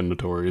Renekton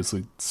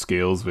notoriously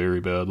scales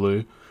very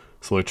badly.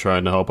 So like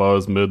trying to help out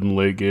his mid and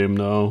late game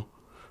now.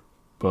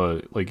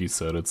 But like you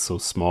said, it's so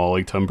small,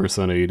 like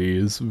 10% AD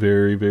is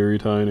very, very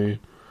tiny.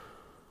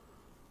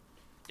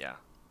 Yeah.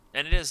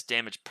 And it is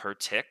damage per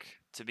tick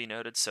to be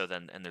noted,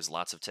 and there's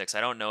lots of ticks.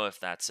 I don't know if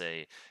that's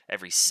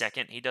every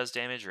second he does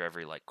damage or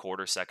every like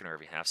quarter second or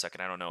every half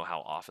second. I don't know how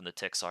often the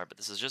ticks are, but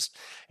this is just,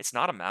 it's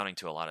not amounting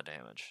to a lot of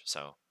damage.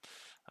 So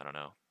I don't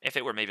know. If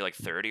it were maybe like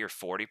 30 or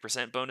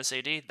 40% bonus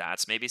AD,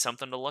 that's maybe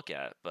something to look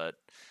at, but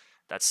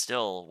that's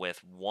still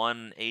with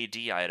one AD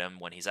item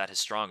when he's at his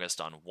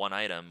strongest on one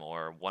item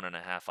or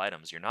 1.5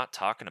 items. You're not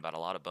talking about a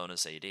lot of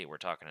bonus AD. We're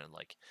talking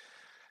like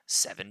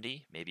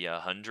 70, maybe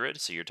 100.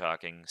 So you're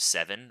talking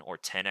 7 or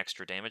 10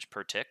 extra damage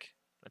per tick.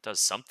 That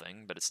does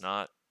something, but it's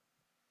not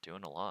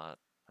doing a lot.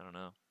 I don't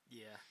know.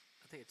 Yeah,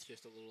 I think it's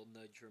just a little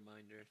nudge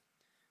reminder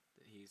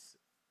that he's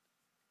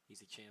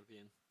a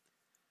champion.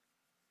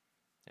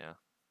 Yeah.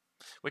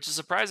 Which is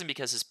surprising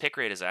because his pick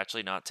rate is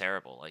actually not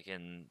terrible. Like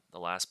in the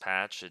last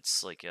patch,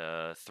 it's like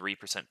a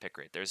 3% pick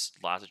rate. There's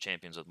lots of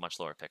champions with much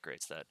lower pick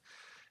rates that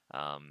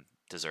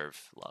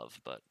deserve love,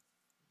 but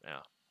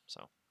yeah.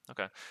 So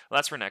okay, well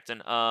that's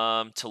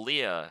Renekton.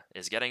 Talia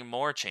is getting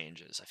more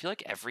changes. I feel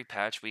like every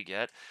patch we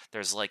get,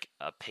 there's like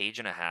a page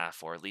and a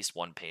half or at least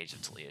one page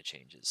of Talia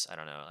changes. I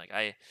don't know. Like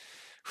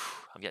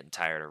I'm getting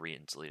tired of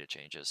reading Talia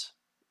changes.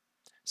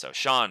 So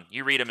Sean,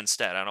 you read them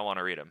instead. I don't want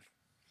to read them.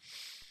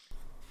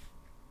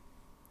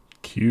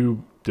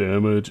 Cube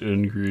damage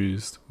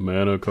increased,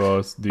 mana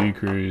cost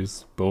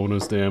decreased,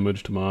 bonus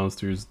damage to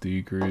monsters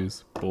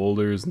decreased,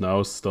 boulders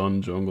now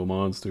stun jungle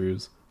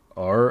monsters,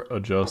 are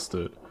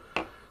adjusted.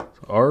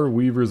 Our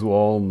Weaver's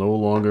Wall no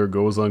longer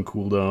goes on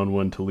cooldown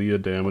when Talia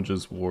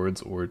damages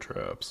wards or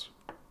traps.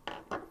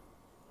 I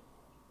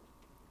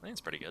think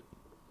it's pretty good.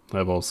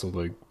 I've also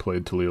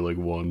played Talia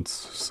once,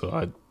 so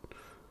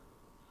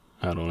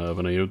I don't have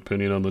any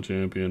opinion on the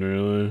champion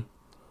really.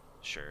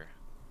 Sure.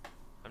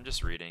 I'm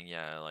just reading,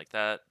 yeah, like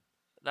that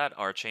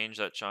R change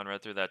that Sean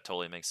read through, that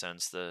totally makes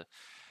sense. The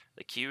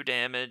Q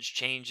damage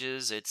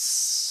changes,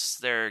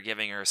 they're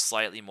giving her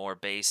slightly more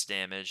base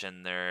damage,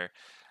 and they're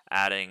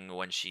adding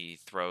when she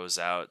throws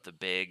out the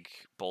big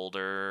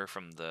boulder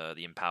from the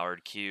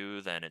empowered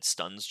Q, then it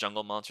stuns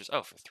jungle monsters.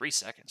 Oh, for 3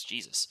 seconds,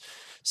 Jesus.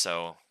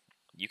 So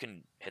you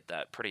can hit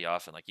that pretty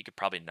often. Like you could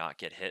probably not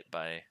get hit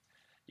by,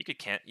 you could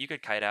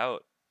kite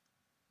out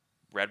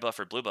red buff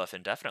or blue buff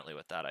indefinitely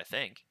with that, I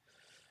think.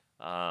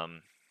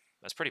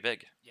 That's pretty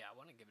big. Yeah, I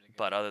want to give it a go.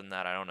 But other than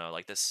that, I don't know.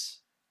 Like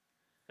this,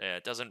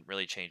 it doesn't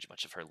really change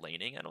much of her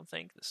laning, I don't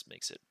think. This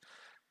makes it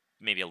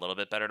maybe a little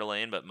bit better to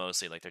lane, but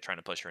mostly like they're trying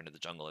to push her into the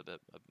jungle a bit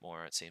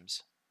more, it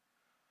seems.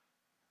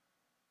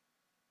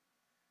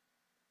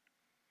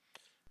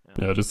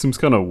 Yeah, it just seems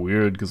kind of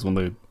weird because when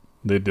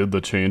they did the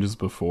changes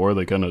before,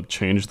 they kind of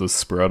changed the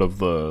spread of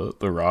the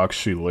rocks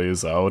she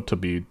lays out to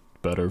be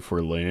better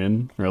for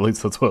lane, or at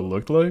least that's what it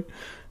looked like.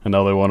 And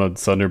now they want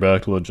to send her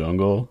back to the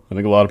jungle. I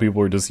think a lot of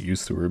people are just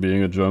used to her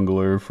being a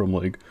jungler from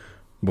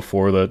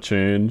before that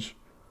change.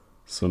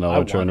 So now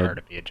they're trying want her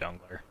to be a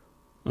jungler.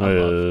 I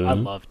I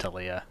love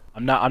Talia.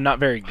 I'm not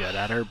very good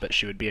at her, but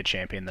she would be a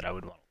champion that I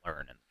would want to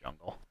learn in the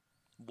jungle.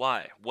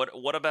 Why?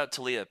 What about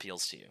Talia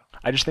appeals to you?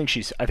 I think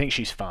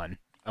she's fun.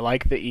 I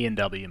like the E and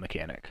W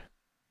mechanic.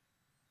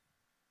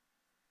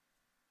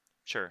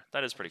 Sure,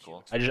 that is pretty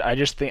cool. I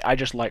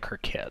just like her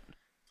kit.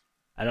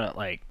 I don't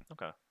like.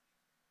 Okay.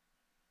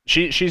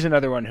 She's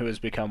another one who has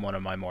become one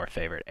of my more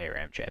favorite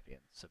ARAM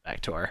champions. So back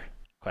to our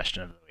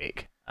question of the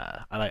week.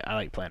 I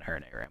like playing her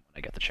in ARAM when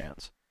I get the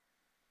chance.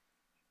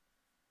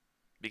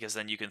 Because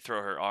then you can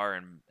throw her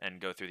R and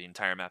go through the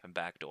entire map and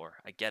backdoor.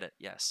 I get it.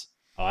 Yes.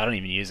 Oh, I don't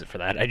even use it for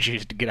that. I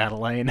choose to get out of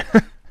lane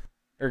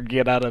or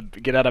get out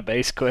of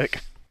base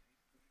quick.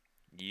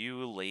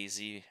 You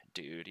lazy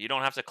dude. You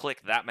don't have to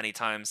click that many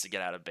times to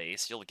get out of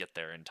base. You'll get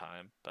there in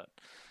time. But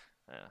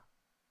yeah.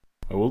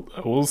 I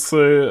will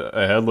say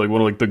I had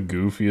one of the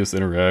goofiest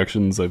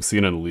interactions I've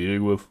seen in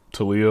League with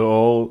Talia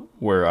all,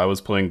 where I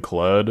was playing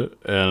Kled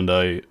and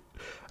I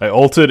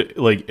ulted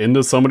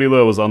into somebody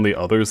that was on the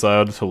other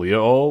side of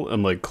Talia all,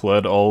 and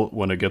Kled all,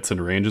 when it gets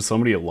in range of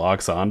somebody, it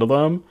locks onto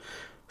them.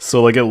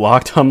 So it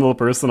locked on the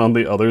person on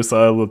the other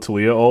side of the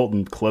Talia ult,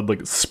 and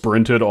Kled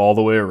sprinted all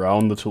the way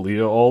around the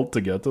Talia ult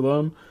to get to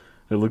them.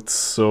 It looked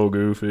so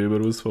goofy, but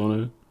it was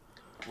funny.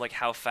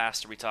 How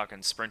fast are we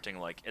talking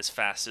sprinting? As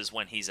fast as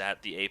when he's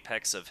at the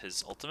apex of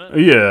his ultimate?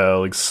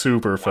 Yeah,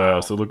 super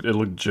fast. It looked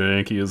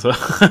janky as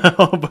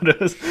hell, but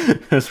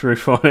it's pretty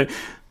funny.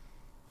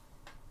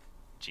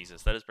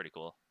 Jesus, that is pretty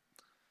cool.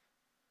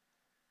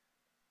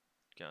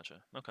 Gotcha.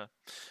 Okay.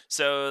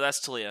 So that's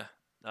Talia.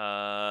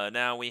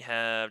 Now we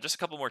have just a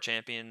couple more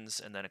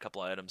champions and then a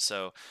couple items.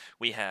 So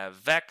we have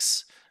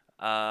Vex.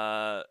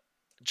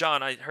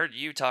 John, I heard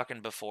you talking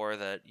before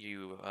that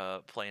you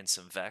playing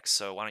some Vex,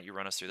 so why don't you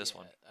run us through this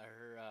one?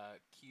 Her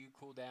Q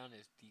cooldown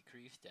is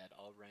decreased at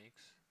all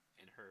ranks,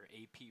 and her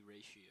AP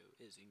ratio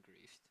is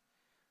increased.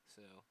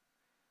 So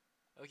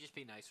it would just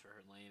be nice for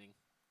her laning,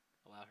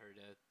 allow her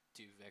to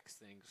do Vex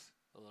things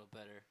a little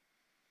better,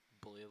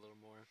 bully a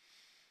little more.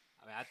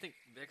 I mean, I think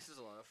Vex is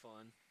a lot of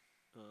fun.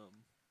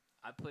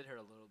 I played her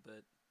a little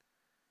bit.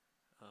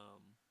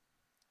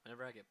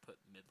 Whenever I get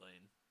put mid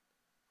lane,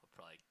 I'll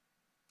probably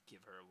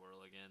give her a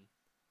whirl again.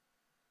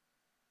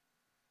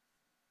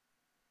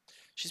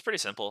 She's pretty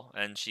simple,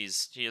 and she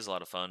is a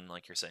lot of fun,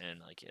 like you're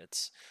saying.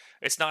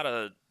 It's not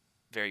a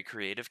very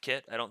creative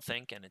kit, I don't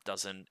think, and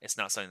it's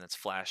not something that's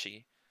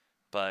flashy,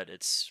 but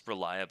it's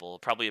reliable.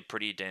 Probably a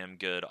pretty damn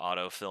good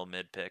autofill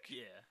mid pick.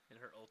 Yeah, and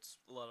her ult's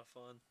a lot of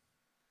fun.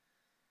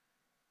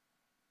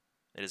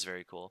 It is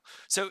very cool.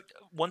 So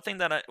one thing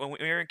that when we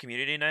were in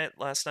community night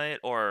last night,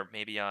 or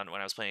maybe when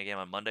I was playing a game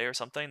on Monday or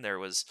something, there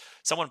was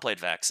someone played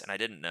Vex and I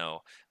didn't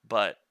know.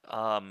 But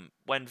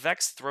when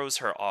Vex throws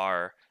her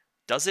R,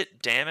 does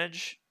it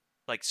damage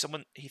like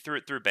someone he threw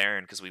it through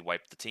Baron because we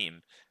wiped the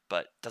team.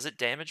 But does it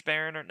damage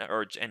Baron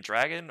and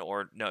Dragon,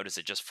 or no? Does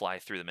it just fly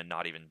through them and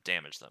not even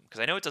damage them?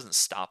 Because I know it doesn't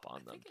stop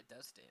on I them. think it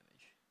does damage.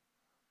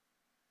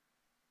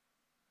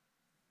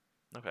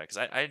 Okay, because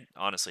I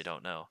honestly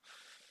don't know.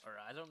 Or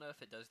I don't know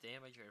if it does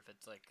damage or if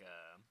it's like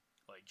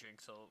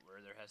Drink Salt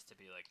where there has to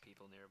be like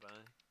people nearby.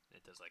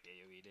 It does like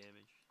AoE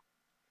damage.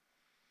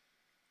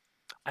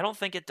 I don't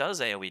think it does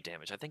AoE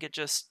damage. I think it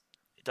does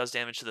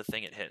damage to the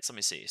thing it hits. Let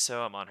me see.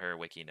 So I'm on her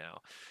wiki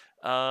now.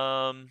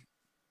 And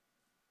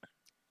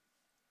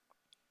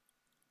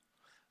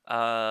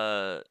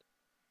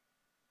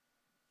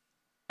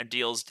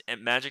deals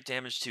magic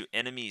damage to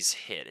enemies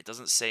hit. It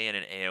doesn't say in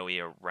an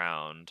AoE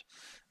around.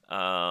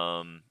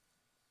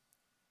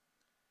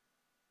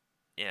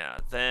 Yeah.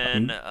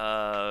 Then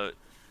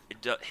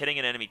hitting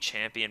an enemy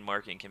champion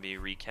marking can be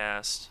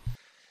recast.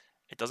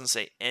 It doesn't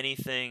say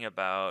anything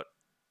about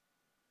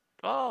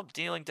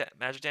dealing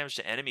magic damage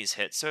to enemies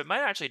hit. So it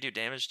might actually do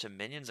damage to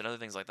minions and other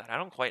things like that. I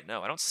don't quite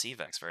know. I don't see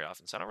Vex very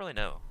often, so I don't really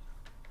know.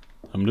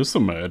 I'm just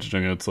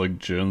imagining it's like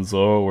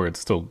Jinzo, where it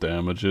still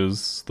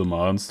damages the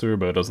monster,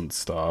 but it doesn't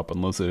stop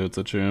unless it hits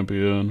a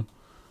champion.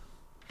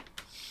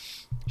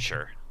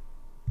 Sure.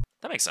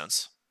 That makes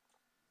sense.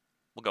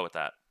 We'll go with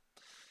that.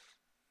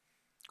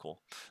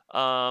 Cool.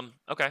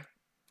 Okay.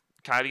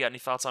 Kai, have you got any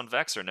thoughts on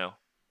Vex or no?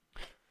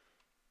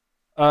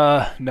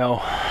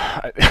 No.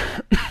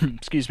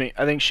 Excuse me.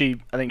 I think she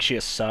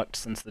has sucked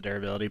since the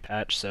durability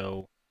patch,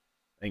 so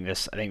I think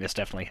this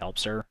definitely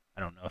helps her.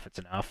 I don't know if it's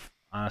enough,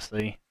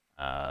 honestly.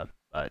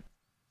 But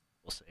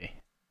we'll see.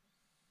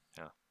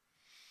 Yeah.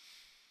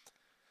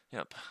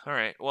 Yep. All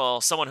right.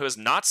 Well, someone who has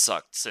not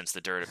sucked since the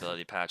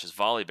durability patch is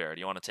Volibear. Do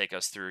you want to take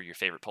us through your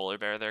favorite polar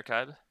bear there,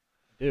 Kaib? I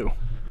do.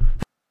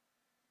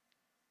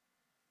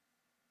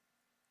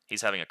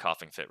 He's having a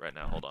coughing fit right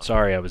now. Hold on.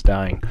 Sorry, I was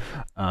dying.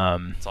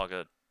 It's all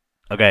good.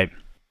 Okay.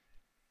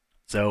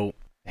 So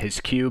his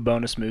Q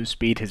bonus move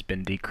speed has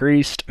been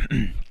decreased.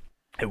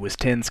 It was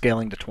 10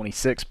 scaling to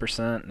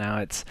 26%. Now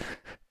it's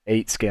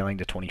 8 scaling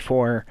to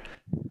 24.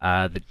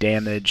 The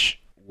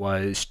damage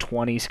was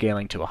 20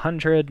 scaling to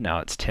 100. Now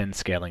it's 10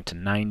 scaling to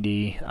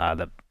 90.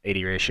 The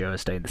 80 ratio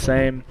has stayed the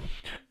same.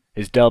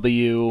 His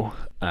W,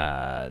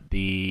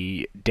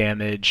 the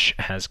damage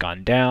has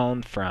gone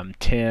down from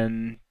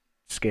 10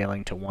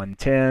 scaling to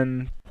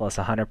 110, plus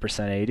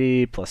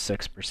 100% AD, plus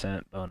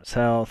 6% bonus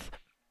health.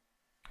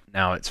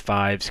 Now it's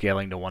 5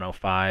 scaling to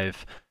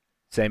 105.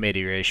 Same AD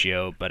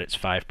ratio, but it's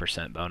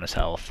 5% bonus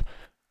health.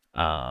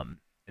 And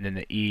then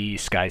the E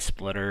Sky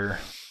Splitter,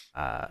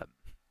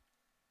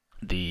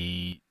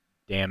 the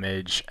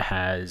damage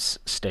has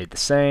stayed the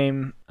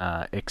same,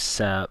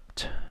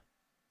 except...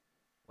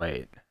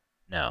 Wait,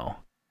 no.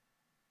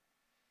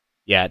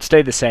 Yeah, it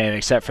stayed the same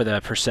except for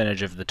the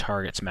percentage of the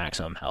target's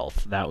maximum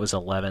health. That was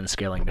 11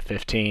 scaling to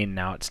 15,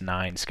 now it's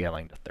 9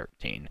 scaling to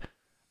 13.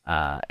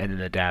 And then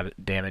the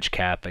damage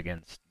cap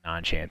against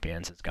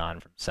non-champions has gone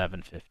from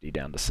 750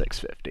 down to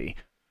 650.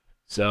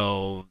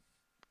 So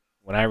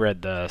when I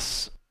read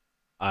this,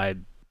 I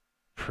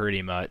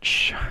pretty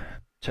much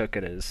took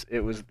it as it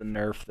was the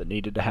nerf that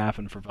needed to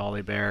happen for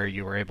Volibear.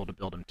 You were able to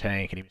build him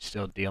tank, and he was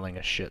still dealing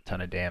a shit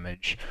ton of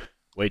damage.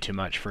 Way too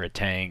much for a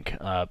tank.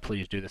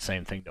 Please do the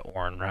same thing to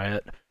Ornn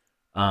Riot.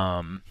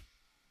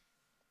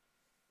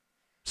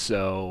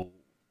 So,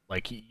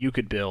 like, you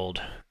could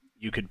build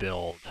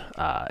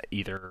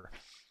either...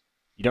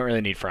 You don't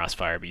really need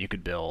Frostfire, but you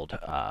could build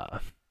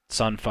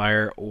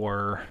Sunfire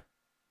or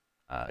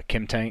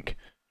Kim Tank,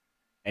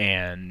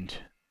 and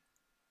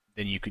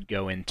then you could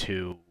go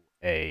into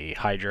a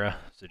Hydra,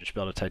 so just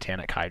build a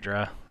Titanic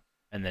Hydra,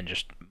 and then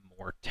just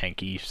more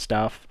tanky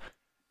stuff.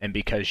 And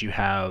because you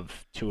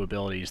have two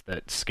abilities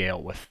that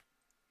scale with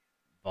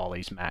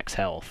Volley's max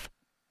health,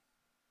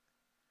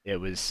 you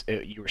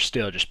were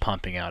still just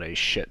pumping out a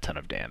shit ton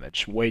of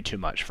damage. Way too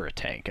much for a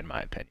tank, in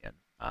my opinion.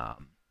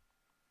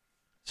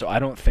 So I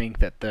don't think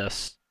that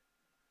this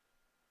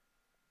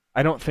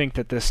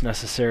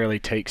necessarily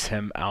takes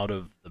him out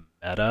of the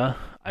meta.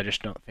 I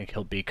just don't think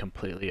he'll be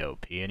completely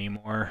OP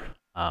anymore.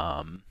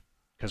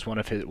 Because one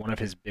of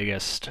his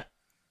biggest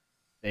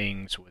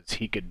things was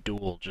he could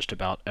duel just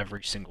about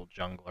every single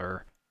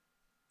jungler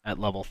at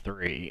level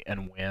 3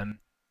 and win,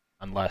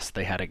 unless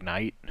they had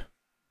Ignite.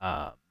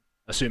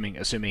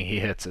 Assuming he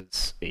hits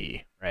his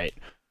E, right?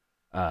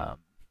 And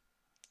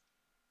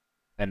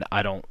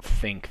I don't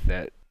think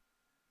that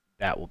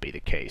will be the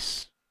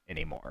case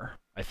anymore.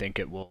 I think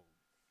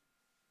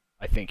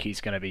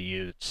he's going to be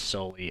used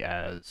solely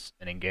as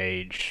an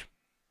engage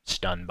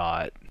stun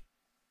bot.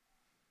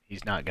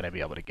 He's not going to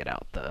be able to get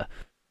out the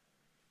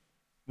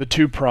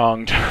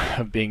two-pronged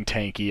of being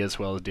tanky as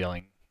well as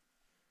dealing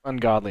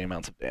ungodly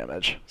amounts of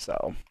damage.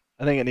 So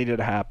I think it needed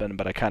to happen,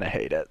 but I kind of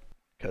hate it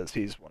because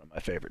he's one of my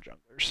favorite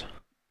junglers.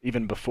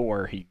 Even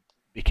before he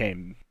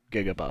became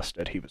Giga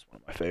Busted, he was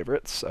one of my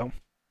favorites. So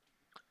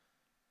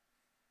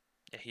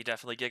yeah, he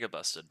definitely Giga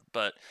Busted,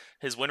 but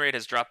his win rate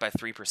has dropped by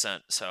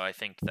 3%. So I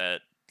think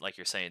that, like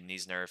you're saying,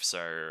 these nerfs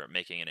are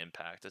making an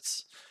impact.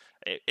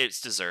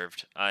 It's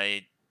deserved.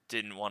 I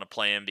didn't want to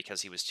play him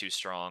because he was too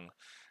strong.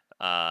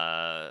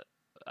 I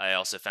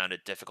also found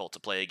it difficult to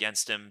play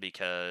against him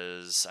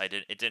because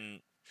it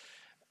didn't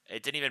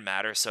even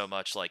matter so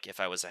much like if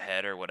I was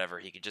ahead or whatever.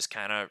 He could just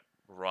kind of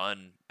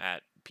run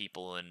at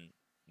people and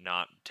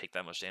not take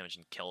that much damage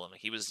and kill him.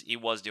 He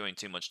was doing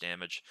too much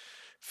damage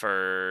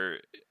for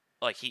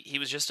like he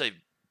was just a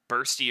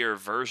burstier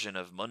version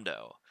of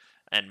Mundo,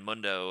 and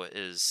Mundo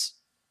is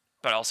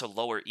but also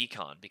lower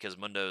econ because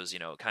Mundo's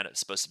kind of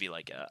supposed to be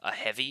like a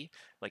heavy,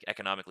 like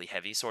economically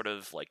heavy sort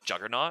of like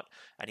juggernaut,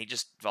 and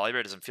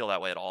Volibear doesn't feel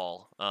that way at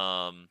all.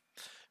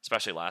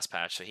 Especially last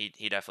patch, so he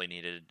definitely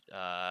needed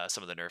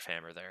some of the nerf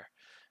hammer there.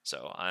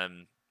 So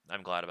I'm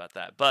glad about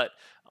that. But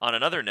on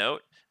another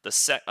note,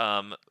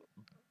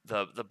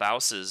 the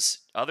Bouse's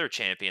other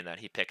champion that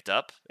he picked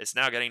up is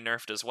now getting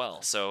nerfed as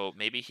well. So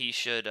maybe he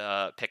should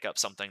pick up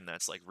something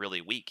that's like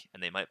really weak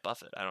and they might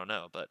buff it. I don't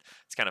know, but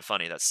it's kind of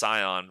funny that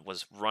Scion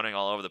was running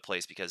all over the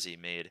place because he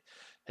made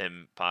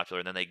him popular,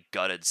 and then they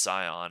gutted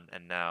Scion,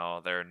 and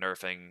now they're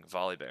nerfing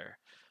Volibear.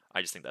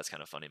 I just think that's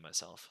kind of funny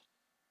myself.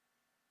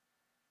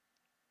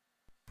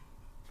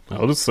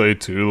 I'll just say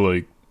too,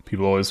 like,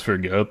 people always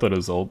forget that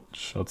his ult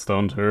shuts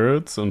down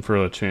turrets, and for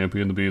a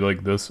champion to be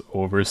like this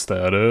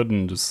overstated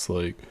and just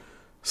like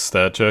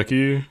stat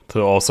checky to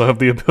also have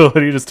the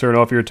ability to just turn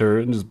off your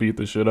turret and just beat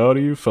the shit out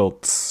of you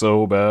felt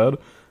so bad.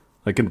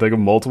 I can think of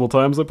multiple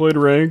times I played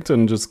ranked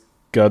and just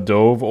got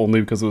dove only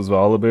because it was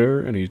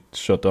Volibear and he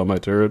shut down my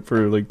turret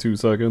for like 2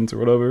 seconds or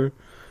whatever.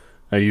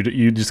 And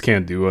you just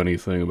can't do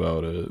anything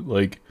about it.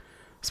 Like,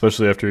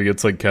 especially after he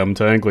gets like chem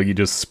tank, like he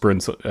just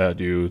sprints at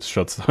you,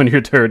 shuts down your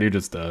turret, you're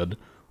just dead.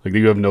 Like,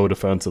 you have no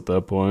defense at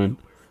that point.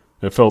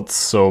 It felt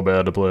so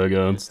bad to play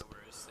against.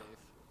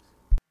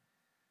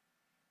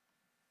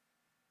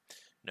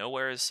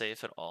 Nowhere is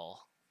safe at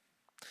all.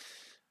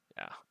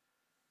 Yeah.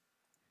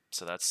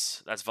 So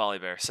that's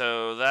Volibear.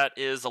 So that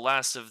is the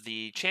last of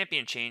the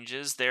champion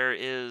changes. There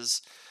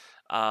is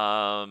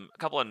a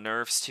couple of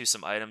nerfs to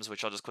some items,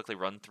 which I'll just quickly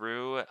run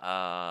through.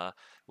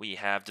 We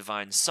have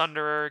Divine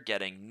Sunderer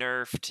getting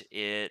nerfed.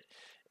 It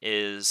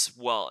is,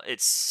 well,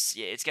 it's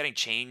getting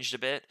changed a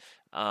bit.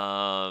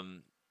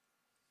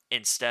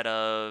 Instead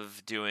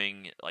of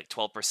doing like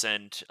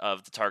 12%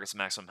 of the target's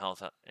maximum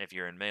health if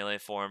you're in melee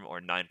form or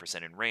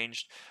 9% in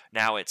ranged,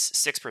 now it's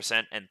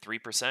 6% and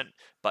 3%,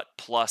 but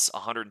plus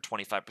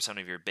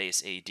 125% of your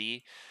base AD.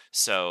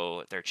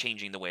 So they're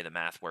changing the way the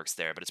math works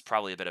there, but it's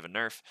probably a bit of a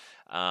nerf,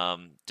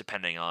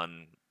 depending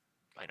on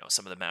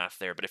some of the math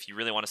there. But if you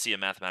really want to see a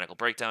mathematical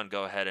breakdown,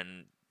 go ahead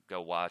and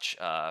go watch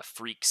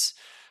Freak's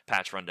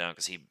patch rundown,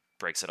 because he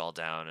breaks it all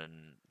down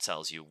and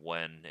tells you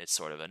when it's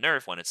sort of a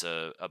nerf, when it's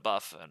a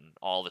buff, and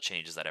all the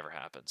changes that ever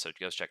happen. So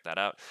go check that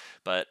out.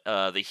 But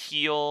the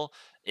heal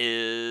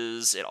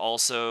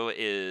also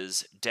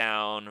is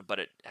down, but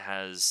it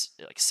has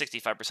like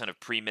 65% of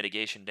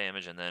pre-mitigation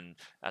damage, and then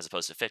as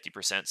opposed to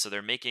 50%. So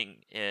they're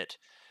making it,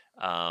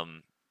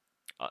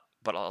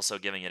 but also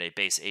giving it a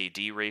base AD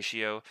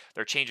ratio.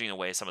 They're changing the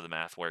way some of the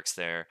math works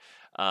there.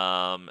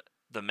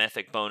 The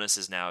mythic bonus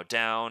is now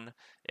down.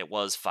 It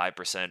was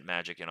 5%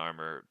 magic and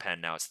armor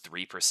pen. Now it's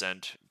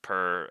 3%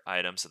 per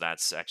item, so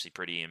that's actually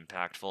pretty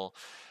impactful.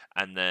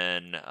 And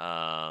then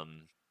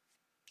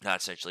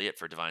that's actually it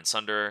for Divine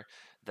Sunderer.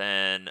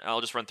 Then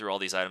I'll just run through all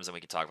these items and we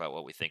can talk about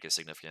what we think is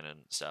significant and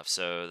stuff.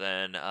 So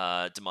then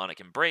Demonic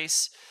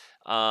Embrace.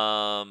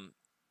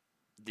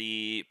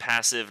 The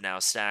passive now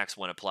stacks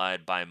when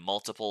applied by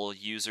multiple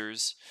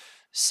users.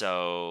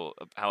 So,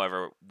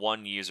 however,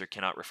 one user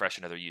cannot refresh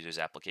another user's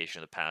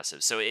application of the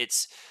passive. So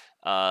it's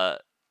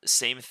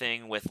same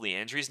thing with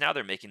Liandry's. Now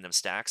they're making them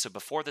stack. So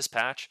before this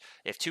patch,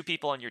 if 2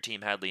 people on your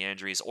team had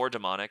Liandry's or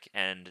Demonic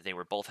and they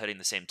were both hitting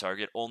the same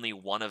target, only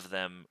one of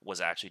them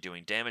was actually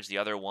doing damage. The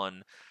other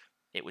one,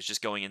 it was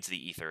just going into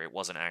the ether. It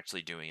wasn't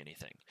actually doing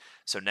anything.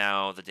 So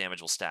now the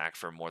damage will stack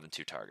for more than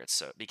 2 targets.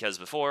 So because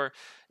before,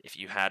 if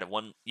you had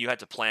you had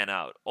to plan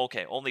out,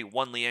 okay, only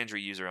one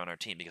Liandry user on our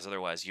team, because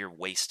otherwise you're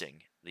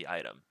wasting the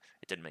item.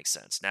 It didn't make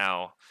sense.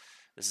 Now,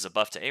 this is a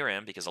buff to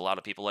ARAM because a lot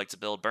of people like to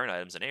build burn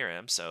items in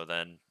ARAM, so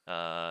then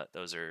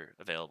those are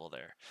available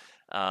there.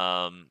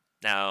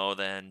 Now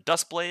then,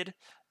 Duskblade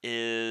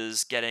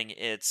is getting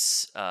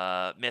its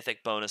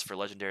mythic bonus for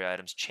legendary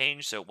items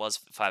changed. So it was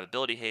 5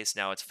 ability haste,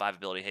 now it's 5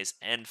 ability haste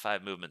and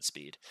 5 movement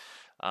speed.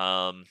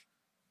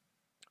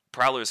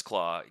 Prowler's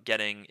Claw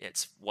getting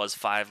was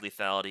 5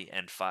 lethality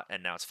and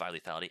now it's 5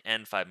 lethality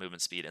and 5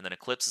 movement speed. And then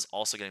Eclipse is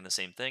also getting the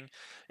same thing.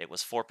 It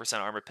was 4%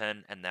 armor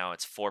pen and now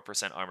it's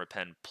 4% armor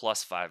pen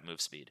plus 5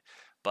 move speed.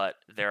 But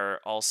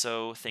they're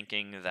also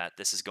thinking that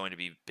this is going to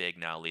be big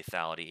now.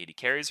 Lethality 80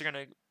 carries are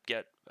going to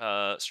get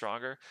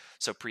stronger.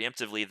 So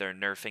preemptively, they're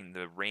nerfing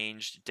the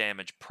ranged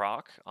damage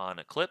proc on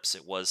Eclipse.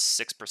 It was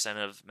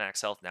 6% of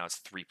max health, now it's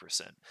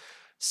 3%.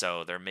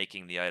 So they're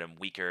making the item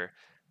weaker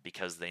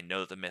because they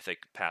know that the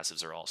mythic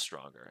passives are all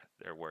stronger.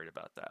 They're worried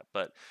about that.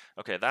 But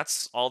okay,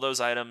 that's all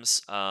those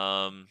items.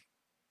 John,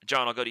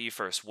 I'll go to you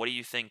first. What do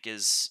you think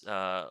is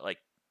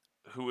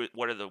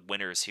what are the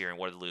winners here and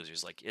what are the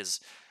losers? Like,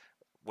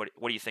 what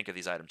do you think of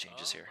these item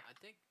changes here? I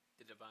think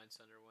the Divine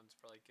Sunder one's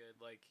probably good.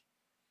 Like,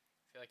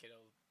 I feel like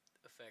it'll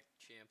affect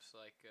champs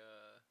like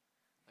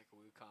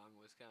Wukong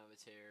was kind of a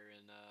tear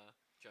in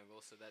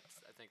jungle, so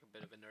that's I think a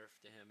bit of a nerf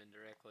to him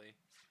indirectly.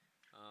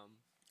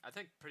 I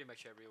think pretty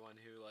much everyone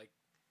who like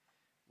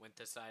went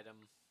this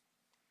item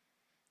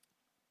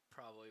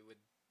probably would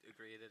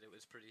agree that it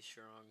was pretty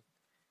strong.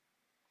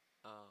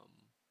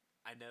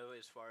 I know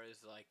as far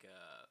as like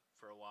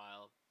for a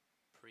while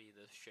pre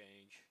this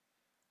change,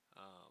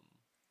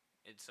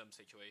 in some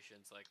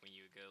situations like when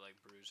you would go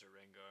like Bruiser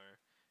Rengar,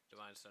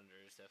 Divine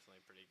Sunder is definitely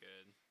pretty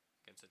good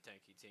against a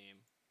tanky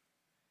team.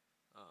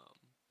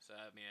 So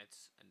I mean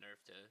it's a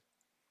nerf to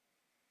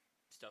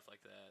stuff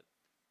like that.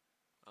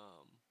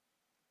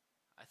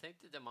 I think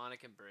the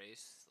Demonic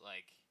Embrace,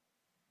 like,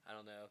 I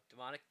don't know,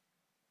 Demonic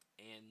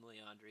and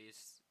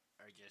Leandries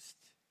are just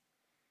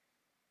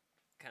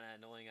kind of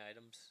annoying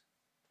items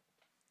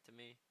to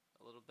me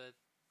a little bit.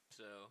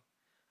 So,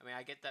 I mean,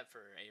 I get that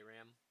for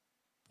ARAM,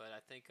 but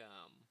I think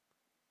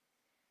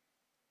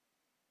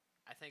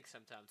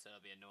sometimes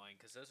that'll be annoying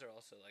because those are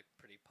also like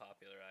pretty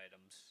popular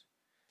items.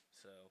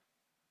 So,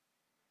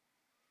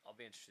 I'll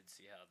be interested to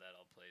see how that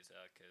all plays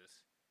out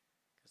because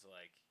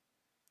like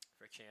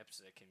for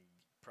champs that can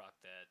proc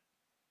that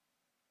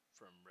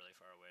from really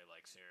far away,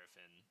 like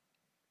Seraphine,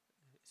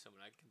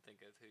 someone I can think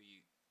of who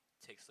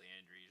takes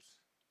Leandries.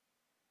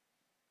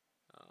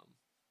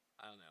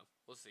 I don't know.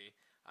 We'll see.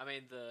 I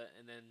mean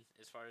and then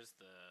as far as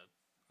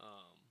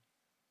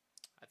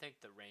I think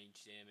the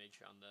range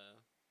damage on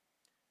the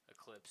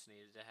Eclipse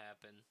needed to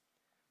happen,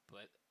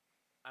 but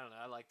I don't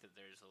know. I like that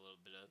there's a little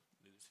bit of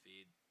move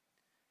speed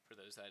for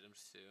those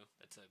items too.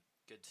 That's a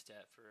good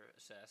stat for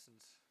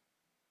assassins.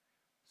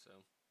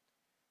 So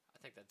I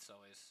think that's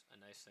always a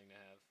nice thing to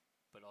have,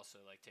 but also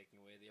like taking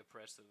away the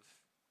oppressive,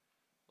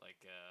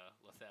 like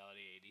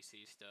lethality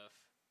ADC stuff.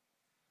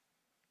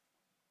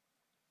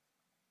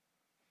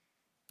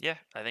 Yeah,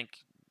 I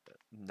think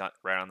not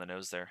right on the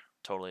nose there.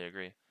 Totally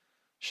agree.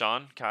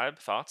 Sean, Kaib,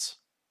 thoughts?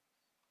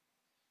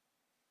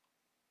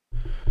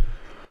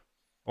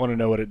 I want to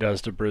know what it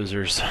does to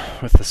bruisers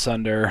with the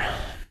Sunder.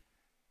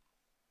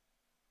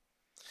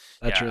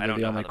 That's Yeah, I really don't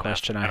the know only how the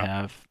question map- I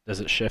have. Does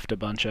it shift a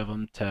bunch of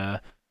them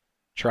to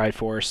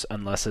Triforce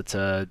unless it's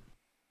a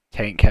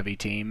tank-heavy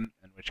team,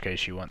 in which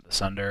case you want the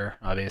Sunder,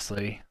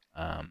 obviously.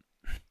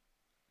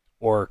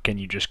 Or can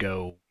you just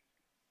go...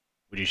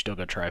 Would you still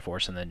go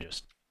Triforce and then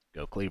just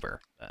go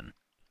Cleaver then?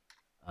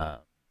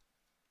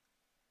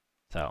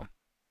 So,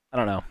 I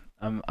don't know.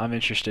 I'm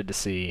interested to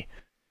see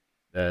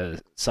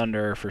the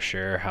Sunder for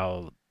sure,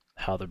 how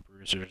the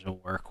Bruisers will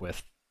work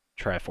with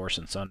Triforce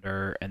and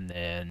Sunder, and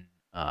then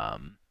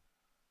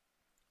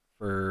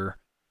for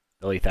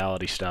the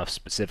lethality stuff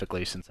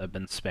specifically, since I've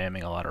been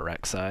spamming a lot of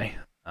Rek'Sai,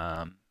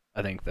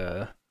 I think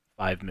the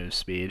 5 move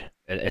speed.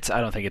 I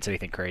don't think it's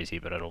anything crazy,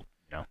 but it'll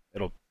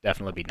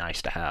definitely be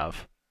nice to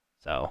have.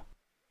 So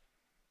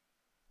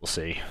we'll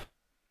see.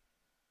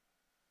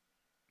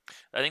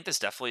 I think this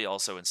definitely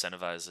also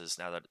incentivizes,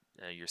 now that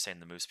you're saying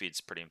the move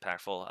speed's pretty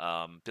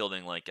impactful,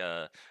 building like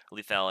a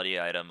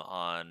lethality item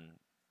on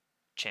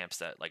champs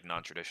that like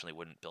non-traditionally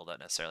wouldn't build that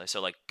necessarily.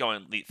 So like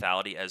going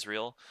lethality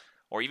Ezreal,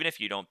 or even if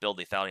you don't build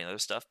lethality and other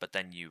stuff, but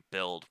then you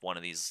build one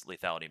of these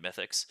lethality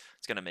mythics,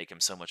 it's going to make him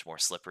so much more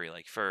slippery.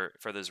 Like for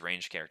those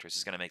range characters,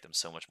 it's going to make them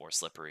so much more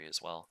slippery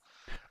as well.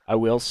 I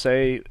will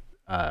say,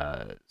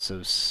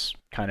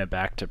 kind of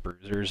back to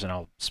Bruisers, and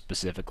I'll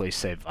specifically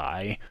say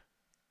Vi.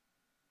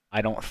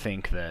 I don't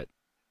think that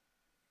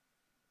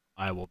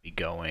I will be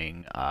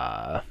going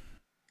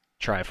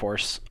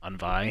Triforce on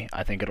Vi.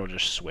 I think it'll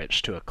just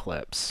switch to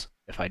Eclipse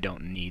if I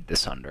don't need the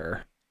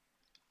Sunder,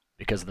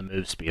 because the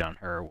move speed on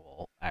her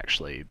will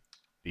actually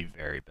be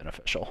very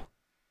beneficial.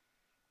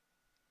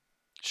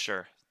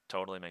 Sure,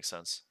 totally makes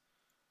sense.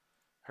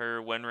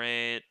 Her win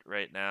rate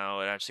right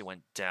now, it actually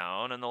went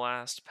down in the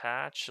last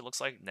patch, it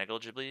looks like,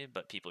 negligibly,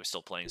 but people are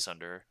still playing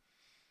Sunder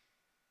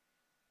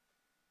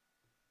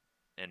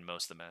in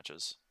most of the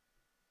matches.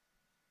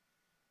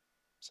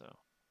 So,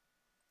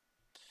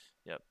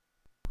 yep.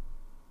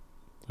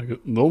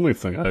 The only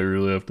thing I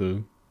really have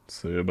to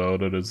say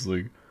about it is,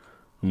 like,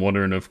 I'm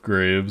wondering if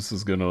Graves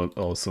is gonna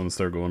all of a sudden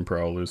start going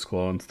Prowler's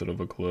Claw instead of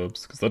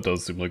Eclipse, because that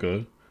does seem like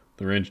the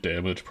range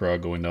damage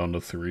prog going down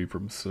to 3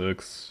 from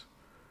 6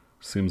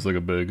 seems like a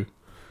big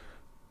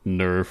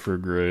nerf for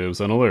Graves.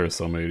 I know there are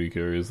some AD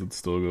carries that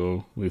still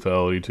go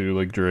lethality too,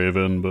 like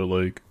Draven, but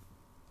like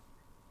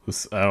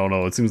this, I don't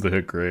know, it seems to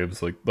hit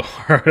Graves like the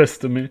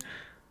hardest to me.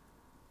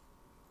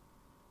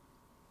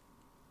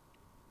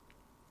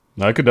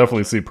 I could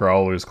definitely see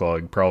Prowler's Claw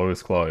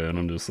in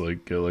and just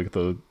like get like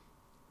the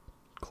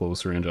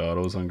close range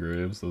autos on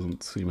Graves.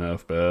 Doesn't seem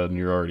half bad, and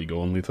you're already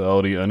going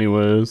lethality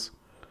anyways.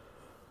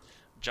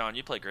 John,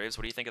 you play Graves.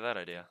 What do you think of that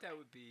idea? That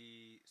would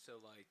be so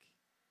like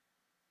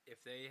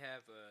if they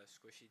have a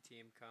squishy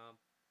team comp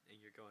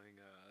and you're going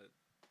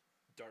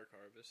Dark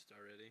Harvest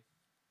already,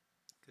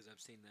 because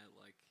I've seen that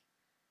like,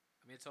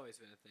 I mean it's always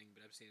been a thing,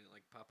 but I've seen it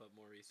like pop up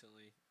more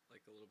recently,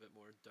 like a little bit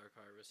more Dark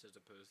Harvest as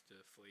opposed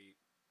to Fleet.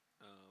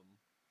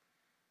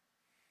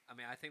 I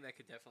mean I think that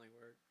could definitely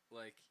work.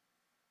 Like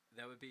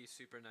that would be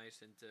super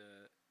nice into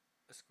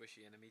a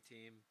squishy enemy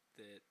team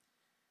that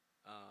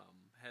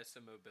has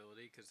some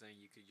mobility, because then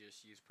you could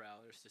just use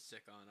prowlers to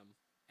stick on them,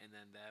 and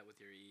then that with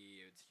your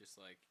E, it's just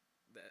like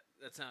that.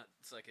 That's not.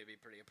 It's like it'd be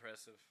pretty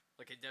impressive.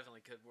 Like it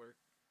definitely could work.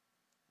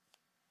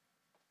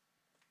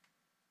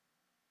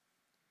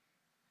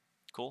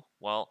 Cool.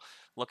 Well,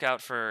 look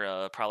out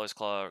for Prowler's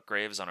Claw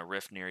Graves on a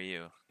rift near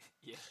you,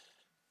 Yeah.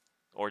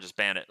 or just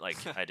ban it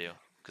like I do,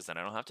 because then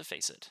I don't have to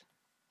face it.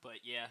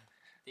 But yeah,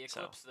 the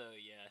So- Eclipse though,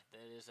 yeah,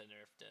 that is a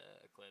nerfed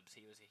Eclipse.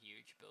 He was a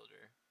huge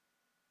builder,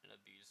 an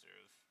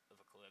abuser of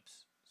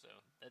Eclipse,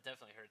 so that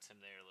definitely hurts him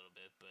there a little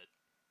bit. But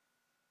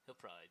he'll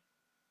probably,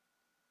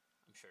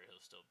 I'm sure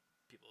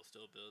people will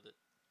still build it.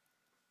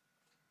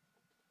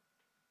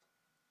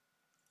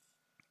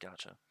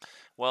 Gotcha.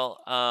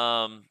 Well,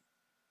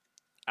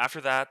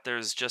 after that,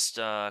 there's just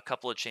a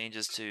couple of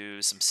changes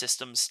to some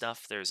system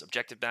stuff. There's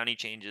objective bounty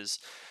changes.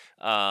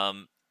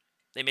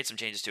 They made some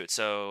changes to it.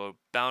 So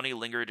bounty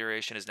linger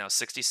duration is now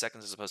 60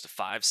 seconds as opposed to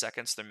 5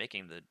 seconds. They're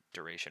making the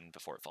duration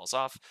before it falls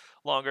off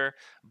longer,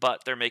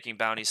 but they're making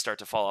bounties start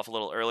to fall off a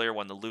little earlier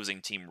when the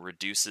losing team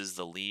reduces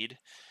the lead.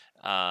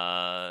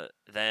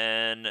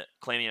 Then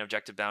claiming an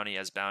objective bounty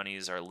as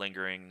bounties are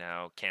lingering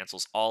now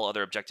cancels all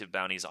other objective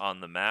bounties on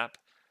the map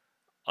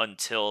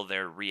until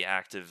they're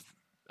reactivated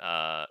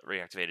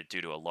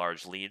due to a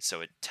large lead,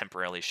 so it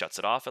temporarily shuts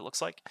it off, it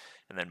looks like,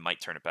 and then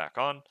might turn it back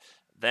on.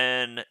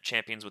 Then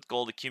champions with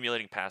gold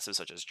accumulating passives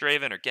such as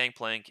Draven or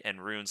Gangplank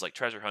and runes like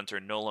Treasure Hunter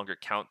no longer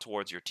count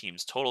towards your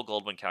team's total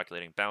gold when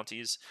calculating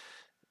bounties.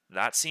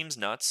 That seems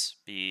nuts,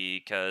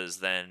 because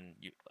then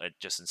it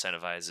just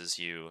incentivizes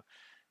you.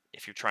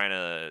 If you're trying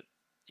to,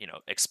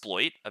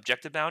 exploit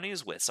objective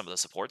bounties with some of the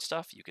support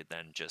stuff, you could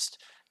then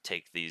just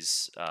take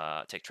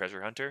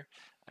Treasure Hunter,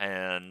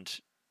 and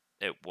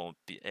it won't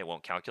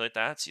calculate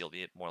that, so you'll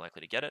be more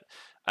likely to get it.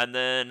 And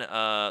then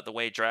the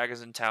way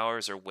dragons and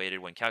towers are weighted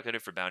when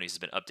calculated for bounties has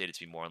been updated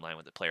to be more in line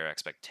with the player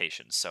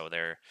expectations. So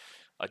they're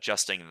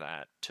adjusting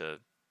that to,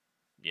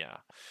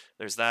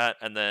 there's that.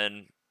 And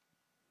then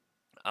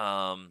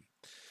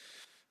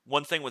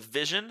one thing with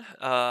vision,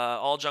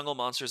 all jungle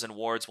monsters and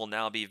wards will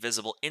now be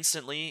visible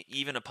instantly,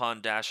 even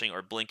upon dashing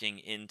or blinking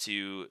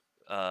into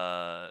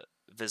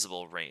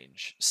visible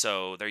range.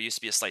 So there used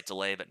to be a slight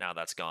delay, but now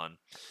that's gone.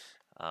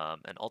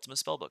 And Ultimate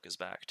Spellbook is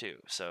back too.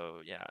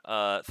 So yeah,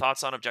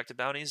 thoughts on objective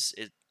bounties?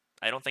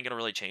 I don't think it'll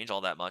really change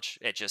all that much.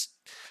 It just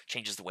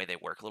changes the way they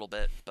work a little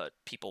bit, but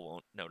people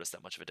won't notice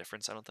that much of a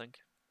difference, I don't think.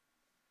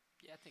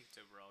 Yeah, I think it's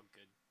overall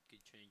good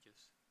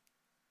changes.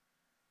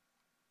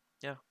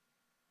 Yeah.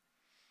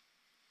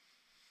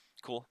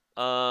 Cool.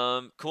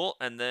 Cool.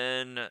 And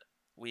then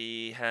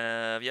we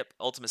have,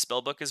 Ultimate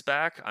Spellbook is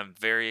back. I'm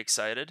very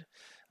excited.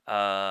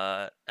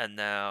 And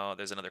now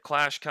there's another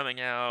Clash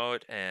coming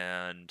out,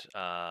 and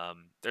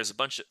there's a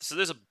bunch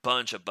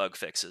of bug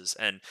fixes,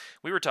 and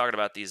we were talking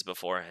about these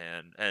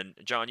beforehand. And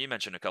John, you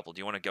mentioned a couple.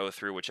 Do you want to go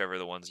through whichever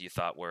the ones you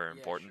thought were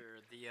important?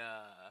 Yeah,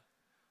 sure.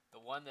 The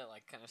one that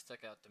like kind of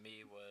stuck out to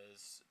me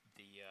was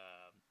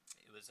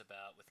it was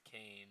about with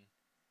Kayn.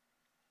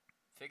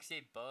 Fix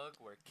a bug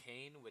where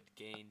Kayn would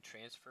gain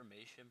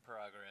transformation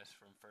progress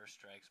from first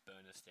strike's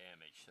bonus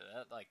damage. So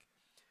that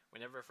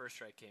whenever First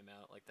Strike came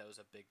out, that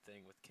was a big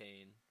thing with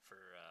Kayn for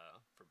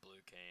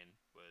Blue Kayn.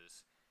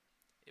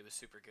 It was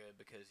super good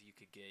because you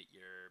could get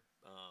your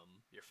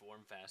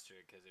form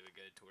faster because it would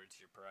go towards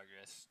your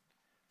progress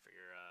for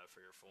your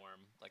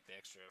form, like the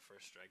extra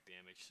First Strike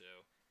damage.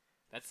 So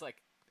it's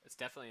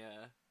definitely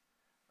a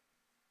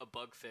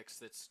bug fix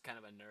that's kind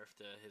of a nerf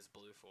to his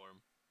blue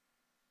form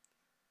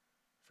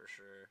for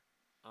sure.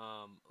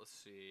 Let's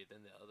see.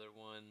 Then the other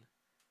one,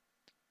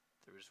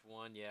 there was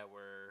one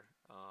where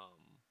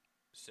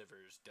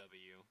Sivir's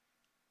W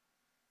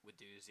would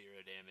do 0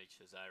 damage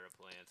to Zyra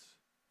plants.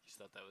 Just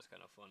thought that was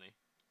kind of funny.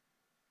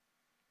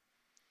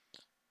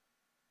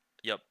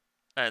 Yep.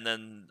 And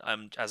then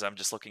as I'm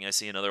just looking, I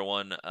see another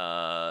one.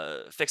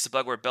 Fix a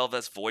bug where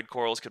Bel'Veth's void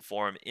corals could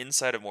form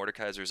inside of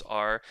Mordekaiser's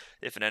R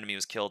if an enemy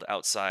was killed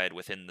outside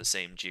within the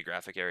same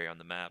geographic area on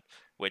the map,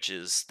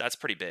 that's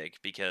pretty big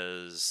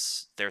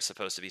because they're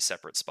supposed to be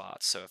separate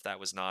spots. So if that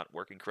was not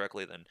working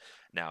correctly, then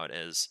now it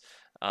is.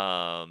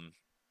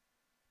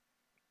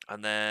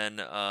 And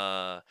then,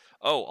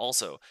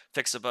 also,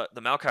 fix a bug.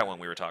 The Maokai one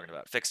we were talking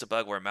about. Fixed a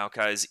bug where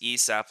Maokai's E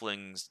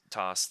saplings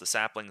toss, the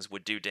saplings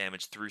would do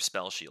damage through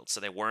spell shields.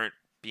 So they weren't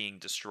being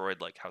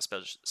destroyed like how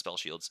spell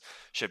shields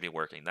should be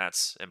working.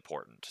 That's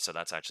important. So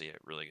that's actually a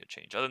really good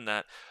change. Other than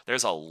that,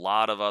 there's a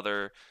lot of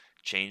other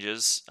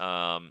changes.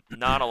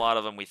 Not a lot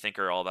of them we think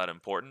are all that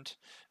important,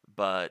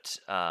 but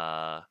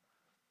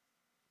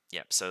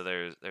so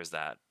there's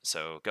that.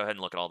 So go ahead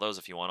and look at all those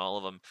if you want all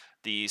of them.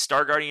 The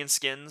Star Guardian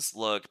skins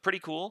look pretty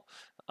cool.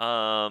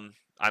 I'm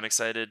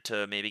excited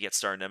to maybe get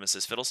Star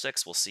Nemesis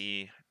Fiddlesticks. We'll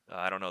see.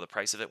 I don't know the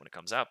price of it when it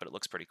comes out, but it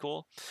looks pretty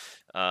cool.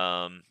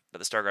 But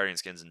the Star Guardian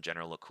skins in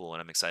general look cool,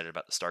 and I'm excited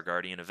about the Star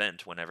Guardian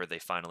event whenever they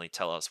finally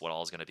tell us what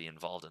all is going to be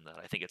involved in that.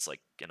 I think it's like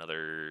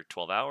another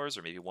 12 hours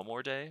or maybe one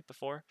more day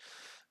before.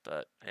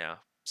 But yeah,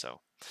 so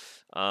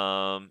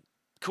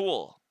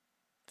cool.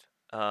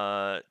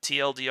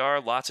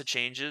 TLDR, lots of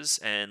changes,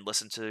 and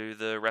listen to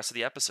the rest of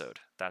the episode.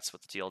 That's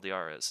what the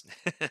TLDR is.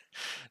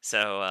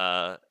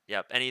 So,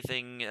 yep.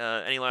 Anything?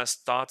 Any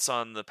last thoughts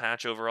on the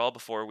patch overall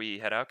before we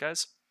head out,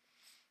 guys?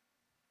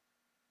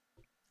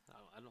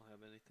 I don't have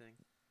anything.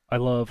 I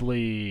love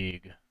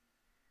League.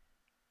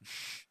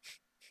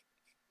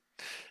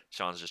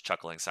 Sean's just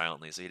chuckling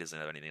silently, so he doesn't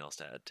have anything else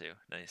to add to.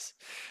 Nice.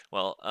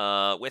 Well,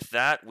 with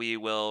that, we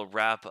will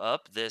wrap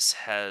up. This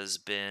has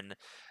been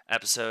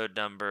episode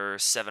number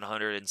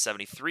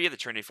 773 of the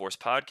Trinity Force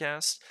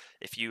Podcast.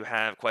 If you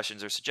have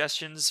questions or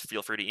suggestions,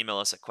 feel free to email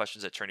us at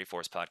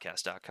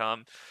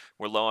questions@trinityforcepodcast.com.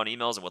 We're low on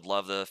emails and would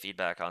love the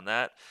feedback on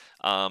that.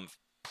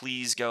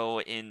 Please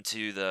go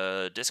into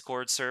the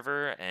Discord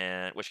server,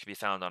 which can be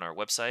found on our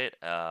website,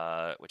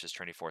 which is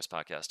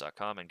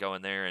trinityforcepodcast.com, and go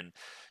in there and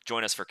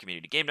join us for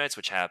community game nights,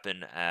 which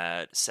happen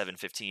at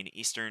 7:15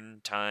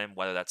 Eastern time,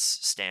 whether that's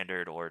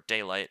standard or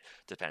daylight.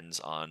 Depends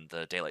on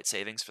the daylight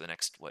savings for the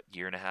next,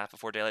 year and a half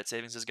before daylight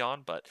savings is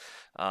gone. But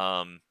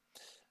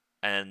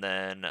and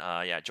then,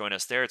 join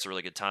us there. It's a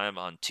really good time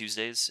on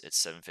Tuesdays. It's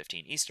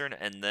 7:15 Eastern.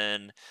 And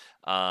then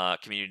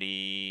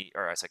community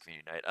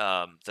night.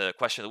 The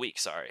question of the week,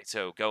 sorry.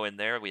 So go in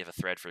there. We have a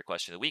thread for the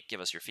question of the week.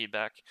 Give us your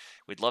feedback.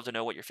 We'd love to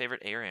know what your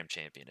favorite ARAM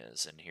champion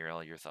is and hear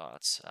all your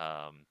thoughts.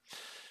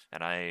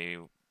 And I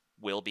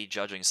will be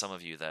judging some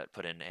of you that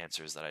put in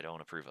answers that I don't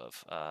approve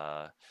of.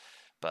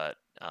 But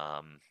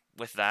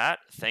with that,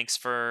 thanks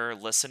for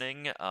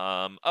listening.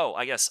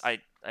 I guess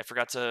I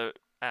forgot to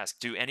ask,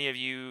 do any of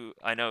you,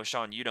 I know,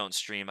 Sean, you don't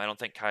stream. I don't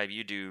think, Kai,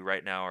 you do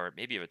right now, or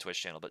maybe you have a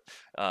Twitch channel, but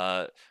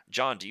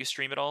John, do you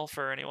stream at all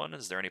for anyone?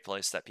 Is there any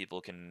place that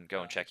people can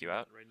go and check you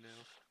out? Right now.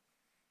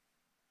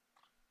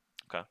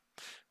 Okay.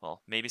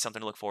 Well, maybe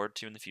something to look forward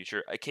to in the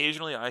future.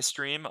 Occasionally, I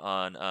stream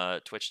on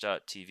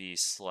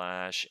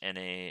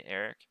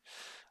twitch.tv/NAEric,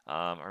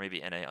 or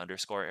maybe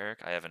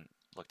NA_Eric. I haven't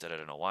looked at it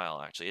in a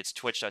while, actually. It's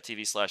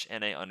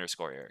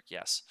twitch.tv/NA_Eric,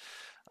 yes.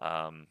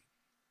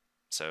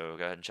 So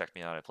go ahead and check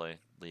me out. I play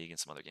League and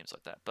some other games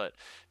like that. But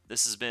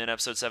this has been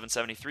episode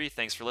 773.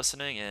 Thanks for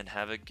listening, and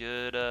have a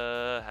good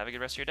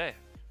rest of your day.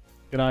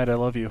 Good night. I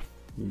love you.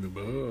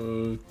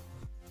 Goodbye.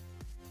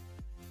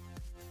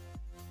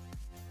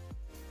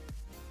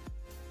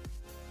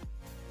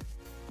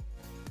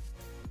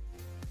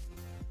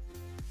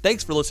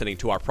 Thanks for listening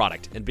to our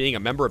product and being a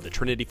member of the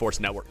Trinity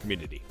Force Network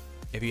community.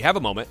 If you have a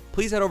moment,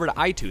 please head over to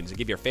iTunes and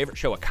give your favorite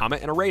show a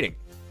comment and a rating.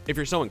 If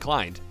you're so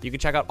inclined, you can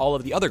check out all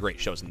of the other great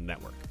shows in the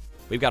network.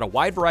 We've got a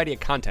wide variety of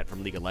content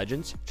from League of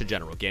Legends to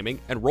general gaming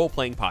and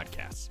role-playing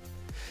podcasts.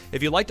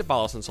 If you'd like to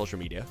follow us on social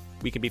media,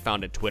 we can be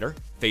found at Twitter,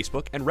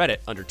 Facebook, and Reddit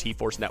under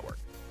T-Force Network.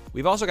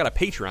 We've also got a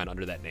Patreon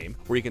under that name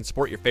where you can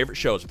support your favorite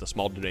shows with a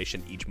small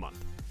donation each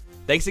month.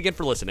 Thanks again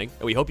for listening,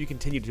 and we hope you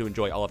continue to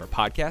enjoy all of our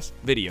podcasts,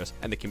 videos,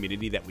 and the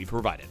community that we've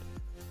provided.